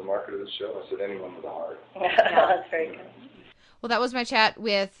me what's the market of the show. I said anyone with a heart. That's very good. Well, that was my chat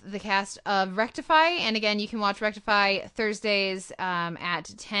with the cast of Rectify. And again, you can watch Rectify Thursdays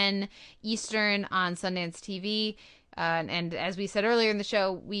at 10 Eastern on Sundance TV. And as we said earlier in the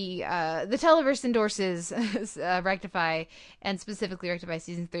show, the Televerse endorses Rectify, and specifically Rectify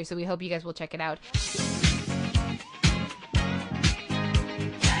Season 3. So we hope you guys will check it out.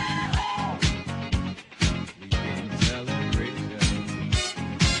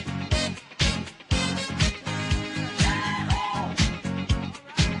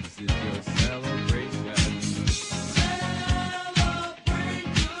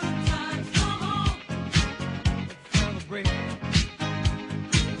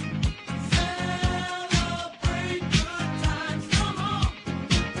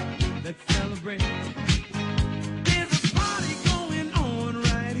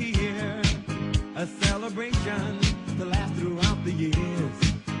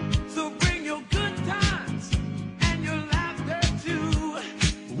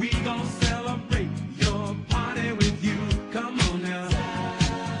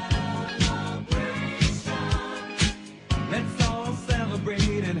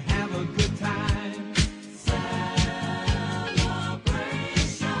 celebrate and have a good time. Celebration.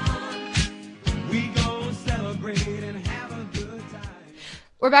 We gon' celebrate and have a good time.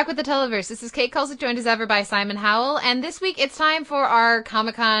 We're back with the Televerse. This is Kate Kulzick, joined as ever by Simon Howell, and this week it's time for our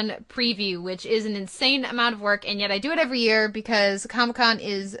Comic-Con preview, which is an insane amount of work, and yet I do it every year because Comic-Con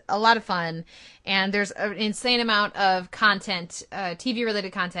is a lot of fun, and there's an insane amount of content,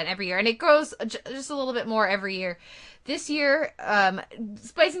 TV-related content every year, and it grows just a little bit more every year. This year,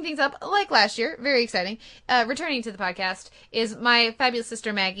 spicing things up like last year, very exciting, returning to the podcast, is my fabulous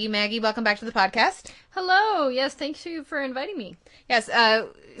sister Maggie. Maggie, welcome back to the podcast. Hello. Yes, thank you for inviting me. Yes,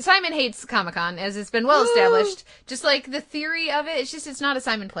 Simon hates Comic-Con, as it's been well established. Just like the theory of it, it's not a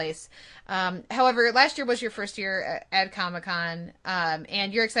Simon place. However, last year was your first year at Comic-Con,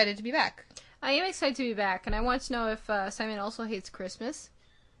 and you're excited to be back. I am excited to be back, and I want to know if Simon also hates Christmas.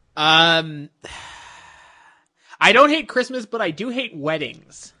 I don't hate Christmas, but I do hate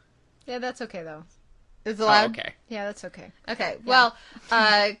weddings. Yeah, that's okay, though. Is it allowed? Oh, okay. Yeah, that's okay. Okay, well,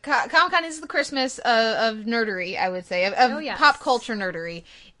 Comic-Con is the Christmas of nerdery, I would say, of pop culture nerdery.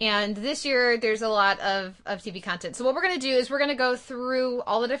 And this year, there's a lot of TV content. So what we're going to do is we're going to go through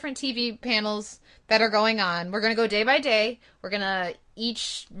all the different TV panels that are going on. We're going to go day by day. We're going to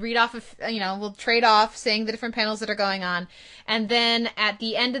each read off of, we'll trade off saying the different panels that are going on. And then at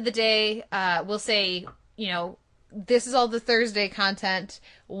the end of the day, we'll say, this is all the Thursday content.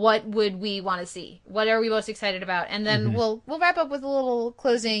 What would we want to see? What are we most excited about? And then we'll wrap up with a little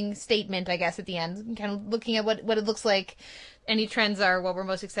closing statement, I guess, at the end, kind of looking at what it looks like. Any trends are what we're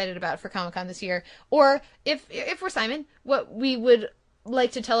most excited about for Comic-Con this year. Or if we're Simon, what we would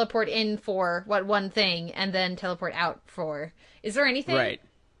like to teleport in for, what one thing, and then teleport out for. Is there anything? Right.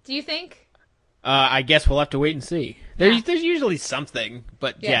 Do you think? I guess we'll have to wait and see. There's usually something,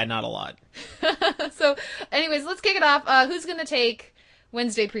 but yeah, not a lot. So, anyways, let's kick it off. Who's gonna take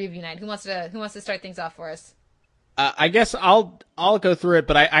Wednesday preview night? Who wants to start things off for us? I guess I'll go through it,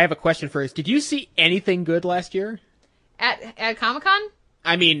 but I have a question first. Did you see anything good last year? At Comic-Con?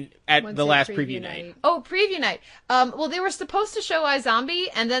 I mean, at Wednesday the last preview preview night. Oh, preview night. Well, they were supposed to show iZombie,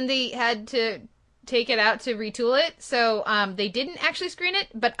 and then they had to take it out to retool it, so they didn't actually screen it,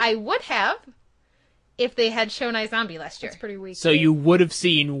 but I would have if they had shown iZombie last year. That's pretty weak. So you would have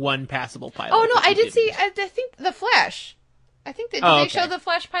seen one passable pilot. Oh, no, I did didn't. see, I think, The Flash. I think did they show The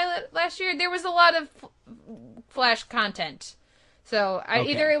Flash pilot last year? There was a lot of Flash content. So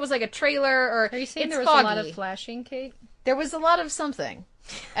either it was like a trailer or Are you saying it's there was foggy. a lot of flashing, Kate? There was a lot of something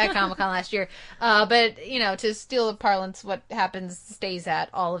at Comic-Con last year. But, to steal the parlance, what happens stays at,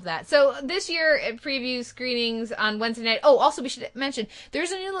 all of that. So this year, preview screenings on Wednesday night. Oh, also we should mention,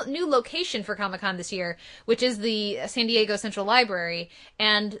 there's a new location for Comic-Con this year, which is the San Diego Central Library.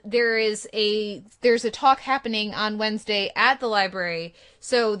 And there's a talk happening on Wednesday at the library.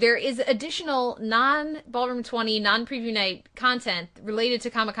 So there is additional non-Ballroom 20, non-preview night content related to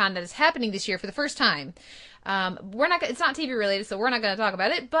Comic-Con that is happening this year for the first time. It's not TV related, so we're not going to talk about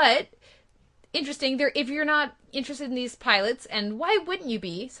it, but interesting. If you're not interested in these pilots, and why wouldn't you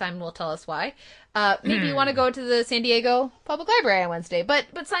be? Simon will tell us why. Maybe you want to go to the San Diego Public Library on Wednesday. But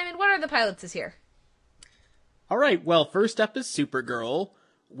Simon, what are the pilots this year? All right. Well, first up is Supergirl,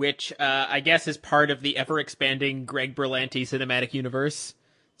 which I guess is part of the ever-expanding Greg Berlanti cinematic universe.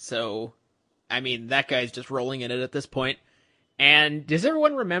 So, I mean, that guy's just rolling in it at this point. And does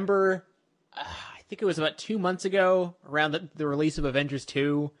everyone remember... I think it was about 2 months ago, around the release of Avengers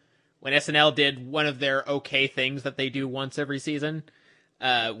 2, when SNL did one of their okay things that they do once every season,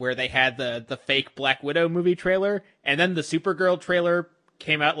 where they had the fake Black Widow movie trailer, and then the Supergirl trailer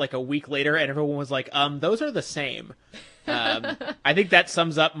came out like a week later, and everyone was like, those are the same. I think that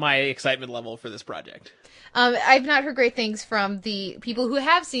sums up my excitement level for this project. I've not heard great things from the people who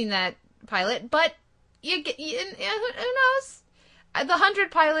have seen that pilot, but who knows? The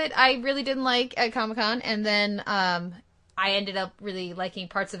 100 pilot I really didn't like at Comic-Con, and then I ended up really liking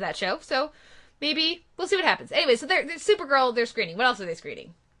parts of that show, so maybe we'll see what happens. Anyway, so they're Supergirl, they're screening. What else are they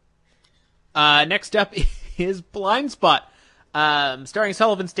screening? Next up is Blind Spot, starring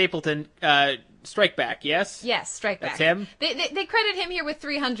Sullivan Stapleton, Strike Back, yes? Yes, Strike Back. That's him? They credit him here with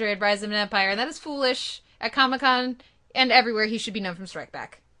 300, Rise of an Empire, and that is foolish. At Comic-Con and everywhere, he should be known from Strike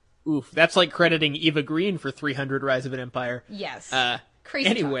Back. Oof, that's like crediting Eva Green for 300 Rise of an Empire. Yes. Crazy.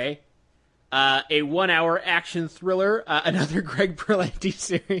 Anyway, a 1-hour action thriller, another Greg Berlanti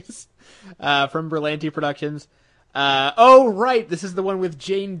series from Berlanti Productions. Right, this is the one with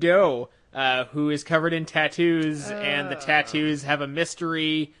Jane Doe, who is covered in tattoos, and the tattoos have a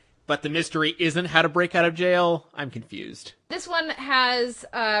mystery but the mystery isn't how to break out of jail, I'm confused. This one has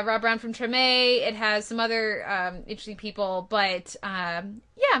Rob Brown from Treme. It has some other interesting people, but I'm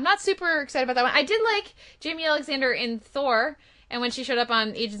not super excited about that one. I did like Jamie Alexander in Thor, and when she showed up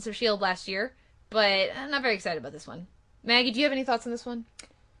on Agents of S.H.I.E.L.D. last year, but I'm not very excited about this one. Maggie, do you have any thoughts on this one?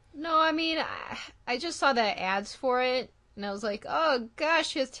 No, I mean, I just saw the ads for it, and I was like, oh gosh,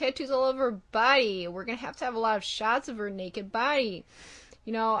 she has tattoos all over her body. We're going to have a lot of shots of her naked body.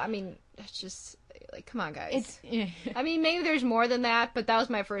 You know, I mean, it's just, like, come on, guys. I mean, maybe there's more than that, but that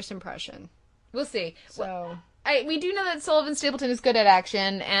was my first impression. We'll see. So... we do know that Sullivan Stapleton is good at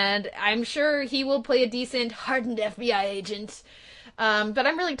action, and I'm sure he will play a decent, hardened FBI agent. But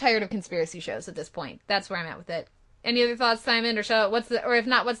I'm really tired of conspiracy shows at this point. That's where I'm at with it. Any other thoughts, Simon? Or if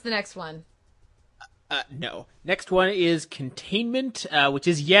not, what's the next one? No. Next one is Containment, which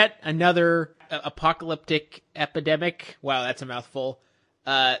is yet another apocalyptic epidemic. Wow, that's a mouthful.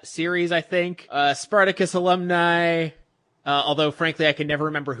 Series, I think. Spartacus alumni. Although, frankly, I can never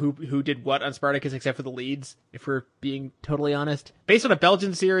remember who did what on Spartacus except for the leads, if we're being totally honest. Based on a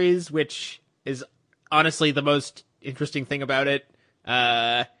Belgian series, which is honestly the most interesting thing about it.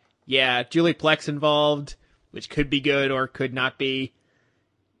 Julie Plex involved, which could be good or could not be.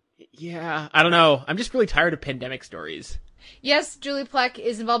 Yeah, I don't know. I'm just really tired of pandemic stories. Yes, Julie Plec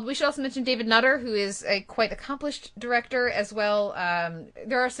is involved. We should also mention David Nutter, who is a quite accomplished director as well.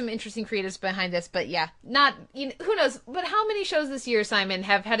 There are some interesting creatives behind this, but yeah, who knows? But how many shows this year, Simon,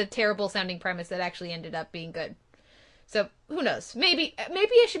 have had a terrible sounding premise that actually ended up being good? So who knows? Maybe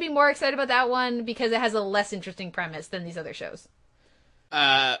I should be more excited about that one because it has a less interesting premise than these other shows.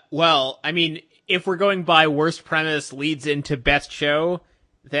 Well, I mean, if we're going by worst premise leads into best show,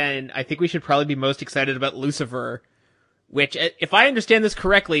 then I think we should probably be most excited about Lucifer, which, if I understand this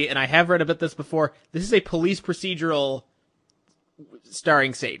correctly, and I have read about this before, this is a police procedural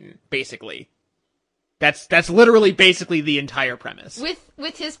starring Satan, basically. That's literally basically the entire premise.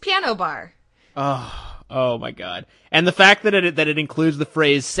 With his piano bar. Oh my god. And the fact that it includes the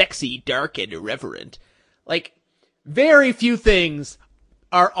phrase sexy, dark, and irreverent. Like, very few things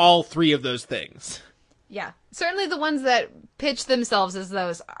are all three of those things. Yeah. Certainly the ones that pitch themselves as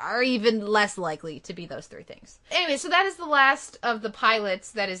those are even less likely to be those three things. Anyway, so that is the last of the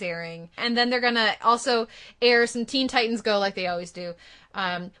pilots that is airing. And then they're going to also air some Teen Titans Go like they always do.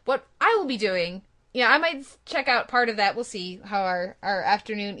 What I will be doing, I might check out part of that. We'll see how our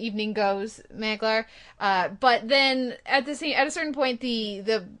afternoon, evening goes, Maglar. But then at a certain point,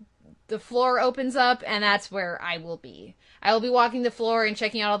 the floor opens up, and that's where I will be. I will be walking the floor and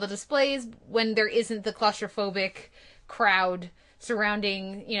checking out all the displays when there isn't the claustrophobic crowd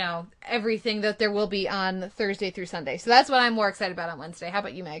surrounding, everything that there will be on Thursday through Sunday. So that's what I'm more excited about on Wednesday. How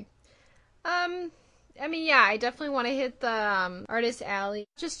about you, Meg? I definitely want to hit the Artist Alley.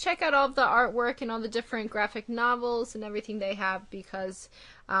 Just check out all of the artwork and all the different graphic novels and everything they have because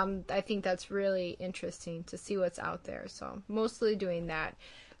I think that's really interesting to see what's out there. So mostly doing that.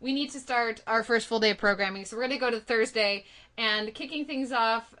 We need to start our first full day of programming, so we're going to go to Thursday, and kicking things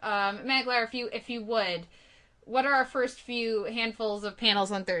off, Maglar, if you would, what are our first few handfuls of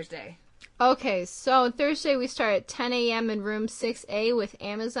panels on Thursday? Okay, so Thursday we start at 10 a.m. in room 6A with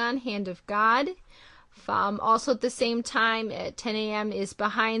Amazon, Hand of God. Also at the same time at 10 a.m. is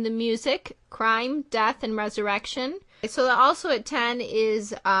Behind the Music, Crime, Death, and Resurrection. So also at 10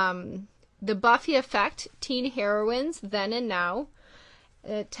 is The Buffy Effect, Teen Heroines, Then and Now.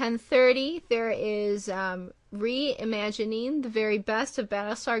 At 10:30, there is Reimagining the Very Best of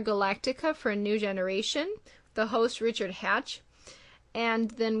Battlestar Galactica for a New Generation, the host Richard Hatch. And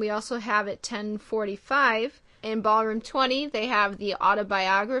then we also have at 10:45, in Ballroom 20, they have the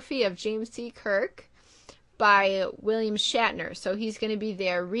autobiography of James T. Kirk by William Shatner. So he's going to be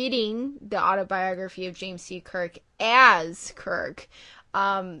there reading the autobiography of James T. Kirk as Kirk.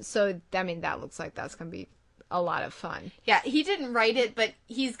 That looks like that's going to be a lot of fun. Yeah, he didn't write it, but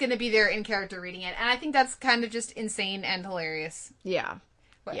he's going to be there in character reading it. And I think that's kind of just insane and hilarious. Yeah.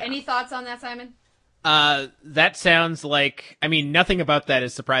 Any thoughts on that, Simon? That sounds like, nothing about that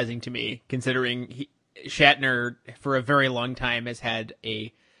is surprising to me, considering Shatner, for a very long time, has had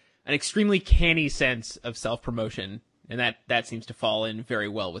an extremely canny sense of self-promotion, and that seems to fall in very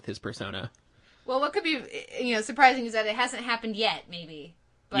well with his persona. Well, what could be, surprising is that it hasn't happened yet, maybe.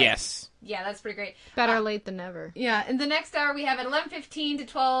 But, yes. Yeah, that's pretty great. Better late than never. Yeah, in the next hour we have at 11:15 to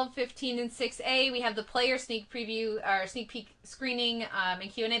 12:15 in 6A, we have the player sneak peek screening and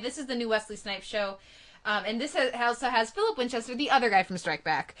Q&A. This is the new Wesley Snipes show. And this also has Philip Winchester, the other guy from Strike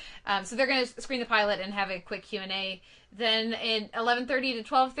Back. So they're going to screen the pilot and have a quick Q&A. Then in 11:30 to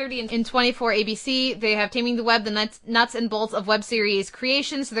 12:30 in 24 ABC, they have Taming the Web, the nuts and bolts of web series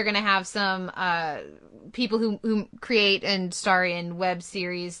creation. So they're going to have some people who create and star in web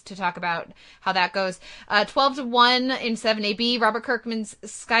series to talk about how that goes. 12 to 1 in 7AB, Robert Kirkman's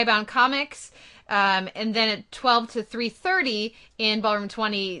Skybound Comics. And then at 12 to 3:30 in Ballroom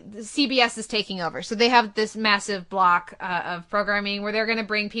 20, CBS is taking over. So they have this massive block of programming where they're going to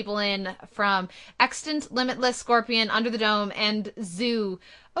bring people in from Extant, Limitless, Scorpion, Under the Dome, and Zoo.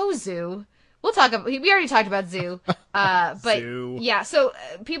 Oh, Zoo. We'll talk about, we already talked about Zoo. But Zoo. Yeah, so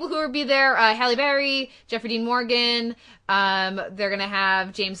people who will be there, Halle Berry, Jeffrey Dean Morgan, they're going to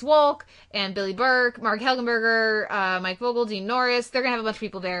have James Wolk and Billy Burke, Mark Helgenberger, Mike Vogel, Dean Norris. They're going to have a bunch of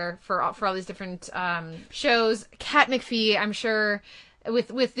people there for all these different shows. Kat McPhee, I'm sure,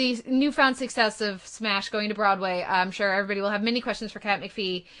 with the newfound success of Smash going to Broadway, I'm sure everybody will have many questions for Kat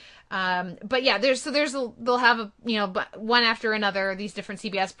McPhee. But yeah, they'll have one after another, these different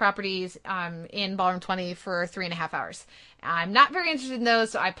CBS properties, in Ballroom 20 for 3.5 hours. I'm not very interested in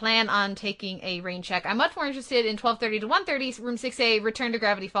those, so I plan on taking a rain check. I'm much more interested in 12:30 to 1:30, Room 6A, Return to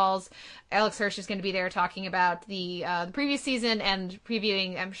Gravity Falls. Alex Hirsch is going to be there talking about the previous season and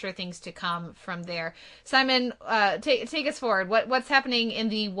previewing, I'm sure, things to come from there. Simon, take us forward. What's happening in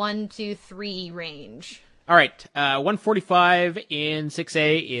the 1 to 3 range? All right, 145 in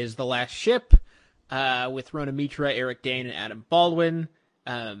 6A is The Last Ship, with Rona Mitra, Eric Dane, and Adam Baldwin.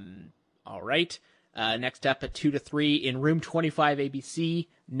 All right. Next up at 2 to 3 in Room 25 ABC,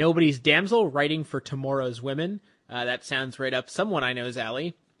 Nobody's Damsel, Writing for Tomorrow's Women. That sounds right up someone I know's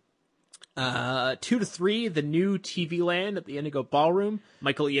alley. 2 to 3, The New TV Land at the Indigo Ballroom.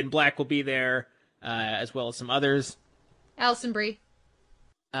 Michael Ian Black will be there, as well as some others. Alison Brie.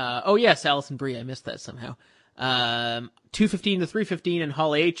 Oh yes, Alison Brie. I missed that somehow. 2:15 to 3:15 in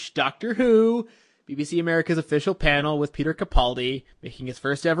Hall H, Doctor Who, BBC America's official panel with Peter Capaldi making his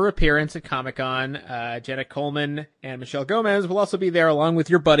first ever appearance at Comic-Con. Jenna Coleman and Michelle Gomez will also be there along with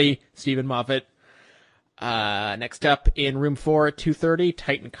your buddy Stephen Moffat. Next up in Room 4 at 2:30,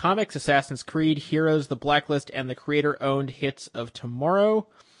 Titan Comics, Assassin's Creed, Heroes, The Blacklist, and the creator-owned Hits of Tomorrow.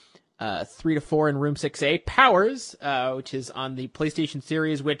 3 to 4 in Room 6A, Powers, which is on the PlayStation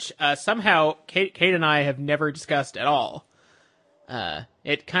series, which somehow Kate and I have never discussed at all.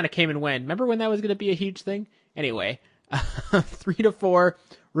 It kind of came and went. Remember when that was going to be a huge thing? Anyway, 3 to 4,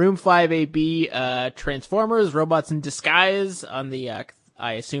 Room 5AB, Transformers, Robots in Disguise on the,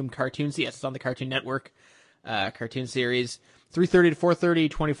 I assume, cartoons. Yes, it's on the Cartoon Network cartoon series. 3:30 to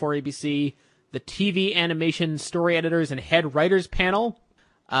 4:30, 24 ABC, the TV Animation Story Editors and Head Writers Panel.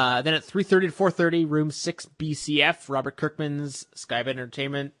 Then at 3:30 to 4:30, Room 6 BCF, Robert Kirkman's Skybed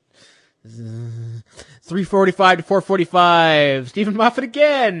Entertainment. 3:45 to 4:45, Stephen Moffat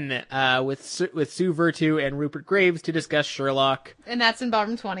again, with Sue Vertu and Rupert Graves to discuss Sherlock. And that's in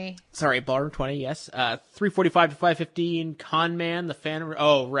Ballroom 20. Sorry, Ballroom 20, yes. 3:45 to 5:15, Con Man, the fan...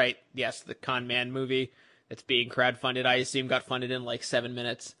 Oh, right, yes, the Con Man movie that's being crowdfunded. I assume got funded in like 7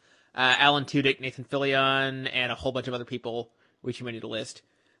 minutes. Alan Tudyk, Nathan Fillion, and a whole bunch of other people, which you may need to list.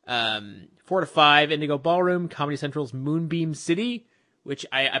 4 to 5, Indigo Ballroom, Comedy Central's Moonbeam City, which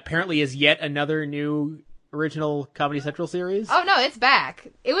apparently is yet another new original Comedy Central series. Oh, no, it's back.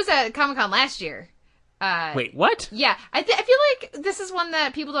 It was at Comic-Con last year. Wait, what? Yeah, I feel like this is one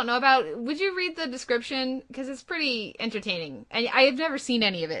that people don't know about. Would you read the description? Because it's pretty entertaining. And I have never seen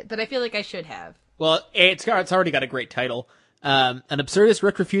any of it, but I feel like I should have. Well, it's already got a great title. An absurdist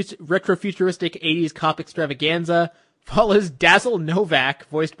retrofuturistic 80s cop extravaganza follows Dazzle Novak,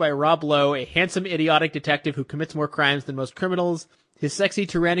 voiced by Rob Lowe, a handsome, idiotic detective who commits more crimes than most criminals. His sexy,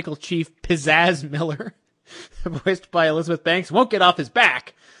 tyrannical chief, Pizzazz Miller, voiced by Elizabeth Banks, won't get off his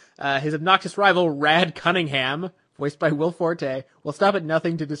back. His obnoxious rival, Rad Cunningham, voiced by Will Forte, will stop at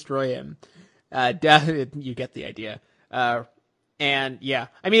nothing to destroy him. You get the idea. And yeah,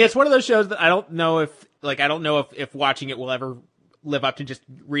 I mean, it's one of those shows that I don't know if watching it will ever live up to just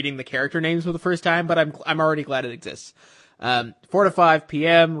reading the character names for the first time, but I'm already glad it exists. 4 to 5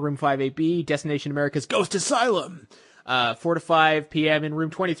 p.m., Room 5AB, Destination America's Ghost Asylum. 4 to 5 p.m. in Room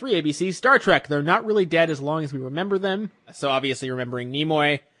 23 ABC, Star Trek. They're not really dead as long as we remember them. So obviously remembering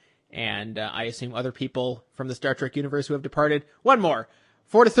Nimoy and I assume other people from the Star Trek universe who have departed. One more.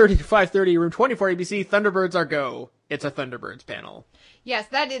 4:30 to 5:30, Room 24 ABC, Thunderbirds Are Go. It's a Thunderbirds panel. Yes,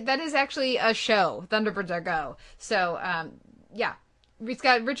 that is actually a show, Thunderbirds Are Go. So, yeah. It's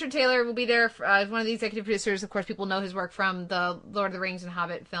got Richard Taylor will be there, one of the executive producers. Of course, people know his work from the Lord of the Rings and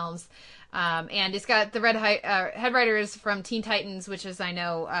Hobbit films. And it's got the head writers from Teen Titans, which, as I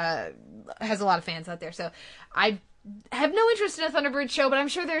know, has a lot of fans out there. So I have no interest in a Thunderbird show, but I'm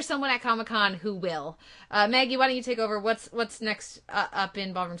sure there's someone at Comic-Con who will. Maggie, why don't you take over? What's next up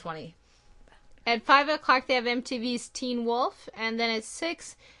in Ballroom 20? At 5 o'clock, they have MTV's Teen Wolf. And then at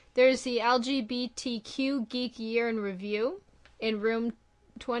 6, there's the LGBTQ Geek Year in Review in room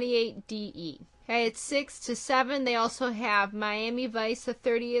 28DE. Okay, at 6 to 7, they also have Miami Vice, the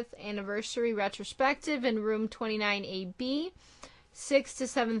 30th Anniversary Retrospective in room 29AB. 6 to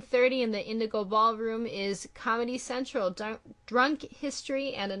 7:30 in the Indigo Ballroom is Comedy Central, Drunk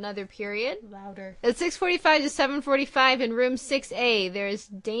History and Another Period. Louder. At 6:45 to 7:45 in room 6A, there's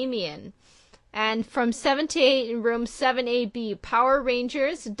Damien. And from 7 to 8 in room 7AB, Power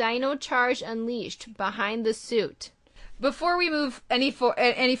Rangers, Dino Charge Unleashed, Behind the Suit. Before we move any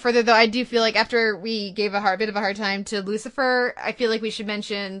further, though, I do feel like after we gave a bit of a hard time to Lucifer, I feel like we should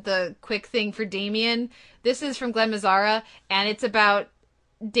mention the quick thing for Damien. This is from Glenn Mazzara, and it's about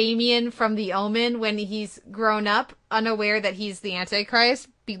Damien from The Omen when he's grown up, unaware that he's the Antichrist.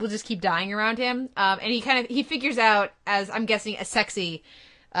 People just keep dying around him, and he figures out, as I'm guessing, a sexy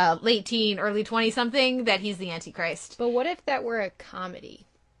late teen, early 20-something, that he's the Antichrist. But what if that were a comedy?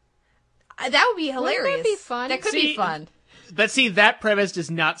 That would be hilarious. Wouldn't that be fun? That could be fun. But see, that premise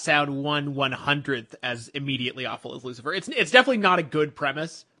does not sound 1/100th as immediately awful as Lucifer. It's definitely not a good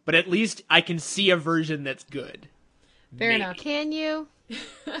premise, but at least I can see a version that's good. Fair enough. Can you?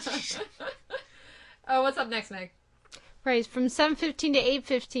 Oh, what's up next, Meg? Right, from 7:15 to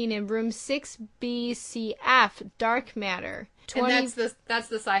 8:15 in room 6BCF, Dark Matter. And that's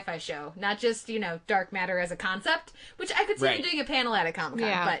the sci-fi show, not just, dark matter as a concept, which I could see you doing a panel at a Comic-Con.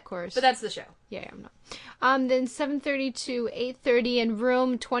 Yeah, of course. But that's the show. Yeah, I'm not. Then 7:30 to 8:30 in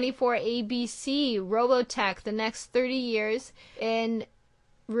room 24 ABC, Robotech, The Next 30 Years. In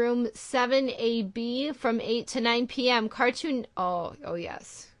room 7AB from 8 to 9 p.m., Cartoon... Oh,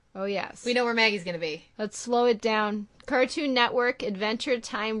 yes. Oh, yes. We know where Maggie's going to be. Let's slow it down. Cartoon Network, Adventure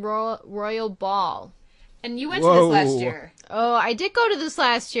Time Royal Ball. And you went to this last year. Oh, I did go to this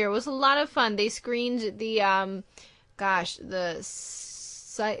last year. It was a lot of fun. They screened the,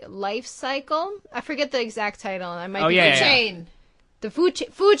 Life Cycle. I forget the exact title. I might be Food Chain. The Food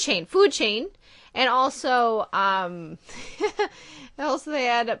Chain. And also, they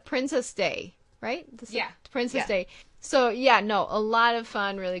had Princess Day, right? Princess Day. So, a lot of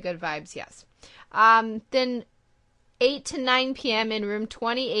fun, really good vibes, yes. Then 8 to 9 p.m. in room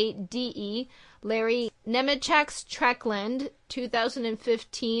 28DE, Larry Nemechek's Trekland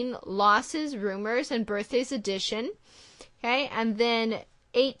 2015 Losses, Rumors, and Birthdays Edition. Okay, and then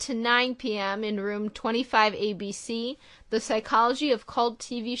 8 to 9 p.m. in room 25 ABC, The Psychology of Cult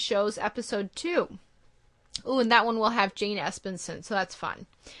TV Shows Episode 2. Ooh, and that one will have Jane Espenson, so that's fun.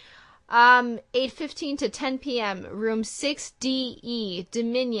 8:15 to 10 p.m., room 6DE,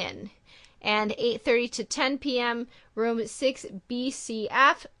 Dominion. And 8:30 to 10 p.m., room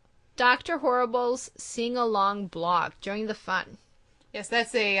 6BCF, Dr. Horrible's Sing-Along Blog. Join the fun. Yes,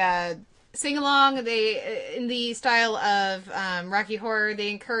 that's a sing-along. They, in the style of Rocky Horror, they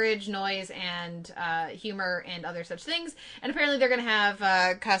encourage noise and humor and other such things. And apparently they're going to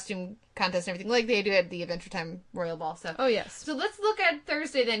have costume contests and everything like they do at the Adventure Time Royal Ball. So, oh, yes. So let's look at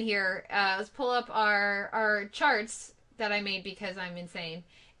Thursday then here. Let's pull up our charts that I made because I'm insane.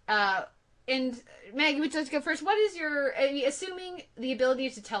 And Maggie, would you like to go first? What is your, assuming the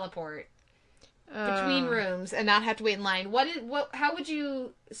ability to teleport between rooms and not have to wait in line, how would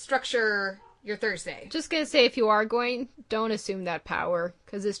you structure your Thursday? Just gonna say, if you are going, don't assume that power,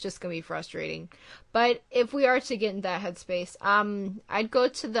 because it's just gonna be frustrating. But if we are to get in that headspace, I'd go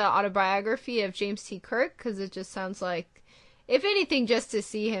to the autobiography of James T. Kirk, because it just sounds like, if anything, just to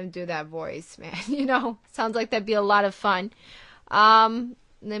see him do that voice, man, sounds like that'd be a lot of fun.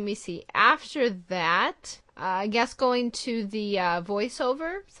 Let me see. After that, I guess going to the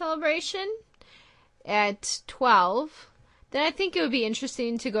voiceover celebration at 12. Then I think it would be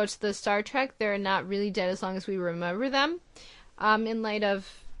interesting to go to the Star Trek. They're not really dead as long as we remember them, in light of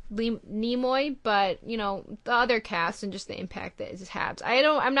Nimoy, but, the other cast and just the impact that it has.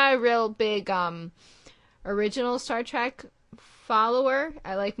 I'm not a real big original Star Trek follower.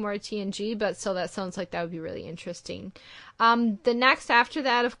 I like more TNG, but still that sounds like that would be really interesting. The next after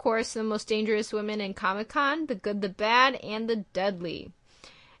that, of course, The Most Dangerous Women in Comic-Con, The Good, the Bad, and the Deadly.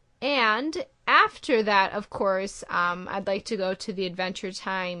 And after that, of course, I'd like to go to the Adventure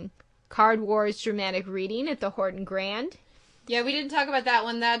Time Card Wars dramatic reading at the Horton Grand. Yeah, we didn't talk about that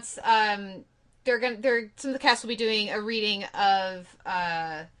one. That's some of the cast will be doing a reading of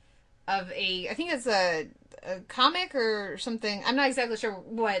a, I think it's a comic or something. I'm not exactly sure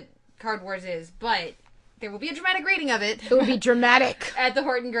what Card Wars is, but there will be a dramatic reading of it. It will be dramatic. At the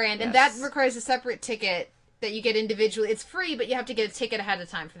Horton Grand, and that requires a separate ticket that you get individually. It's free, but you have to get a ticket ahead of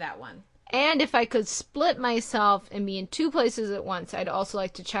time for that one. And if I could split myself and be in two places at once, I'd also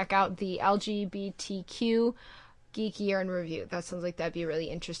like to check out the LGBTQ Geek Year in Review. That sounds like that'd be really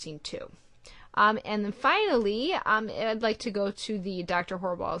interesting too. And then finally, I'd like to go to the Dr.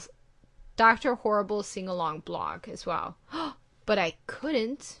 Horrible Sing-Along blog as well. But I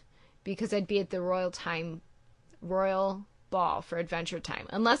couldn't because I'd be at the Royal Ball for Adventure Time.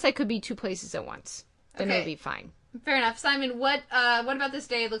 Unless I could be two places at once. Then it would be fine. Fair enough. Simon, what about this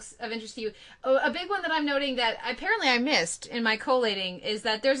day looks of interest to you? Oh, a big one that I'm noting that apparently I missed in my collating is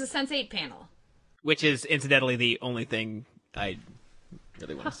that there's a Sense8 panel. Which is, incidentally, the only thing I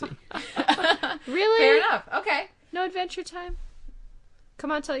really want to see. Really? Fair enough. Okay. No Adventure Time?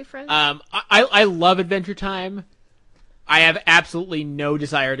 Come on, tell your friends. I love Adventure Time. I have absolutely no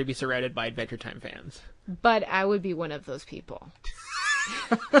desire to be surrounded by Adventure Time fans. But I would be one of those people.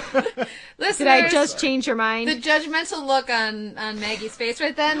 Did I just change your mind? The judgmental look on Maggie's face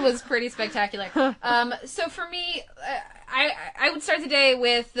right then was pretty spectacular. So for me, I would start the day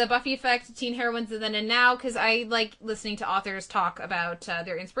with the Buffy Effect, Teen Heroines, and Then and Now, because I like listening to authors talk about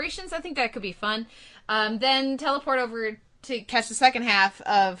their inspirations. I think that could be fun. Then teleport over to catch the second half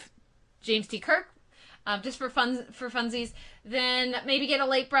of James T. Kirk, just for funsies. Then maybe get a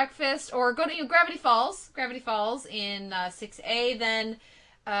late breakfast or go to Gravity Falls in 6A. Then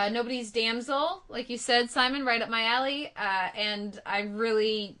Nobody's Damsel, like you said, Simon, right up my alley. And I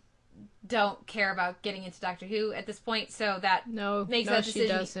really don't care about getting into Doctor Who at this point, so that makes that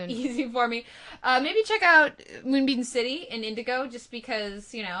decision easy for me. Maybe check out Moonbeam City in Indigo, just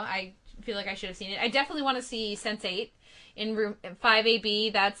because, I feel like I should have seen it. I definitely want to see Sense8 in room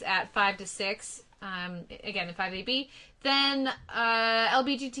 5AB. That's at 5 to 6. Again, in 5AB. Then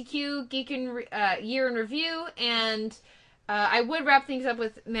LGBTQ Geek Year in Review, and I would wrap things up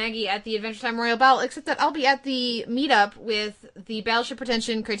with Maggie at the Adventure Time Royal Ball, except that I'll be at the meetup with the Battleship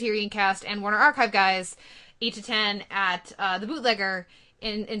Pretension, Criterion Cast, and Warner Archive guys, 8 to 10 at the Bootlegger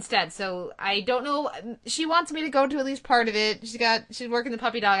instead. So I don't know. She wants me to go to at least part of it. She's working the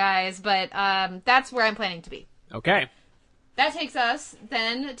puppy dog eyes, but that's where I'm planning to be. Okay. That takes us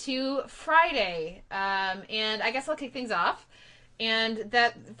then to Friday, and I guess I'll kick things off. And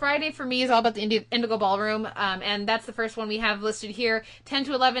that Friday for me is all about the Indigo Ballroom, and that's the first one we have listed here. 10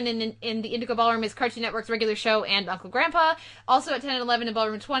 to 11 in the Indigo Ballroom is Cartoon Network's regular show and Uncle Grandpa. Also at 10 and 11 in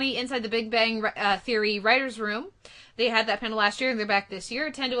Ballroom 20, Inside the Big Bang Theory Writers' Room. They had that panel last year, and they're back this year.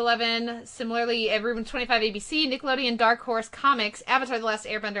 10 to 11, similarly, at Room 25 ABC, Nickelodeon Dark Horse Comics, Avatar The Last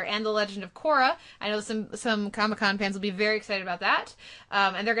Airbender, and The Legend of Korra. I know some Comic-Con fans will be very excited about that.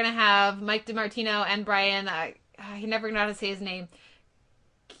 And they're going to have Mike DiMartino and Brian, I never know how to say his name,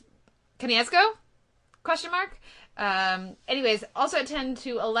 Kaniesco? ? Anyways, also at 10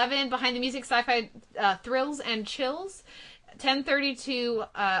 to 11, Behind the Music, Sci-Fi Thrills and Chills. 10:30 to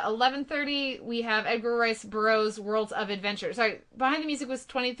 11:30, we have Edgar Rice Burroughs' Worlds of Adventure. Sorry, Behind the Music was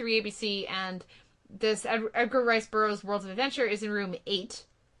 23 ABC, and this Edgar Rice Burroughs' Worlds of Adventure is in room 8.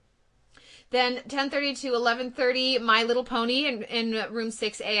 Then 10:30 to 11:30, My Little Pony in room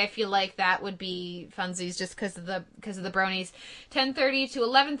 6A. I feel like that would be funsies just because of the bronies. 10:30 to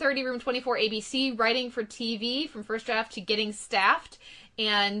 11:30, room 24 ABC, Writing for TV, From First Draft to Getting Staffed.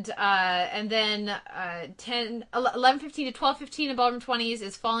 And then 11:15 to 12:15 in Ballroom 20s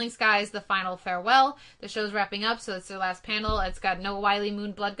is Falling Skies, The Final Farewell. The show's wrapping up, so it's their last panel. It's got Noah Wiley,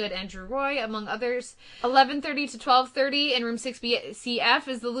 Moon Bloodgood, and Drew Roy, among others. 11:30 to 12:30 in Room 6CF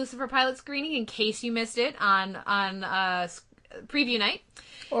is the Lucifer pilot screening, in case you missed it on preview night.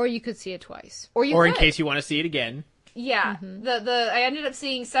 Or you could see it twice. Or in case you want to see it again. Yeah, I ended up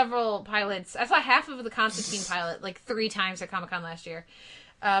seeing several pilots. I saw half of the Constantine pilot like 3 times at Comic-Con last year.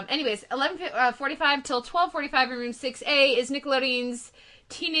 Anyways, 11:45 till 12:45 in room 6A is Nickelodeon's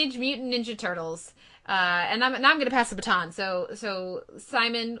Teenage Mutant Ninja Turtles. And now I'm going to pass the baton. So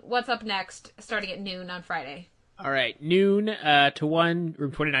Simon, what's up next? Starting at noon on Friday. All right, noon to 1,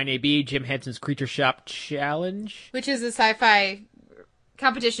 room 29AB, Jim Henson's Creature Shop Challenge, which is a sci-fi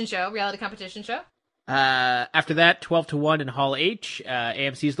competition show, reality competition show. After that, 12 to 1 in Hall H,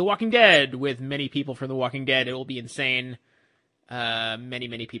 AMC's The Walking Dead, with many people from The Walking Dead. It will be insane.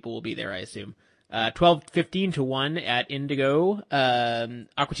 Many people will be there, I assume. 12:15 to 1 at Indigo,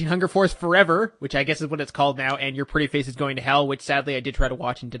 Aqua Teen Hunger Force Forever, which I guess is what it's called now, and Your Pretty Face is Going to Hell, which sadly I did try to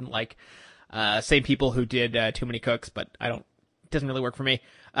watch and didn't like. Same people who did Too Many Cooks, but I don't doesn't really work for me.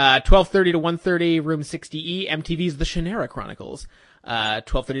 12:30 to 1:30, room 60E, MTV's The Shannara Chronicles.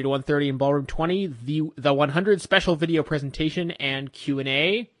 12:30 to 1:30 in ballroom 20, the 100 special video presentation and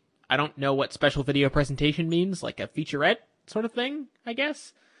Q&A. I don't know what special video presentation means, like a featurette sort of thing, I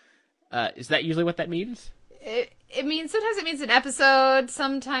guess. Is that usually what that means? It means, sometimes it means an episode,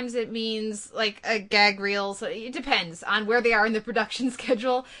 sometimes it means like a gag reel, so it depends on where they are in the production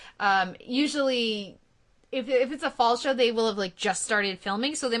schedule. Usually, if it's a fall show, they will have like just started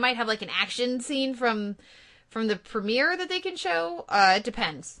filming, so they might have like an action scene from the premiere that they can show. It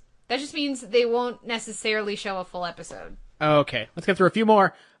depends. That just means they won't necessarily show a full episode. Okay, let's get through a few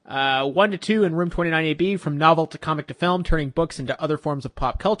more. 1 to 2 in room 29AB, from novel to comic to film, turning books into other forms of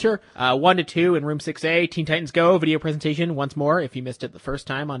pop culture. 1 to 2 in room 6A, Teen Titans Go, video presentation once more, if you missed it the first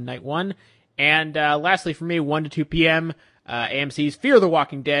time on night 1. And lastly for me, 1 to 2 p.m., AMC's Fear the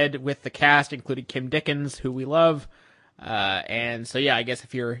Walking Dead, with the cast, including Kim Dickens, who we love. And so yeah, I guess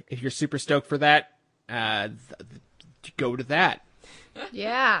if you're super stoked for that, go to that.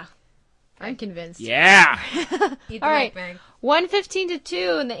 Yeah. I'm convinced. Yeah. All right. 1:15 to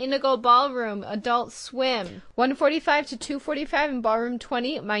 2 in the Indigo Ballroom, Adult Swim. 1:45 to 2:45 in Ballroom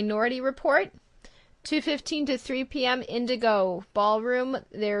 20, Minority Report. 2:15 to 3 p.m. Indigo Ballroom.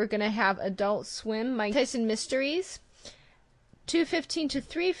 They're going to have Adult Swim, Mike Tyson Mysteries. 2:15 to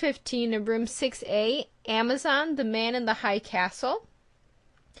 3:15 in Room 6A, Amazon, The Man in the High Castle.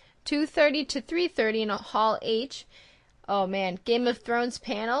 2:30 to 3:30 in Hall H. Oh man, Game of Thrones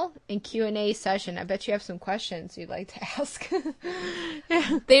panel and Q&A session. I bet you have some questions you'd like to ask.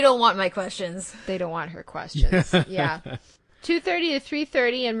 They don't want my questions. They don't want her questions. Yeah. 2:30 to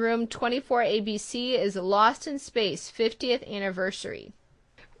 3:30 in room 24 ABC is Lost in Space 50th anniversary.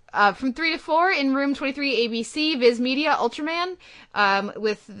 From 3 to 4 in room 23 ABC, Viz Media Ultraman,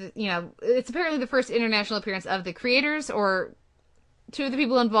 with, it's apparently the first international appearance of the creators, or two of the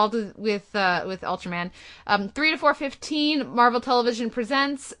people involved with Ultraman. 3 to 4:15, Marvel Television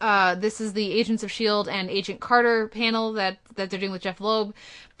presents. This is the Agents of S.H.I.E.L.D. and Agent Carter panel that they're doing with Jeff Loeb.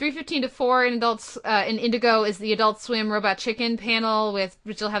 3:15 to 4 in in Indigo is the Adult Swim Robot Chicken panel,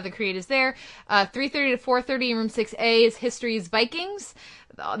 which will have the creators there. 3:30 to 4:30 in room 6A is History's Vikings.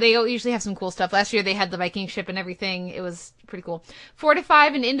 They usually have some cool stuff. Last year they had the Viking ship and everything. It was pretty cool. 4 to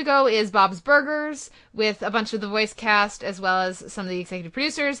 5 in Indigo is Bob's Burgers, with a bunch of the voice cast as well as some of the executive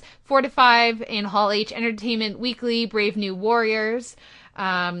producers. 4 to 5 in Hall H, Entertainment Weekly, Brave New Warriors.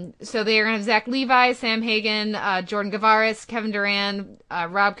 So they are going to have Zach Levi, Sam Hagen, Jordan Gavaris, Kevin Duran,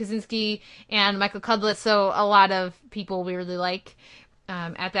 Rob Kaczynski, and Michael Cudlitz. So a lot of people we really like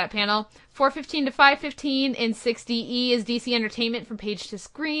at that panel. 4:15 to 5:15 in 6DE is DC Entertainment, From Page to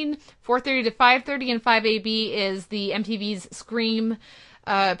Screen. 4:30 to 5:30 in 5AB is the MTV's Scream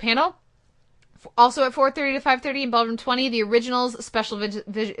panel. Also at 4:30 to 5:30 in Ballroom 20, the Originals special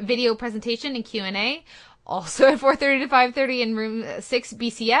video presentation and Q&A. Also at 4:30 to 5:30 in Room 6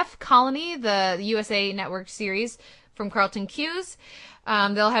 BCF, Colony, the USA Network series from Carlton Cuse.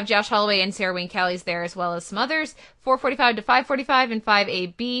 They'll have Josh Holloway and Sarah Wayne Callies there, as well as some others. 4:45 to 5:45 in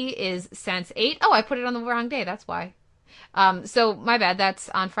 5AB is Sense8. Oh, I put it on the wrong day. That's why. So my bad. That's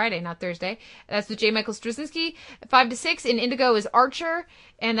on Friday, not Thursday. That's with J. Michael Straczynski. 5 to 6 in Indigo is Archer,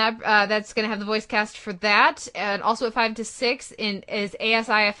 and that's going to have the voice cast for that. And also at 5 to 6 is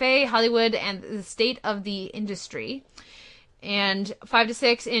ASIFA, Hollywood and the State of the Industry. And 5 to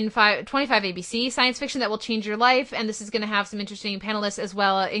 6 in 25 ABC, Science Fiction That Will Change Your Life. And this is going to have some interesting panelists as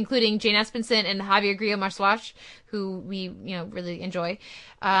well, including Jane Espenson and Javier Grillo-Marçuach, who we, really enjoy.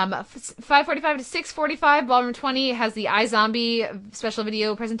 5:45 to 6:45, Ballroom 20 has the iZombie special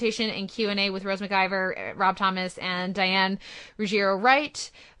video presentation and Q&A with Rose McIver, Rob Thomas, and Diane Ruggiero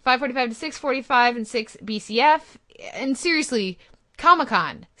Wright. 5:45 to 6:45 in 6 BCF. And seriously,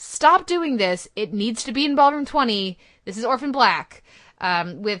 Comic-Con, stop doing this. It needs to be in Ballroom 20. This is Orphan Black,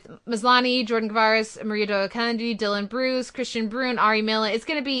 with Maslany, Jordan Gavaris, Maria Doyle Kennedy, Dylan Bruce, Christian Brune, Ari Millen. It's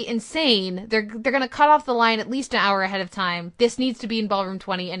going to be insane. They're going to cut off the line at least an hour ahead of time. This needs to be in Ballroom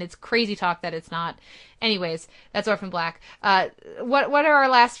 20, and it's crazy talk that it's not. Anyways, that's Orphan Black. What are our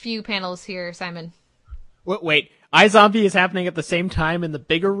last few panels here, Simon? Wait, iZombie is happening at the same time in the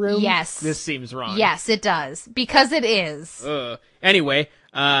bigger room? Yes. This seems wrong. Yes, it does. Because it is. Anyway,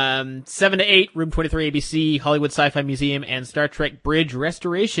 7 to 8, Room 23 ABC, Hollywood Sci-Fi Museum, and Star Trek Bridge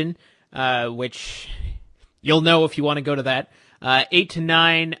Restoration, which you'll know if you want to go to that. 8 to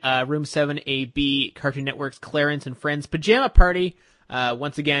 9, Room 7 AB, Cartoon Network's Clarence and Friends Pajama Party.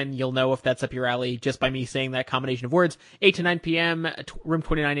 Once again, you'll know if that's up your alley just by me saying that combination of words. 8 to 9 p.m., Room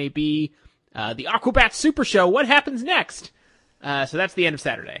 29 AB, the Aquabats Super Show, What Happens Next? So that's the end of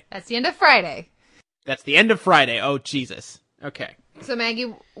Saturday. That's the end of Friday. That's the end of Friday. Oh, Jesus. Okay. So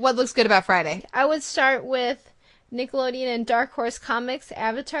Maggie, what looks good about Friday? I would start with Nickelodeon and Dark Horse Comics,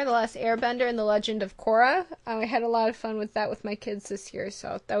 Avatar: The Last Airbender, and The Legend of Korra. I had a lot of fun with that with my kids this year,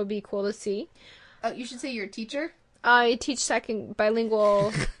 so that would be cool to see. You should say you're a teacher. I teach second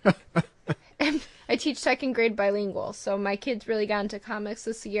bilingual. I teach second grade bilingual, so my kids really got into comics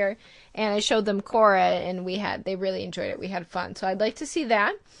this year, and I showed them Korra, and they really enjoyed it. We had fun, so I'd like to see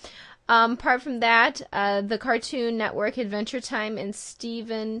that. Apart from that, the Cartoon Network Adventure Time and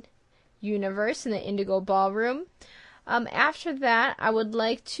Steven Universe in the Indigo Ballroom. After that, I would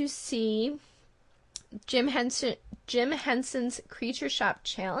like to see Jim Henson's Creature Shop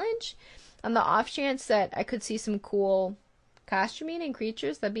Challenge. On the off chance that I could see some cool costuming and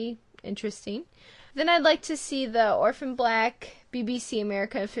creatures, that'd be interesting. Then I'd like to see the Orphan Black BBC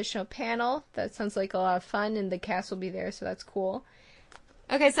America official panel. That sounds like a lot of fun, and the cast will be there, so that's cool.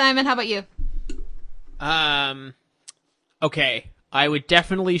 Okay, Simon, how about you? Okay. I would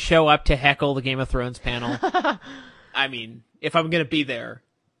definitely show up to heckle the Game of Thrones panel. I mean, if I'm going to be there,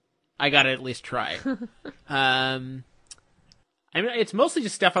 I got to at least try. I mean, it's mostly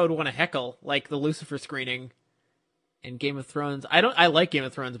just stuff I would want to heckle, like the Lucifer screening and Game of Thrones. I like Game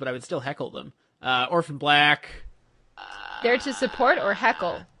of Thrones, but I would still heckle them. Orphan Black. There to support or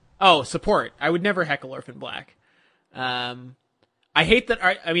heckle? Oh, support. I would never heckle Orphan Black. I hate that.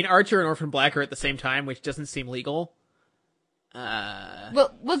 Archer and Orphan Black are at the same time, which doesn't seem legal.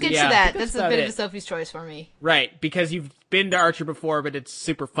 We'll get to that. That's a bit of a Sophie's choice for me. Right, because you've been to Archer before, but it's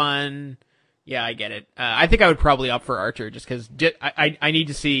super fun. Yeah, I get it. I think I would probably opt for Archer just because I need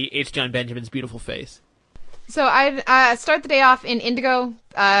to see H. John Benjamin's beautiful face. So I start the day off in Indigo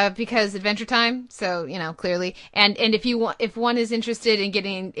because Adventure Time. So clearly, and if one is interested in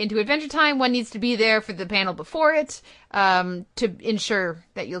getting into Adventure Time, one needs to be there for the panel before it to ensure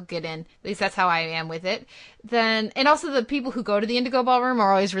that you'll get in. At least that's how I am with it. Then, and also the people who go to the Indigo Ballroom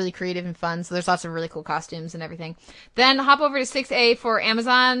are always really creative and fun. So there's lots of really cool costumes and everything. Then hop over to 6A for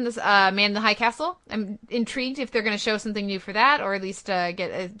Amazon's Man in the High Castle. I'm intrigued if they're going to show something new for that, or at least get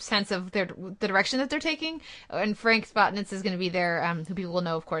a sense of the direction that they're taking. And Frank Spotnitz is going to be there, who people will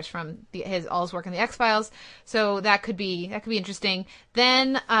know, of course, from all his work in the X-Files. So that could be interesting.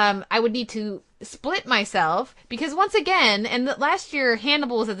 Then I would need to split myself because once again, and last year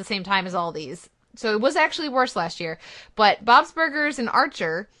Hannibal was at the same time as all these. So it was actually worse last year. But Bob's Burgers and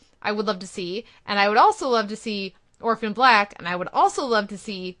Archer, I would love to see. And I would also love to see Orphan Black. And I would also love to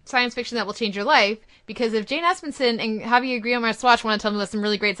see Science Fiction That Will Change Your Life. Because if Jane Espenson and Javier Guillermo-Swatch want to tell me what some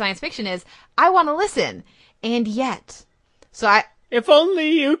really great science fiction is, I want to listen. And yet. If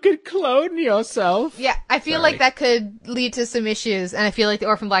only you could clone yourself. Yeah, I feel like that could lead to some issues. And I feel like the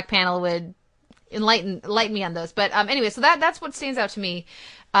Orphan Black panel would enlighten me on those. But anyway, so that's what stands out to me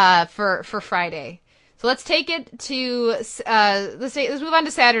for Friday. So let's take it to let's move on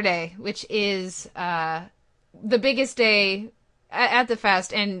to Saturday, which is the biggest day at the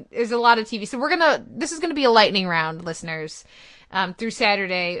fest, and there's a lot of TV. So this is gonna be a lightning round, listeners, through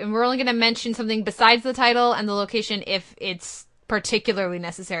Saturday, and we're only gonna mention something besides the title and the location if it's particularly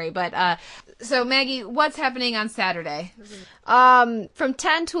necessary. But so Maggie, what's happening on Saturday? From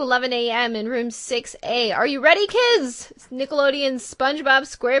 10 to 11 a.m. in room 6A. Are you ready, kids? Nickelodeon's SpongeBob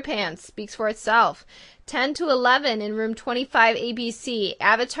SquarePants speaks for itself. 10 to 11 in room 25 ABC.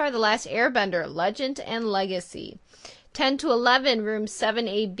 Avatar: The Last Airbender, Legend and Legacy. 10 to 11 room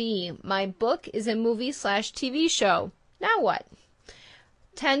 7AB. My Book is a Movie/TV Show. Now what?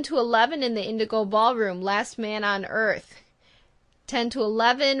 10 to 11 in the Indigo Ballroom, Last Man on Earth. 10 to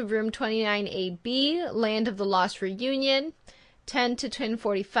 11, room 29AB, Land of the Lost Reunion. 10 to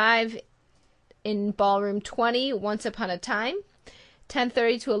 10:45 in Ballroom 20, Once Upon a Time.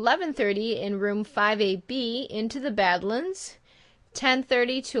 10:30 to 11:30 in room 5AB, Into the Badlands.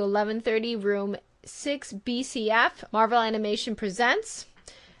 10:30 to 11:30, room 6 BCF, Marvel Animation Presents.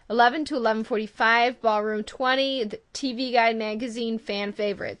 11 to 11:45, Ballroom 20, the TV Guide Magazine Fan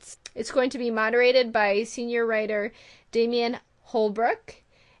Favorites. It's going to be moderated by senior writer Damian Holbrook,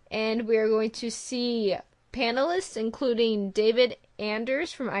 and we are going to see panelists including David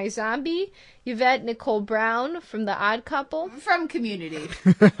Anders from iZombie, Yvette Nicole Brown from The Odd Couple. From Community.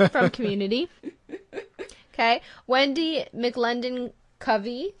 Okay. Wendy McLendon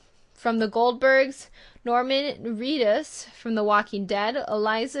Covey from The Goldbergs, Norman Reedus from The Walking Dead,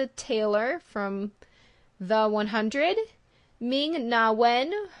 Eliza Taylor from The 100, Ming Na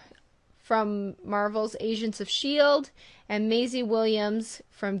Wen from Marvel's Agents of S.H.I.E.L.D., and Maisie Williams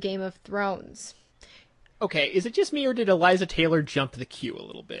from Game of Thrones. Okay, is it just me or did Eliza Taylor jump the queue a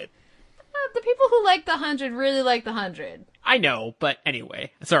little bit? The people who like the 100 really like the 100. I know, but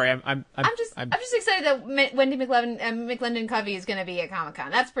anyway. Sorry, I'm just excited that Wendy McLendon Covey is going to be at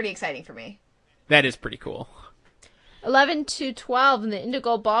Comic-Con. That's pretty exciting for me. That is pretty cool. 11 to 12 in the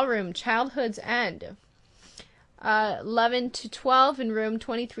Indigo Ballroom, Childhood's End. 11 to 12 in room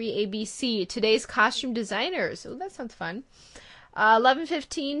 23 ABC, Today's Costume Designers. Oh, that sounds fun.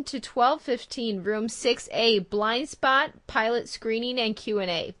 11:15 to 12:15, room 6A, Blind Spot, Pilot Screening and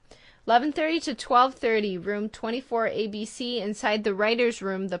Q&A. 11:30 to 12:30, room 24 ABC, Inside the Writer's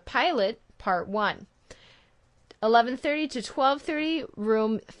Room, The Pilot, Part 1. 11:30 to 12:30,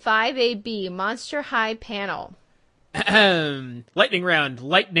 room 5AB, Monster High Panel. Lightning round,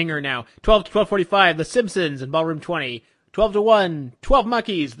 lightninger now. 12 to 12:45, The Simpsons in Ballroom 20. 12 to 1, 12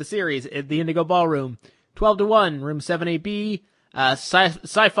 Monkeys, the series at the Indigo Ballroom. 12 to 1, room 7AB,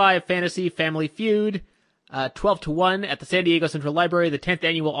 Sci-Fi Fantasy Family Feud. 12 to 1 at the San Diego Central Library, the 10th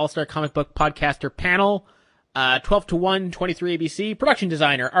Annual All-Star Comic Book Podcaster Panel. 12 to 1, 23 ABC, Production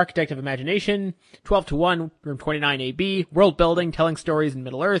Designer, Architect of Imagination. 12 to 1, room 29 AB, World Building, Telling Stories in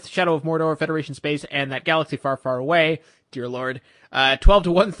Middle-earth, Shadow of Mordor, Federation Space, and That Galaxy Far, Far Away. Dear Lord. 12 to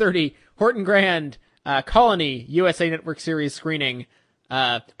 1:30, Horton Grand, Colony, USA Network Series screening.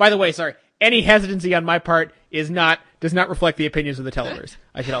 By the way, sorry, any hesitancy on my part does not reflect the opinions of the Televerse.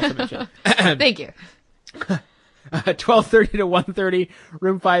 I should also mention. Thank you. 12:30 to 1:30,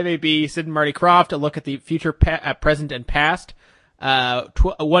 room 5AB, Sid and Marty Krofft, a look at the future, present, and past.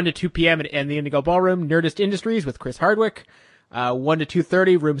 1 to 2 p.m. in the Indigo Ballroom, Nerdist Industries with Chris Hardwick. 1 to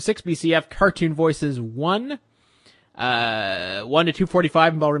 2:30, room 6 BCF, Cartoon Voices 1. 1 to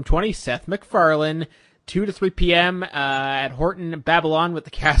 2:45 in Ballroom 20, Seth MacFarlane. 2 to 3 p.m. At Horton Babylon with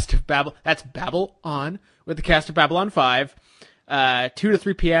the cast of Babylon with the cast of Babylon 5. 2 to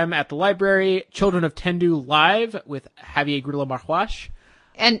 3 p.m. at the library, Children of Tendu Live with Javier Grillo Marhuash.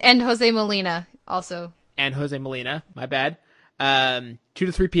 And Jose Molina also. And Jose Molina, my bad. 2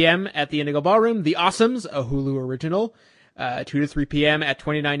 to 3 p.m. at the Indigo Ballroom, The Awesomes, a Hulu original. 2 to 3 p.m. at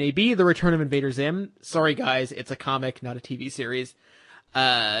 29AB, The Return of Invader Zim. Sorry guys, it's a comic, not a TV series.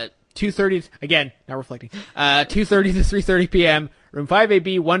 2:30, again, not reflecting. 2:30 to 3:30 p.m. Room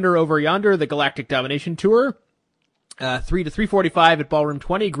 5AB, Wonder Over Yonder, The Galactic Domination Tour. 3 to 3:45 at Ballroom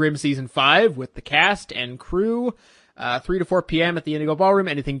 20, Grimm Season 5 with the cast and crew. 3 to 4 p.m. at the Indigo Ballroom,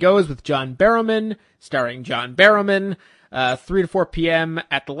 Anything Goes with John Barrowman, starring John Barrowman. 3 to 4 p.m.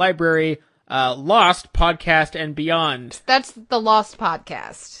 at the library, Lost Podcast and Beyond. That's the Lost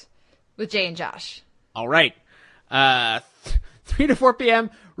Podcast with Jay and Josh. All right. 3 to 4 p.m.,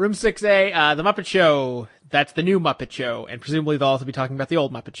 Room 6A, The Muppet Show. That's the new Muppet Show, and presumably they'll also be talking about the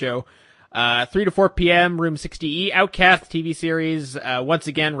old Muppet Show. 3 to 4 p.m., Room 60E, Outcast TV series. Once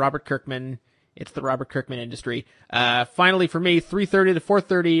again, Robert Kirkman. It's the Robert Kirkman industry. Finally for me, 3:30 to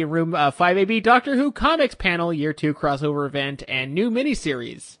 4:30, Room 5AB, Doctor Who Comics Panel, Year 2 crossover event, and new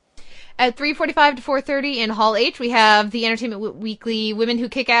miniseries. At 3:45 to 4:30 in Hall H, we have the Entertainment Weekly Women Who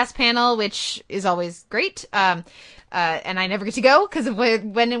Kick Ass panel, which is always great. And I never get to go because of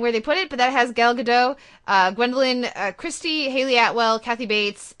when and where they put it, but that has Gal Gadot, Gwendolyn Christie, Haley Atwell, Kathy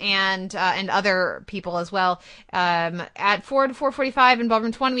Bates, and other people as well. At 4 to 4:45 in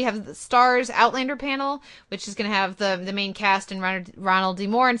Ballroom 20, we have the Stars Outlander panel, which is going to have the main cast and Ronald D.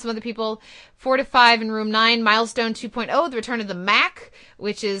 Moore and some other people. 4 to 5 in Room 9, Milestone 2.0, The Return of the Mac,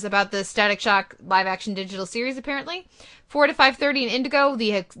 which is about the Static Shock live-action digital series, apparently. 4 to 5:30 in Indigo,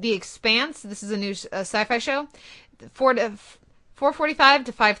 The Expanse. This is a new sci-fi show. 4:45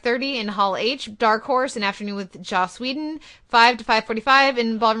 to 5:30 in Hall H, Dark Horse, An Afternoon with Joss Whedon. 5 to 5:45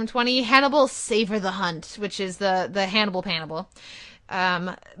 in Ballroom 20, Hannibal, Savor the Hunt, which is the Hannibal Panable.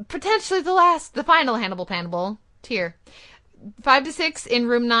 Potentially the final Hannibal Panable tier. 5 to 6 in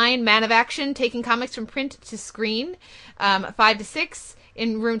Room 9, Man of Action, Taking Comics from Print to Screen. 5 to 6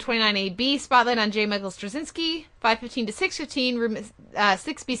 in Room 29AB, Spotlight on J. Michael Straczynski. 5:15 to 6:15, Room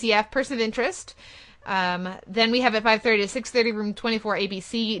 6 BCF, Person of Interest. Then we have at 5:30 to 6:30, Room 24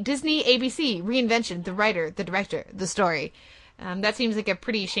 ABC, Disney ABC, Reinvention, the writer, the director, the story. That seems like a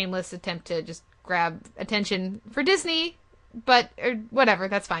pretty shameless attempt to just grab attention for Disney, but or whatever,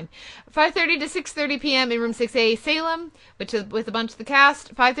 that's fine. 5:30 to 6:30 p.m. in Room 6A, Salem, which is with a bunch of the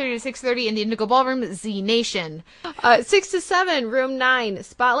cast. 5:30 to 6:30 in the Indigo Ballroom, Z Nation. 6 to 7, Room 9,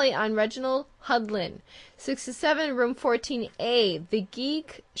 Spotlight on Reginald Hudlin. 6 to 7, Room 14A, The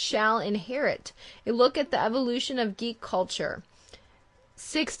Geek Shall Inherit, a look at the evolution of geek culture.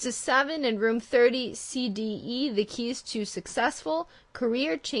 6 to 7 in Room 30, CDE, The Keys to Successful,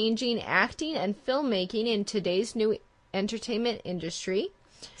 Career-Changing Acting and Filmmaking in Today's New Entertainment Industry.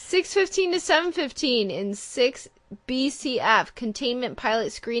 6:15 to 7:15 in 6 BCF, containment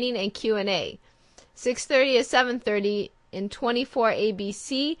pilot screening and Q&A. 6:30 to 7:30 in 24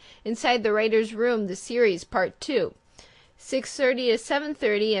 ABC, Inside the Writer's Room, the series, part 2. 6:30 to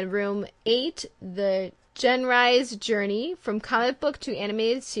 7:30 in room 8, the Genrise Journey, from comic book to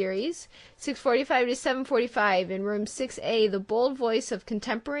animated series. 6:45 to 7:45 in room 6A, the bold voice of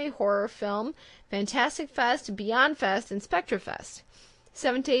contemporary horror film, Fantastic Fest, Beyond Fest, and Spectre Fest.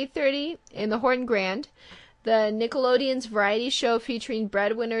 7 to 8:30 in the Horton Grand, the Nickelodeon's variety show featuring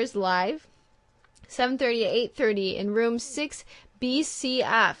Breadwinners Live. 7:30 to 8:30 in room 6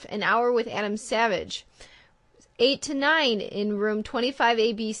 BCF, An Hour with Adam Savage. 8 to 9 in room 25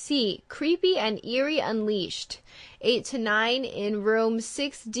 ABC, Creepy and Eerie Unleashed. 8 to 9 in room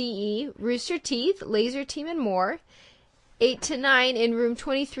 6DE, Rooster Teeth, Laser Team, and more. 8 to 9 in room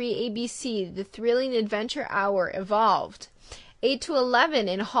 23 ABC, The Thrilling Adventure Hour, Evolved. 8 to 11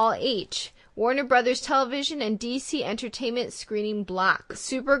 in Hall H, Warner Brothers Television and DC Entertainment screening block.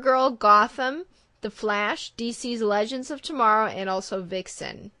 Supergirl, Gotham, The Flash, DC's Legends of Tomorrow, and also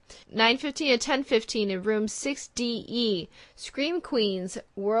Vixen. 9:15 to 10:15 in room 6DE, Scream Queens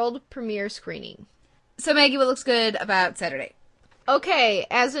world premiere screening. So Maggie, what looks good about Saturday? Okay,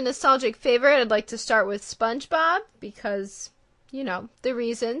 as a nostalgic favorite, I'd like to start with SpongeBob because, you know, the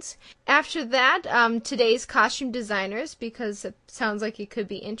reasons. After that, today's costume designers, because it sounds like it could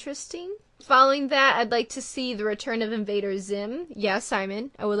be interesting. Following that, I'd like to see the return of Invader Zim. Yes,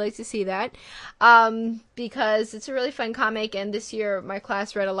 Simon, I would like to see that. Because it's a really fun comic, and this year my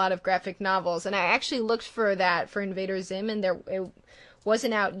class read a lot of graphic novels, and I actually looked for that for Invader Zim, and it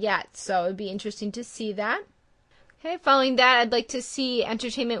wasn't out yet, so it would be interesting to see that. Okay, following that, I'd like to see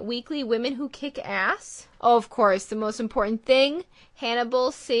Entertainment Weekly, Women Who Kick Ass. Oh, of course, the most important thing,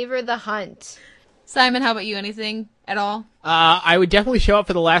 Hannibal, Savor the Hunt. Simon, how about you? Anything at all? I would definitely show up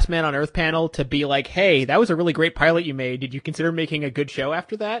for the Last Man on Earth panel to be like, hey, that was a really great pilot you made. Did you consider making a good show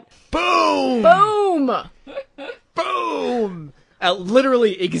after that? Boom! Boom! Boom!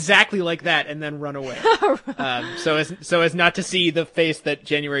 Literally exactly like that, and then run away. So as not to see the face that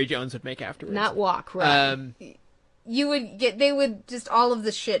January Jones would make afterwards. Not walk, right? They would just, all of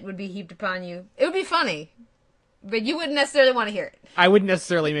the shit would be heaped upon you. It would be funny, but you wouldn't necessarily want to hear it. I wouldn't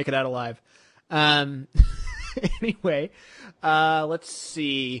necessarily make it out alive. Anyway, let's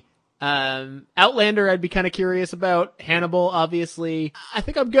see. Outlander, I'd be kind of curious about. Hannibal, obviously. I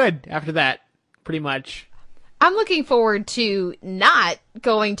think I'm good after that, pretty much. I'm looking forward to not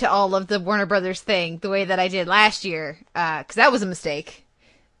going to all of the Warner Brothers thing the way that I did last year, because that was a mistake,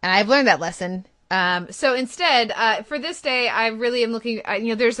 and I've learned that lesson. So instead, for this day, I really am looking,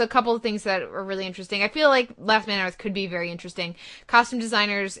 there's a couple of things that are really interesting. I feel like Last Man on Earth could be very interesting. Costume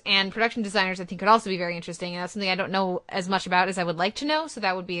designers and production designers, I think, could also be very interesting. And that's something I don't know as much about as I would like to know. So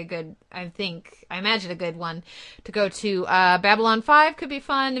that would be a good, I imagine a good one to go to. Babylon 5 could be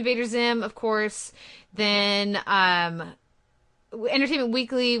fun. Invader Zim, of course. Then, Entertainment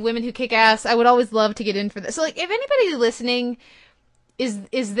Weekly, Women Who Kick Ass. I would always love to get in for this. So, like, if anybody listening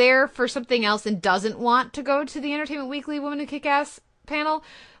is there for something else and doesn't want to go to the Entertainment Weekly Women Who Kick Ass panel,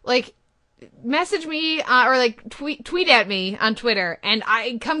 like, message me or like tweet at me on Twitter, and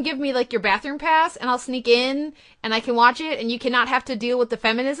come give me like your bathroom pass, and I'll sneak in and I can watch it, and you cannot have to deal with the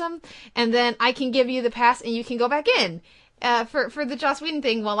feminism, and then I can give you the pass and you can go back in for the Joss Whedon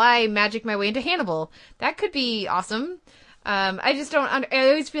thing while I magic my way into Hannibal. That could be awesome. I just don't. I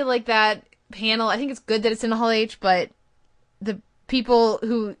always feel like that panel. I think it's good that it's in Hall H, but the people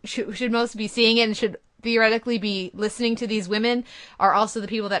who should most be seeing it and should theoretically be listening to these women are also the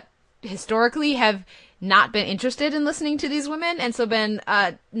people that historically have not been interested in listening to these women, and so been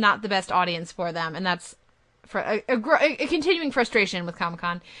not the best audience for them, and that's for a continuing frustration with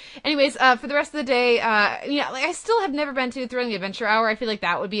Comic-Con. Anyways, for the rest of the day, I still have never been to Thrilling Adventure Hour. I feel like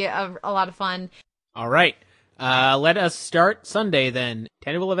that would be a lot of fun. All right. Let us start Sunday then.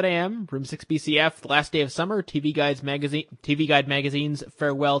 10 to 11 a.m., room 6 BCF, the last day of summer, TV Guide Magazine's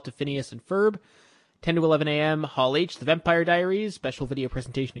Farewell to Phineas and Ferb. 10 to 11 a.m., Hall H, The Vampire Diaries, special video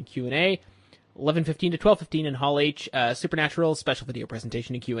presentation and Q&A. 11:15 to 12:15 in Hall H, Supernatural, special video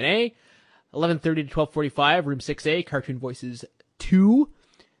presentation and Q&A. 11:30 to 12:45, room 6A, Cartoon Voices 2.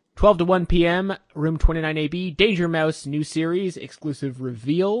 12 to 1 p.m., room 29AB, Danger Mouse, new series, exclusive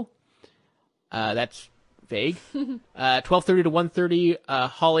reveal. That's vague. 12:30 to 1:30,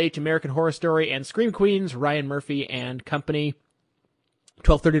 Hall H, American Horror Story and Scream Queens, Ryan Murphy and Company.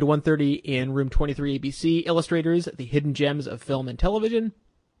 12:30 to 1:30 in room 23 ABC, Illustrators, The Hidden Gems of Film and Television.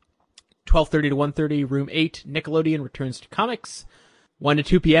 12:30 to 1:30, room 8, Nickelodeon returns to comics. 1 to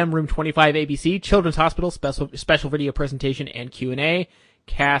 2 p.m., room 25 ABC, Children's Hospital, special video presentation and Q&A.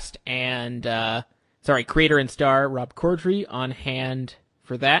 cast and creator and star Rob Corddry on hand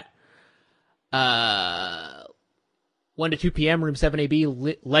for that. 1 to 2 p.m. Room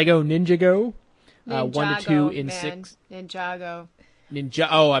 7AB Lego Ninjago. 1 to 2 in man. 6. Ninjago.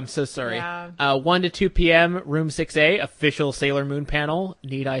 Oh, I'm so sorry. Yeah. 1 to 2 p.m. Room 6A official Sailor Moon panel.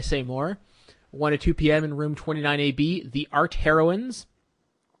 Need I say more? 1 to 2 p.m. in Room 29AB The Art Heroines.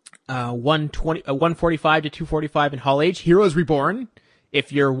 1:45 to 2:45 in Hall H Heroes Reborn.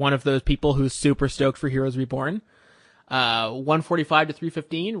 If you're one of those people who's super stoked for Heroes Reborn. 1:45 to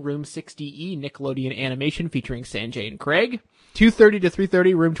 3:15, Room 60E, Nickelodeon Animation featuring Sanjay and Craig. 2:30 to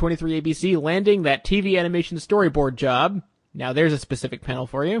 3:30, Room 23 ABC, Landing That TV Animation Storyboard Job. Now there's a specific panel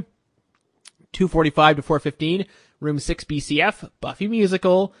for you. 2:45 to 4:15, Room 6 BCF, Buffy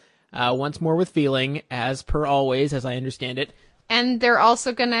Musical. Once more with feeling, as per always, as I understand it. And they're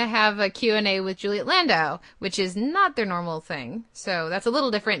also going to have a Q&A with Juliet Landau, which is not their normal thing. So that's a little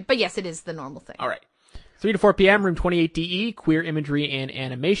different, but yes, it is the normal thing. All right. 3 to 4 p.m., Room 28DE, Queer Imagery and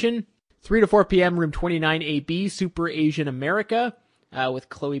Animation. 3 to 4 p.m., Room 29AB, Super Asian America, with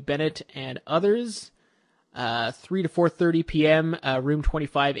Chloe Bennett and others. 3 to 4:30 p.m., Room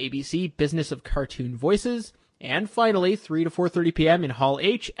 25 ABC, Business of Cartoon Voices. And finally, 3 to 4:30 p.m. in Hall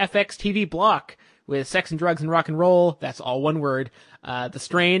H, FX TV Block, with Sex and Drugs and Rock and Roll, that's all one word, The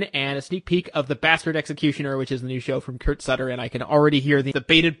Strain, and a sneak peek of The Bastard Executioner, which is the new show from Kurt Sutter, and I can already hear the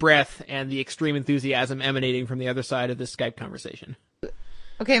bated breath and the extreme enthusiasm emanating from the other side of this Skype conversation.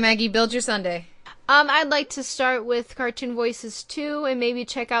 Okay, Maggie, build your Sunday. I'd like to start with Cartoon Voices 2 and maybe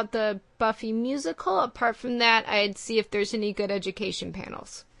check out the Buffy musical. Apart from that, I'd see if there's any good education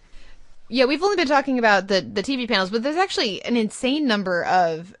panels. Yeah, we've only been talking about the TV panels, but there's actually an insane number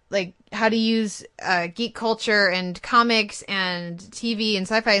of, like, how to use geek culture and comics and TV and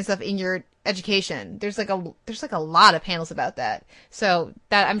sci-fi and stuff in your education. There's like a lot of panels about that. So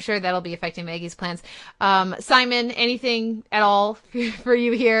that I'm sure that'll be affecting Maggie's plans. Simon, anything at all for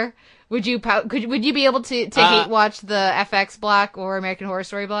you here? Would you be able to hate watch the FX block or American Horror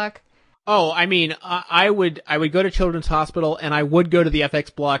Story block? Oh, I mean, I would go to Children's Hospital and I would go to the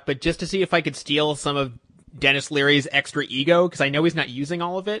FX block, but just to see if I could steal some of Dennis Leary's extra ego, because I know he's not using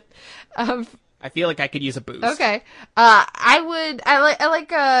all of it. I feel like I could use a boost. Okay. I like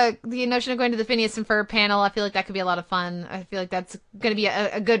the notion of going to the Phineas and Ferb panel. I feel like that could be a lot of fun. I feel like that's going to be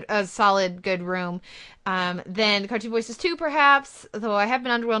a solid, good room. Then Cartoon Voices 2, perhaps, though I have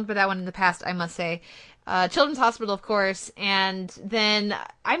been underwhelmed by that one in the past, I must say. Children's Hospital, of course, and then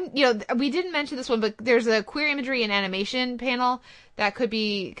we didn't mention this one, but there's a Queer Imagery and Animation panel that could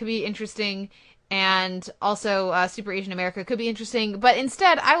be interesting, and also Super Asian America could be interesting. But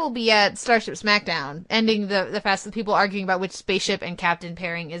instead, I will be at Starship Smackdown, ending the fest with people arguing about which spaceship and captain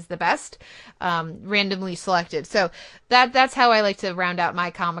pairing is the best, randomly selected. So that's how I like to round out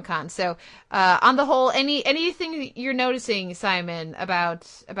my Comic-Con. So on the whole, anything you're noticing, Simon, about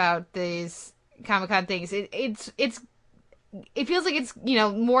these Comic-Con things, it feels like it's,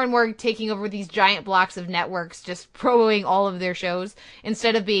 more and more taking over these giant blocks of networks just promoting all of their shows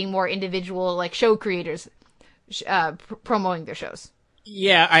instead of being more individual, like, show creators promoting their shows.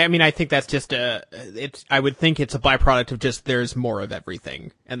 Yeah, I mean, I think that's just I would think it's a byproduct of just there's more of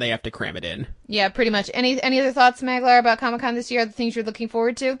everything and they have to cram it in. Yeah, pretty much. Any other thoughts, Maglar, about Comic-Con this year, the things you're looking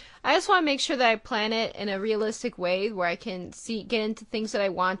forward to? I just want to make sure that I plan it in a realistic way where I can get into things that I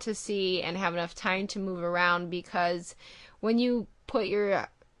want to see and have enough time to move around, because when you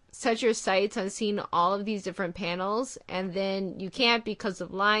set your sights on seeing all of these different panels and then you can't because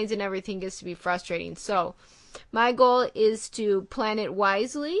of lines and everything, gets to be frustrating. So my goal is to plan it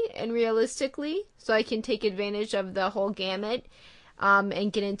wisely and realistically so I can take advantage of the whole gamut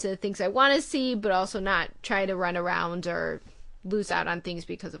and get into things I want to see, but also not try to run around or lose out on things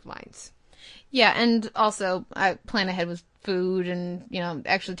because of lines. Yeah, and also I plan ahead with food and,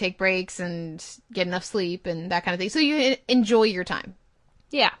 actually take breaks and get enough sleep and that kind of thing. So you enjoy your time.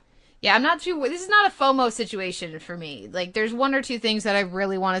 Yeah. Yeah, I'm not sure. This is not a FOMO situation for me. Like, there's one or two things that I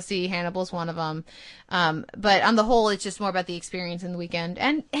really want to see. Hannibal's one of them. But on the whole, it's just more about the experience in the weekend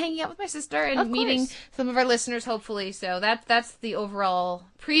and hanging out with my sister and meeting some of our listeners, hopefully. So that's the overall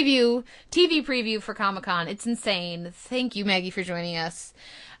TV preview for Comic-Con. It's insane. Thank you, Maggie, for joining us.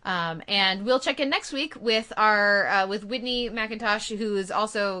 And we'll check in next week with with Whitney McIntosh, who is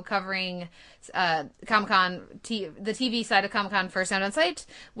also covering Comic-Con, the TV side of Comic-Con for Sound On Sight,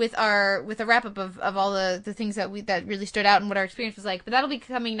 with a wrap up of all the things that really stood out and what our experience was like. But that'll be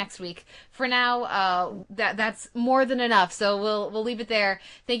coming next week. For now, that's more than enough. So we'll leave it there.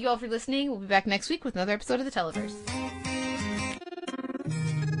 Thank you all for listening. We'll be back next week with another episode of the Televerse.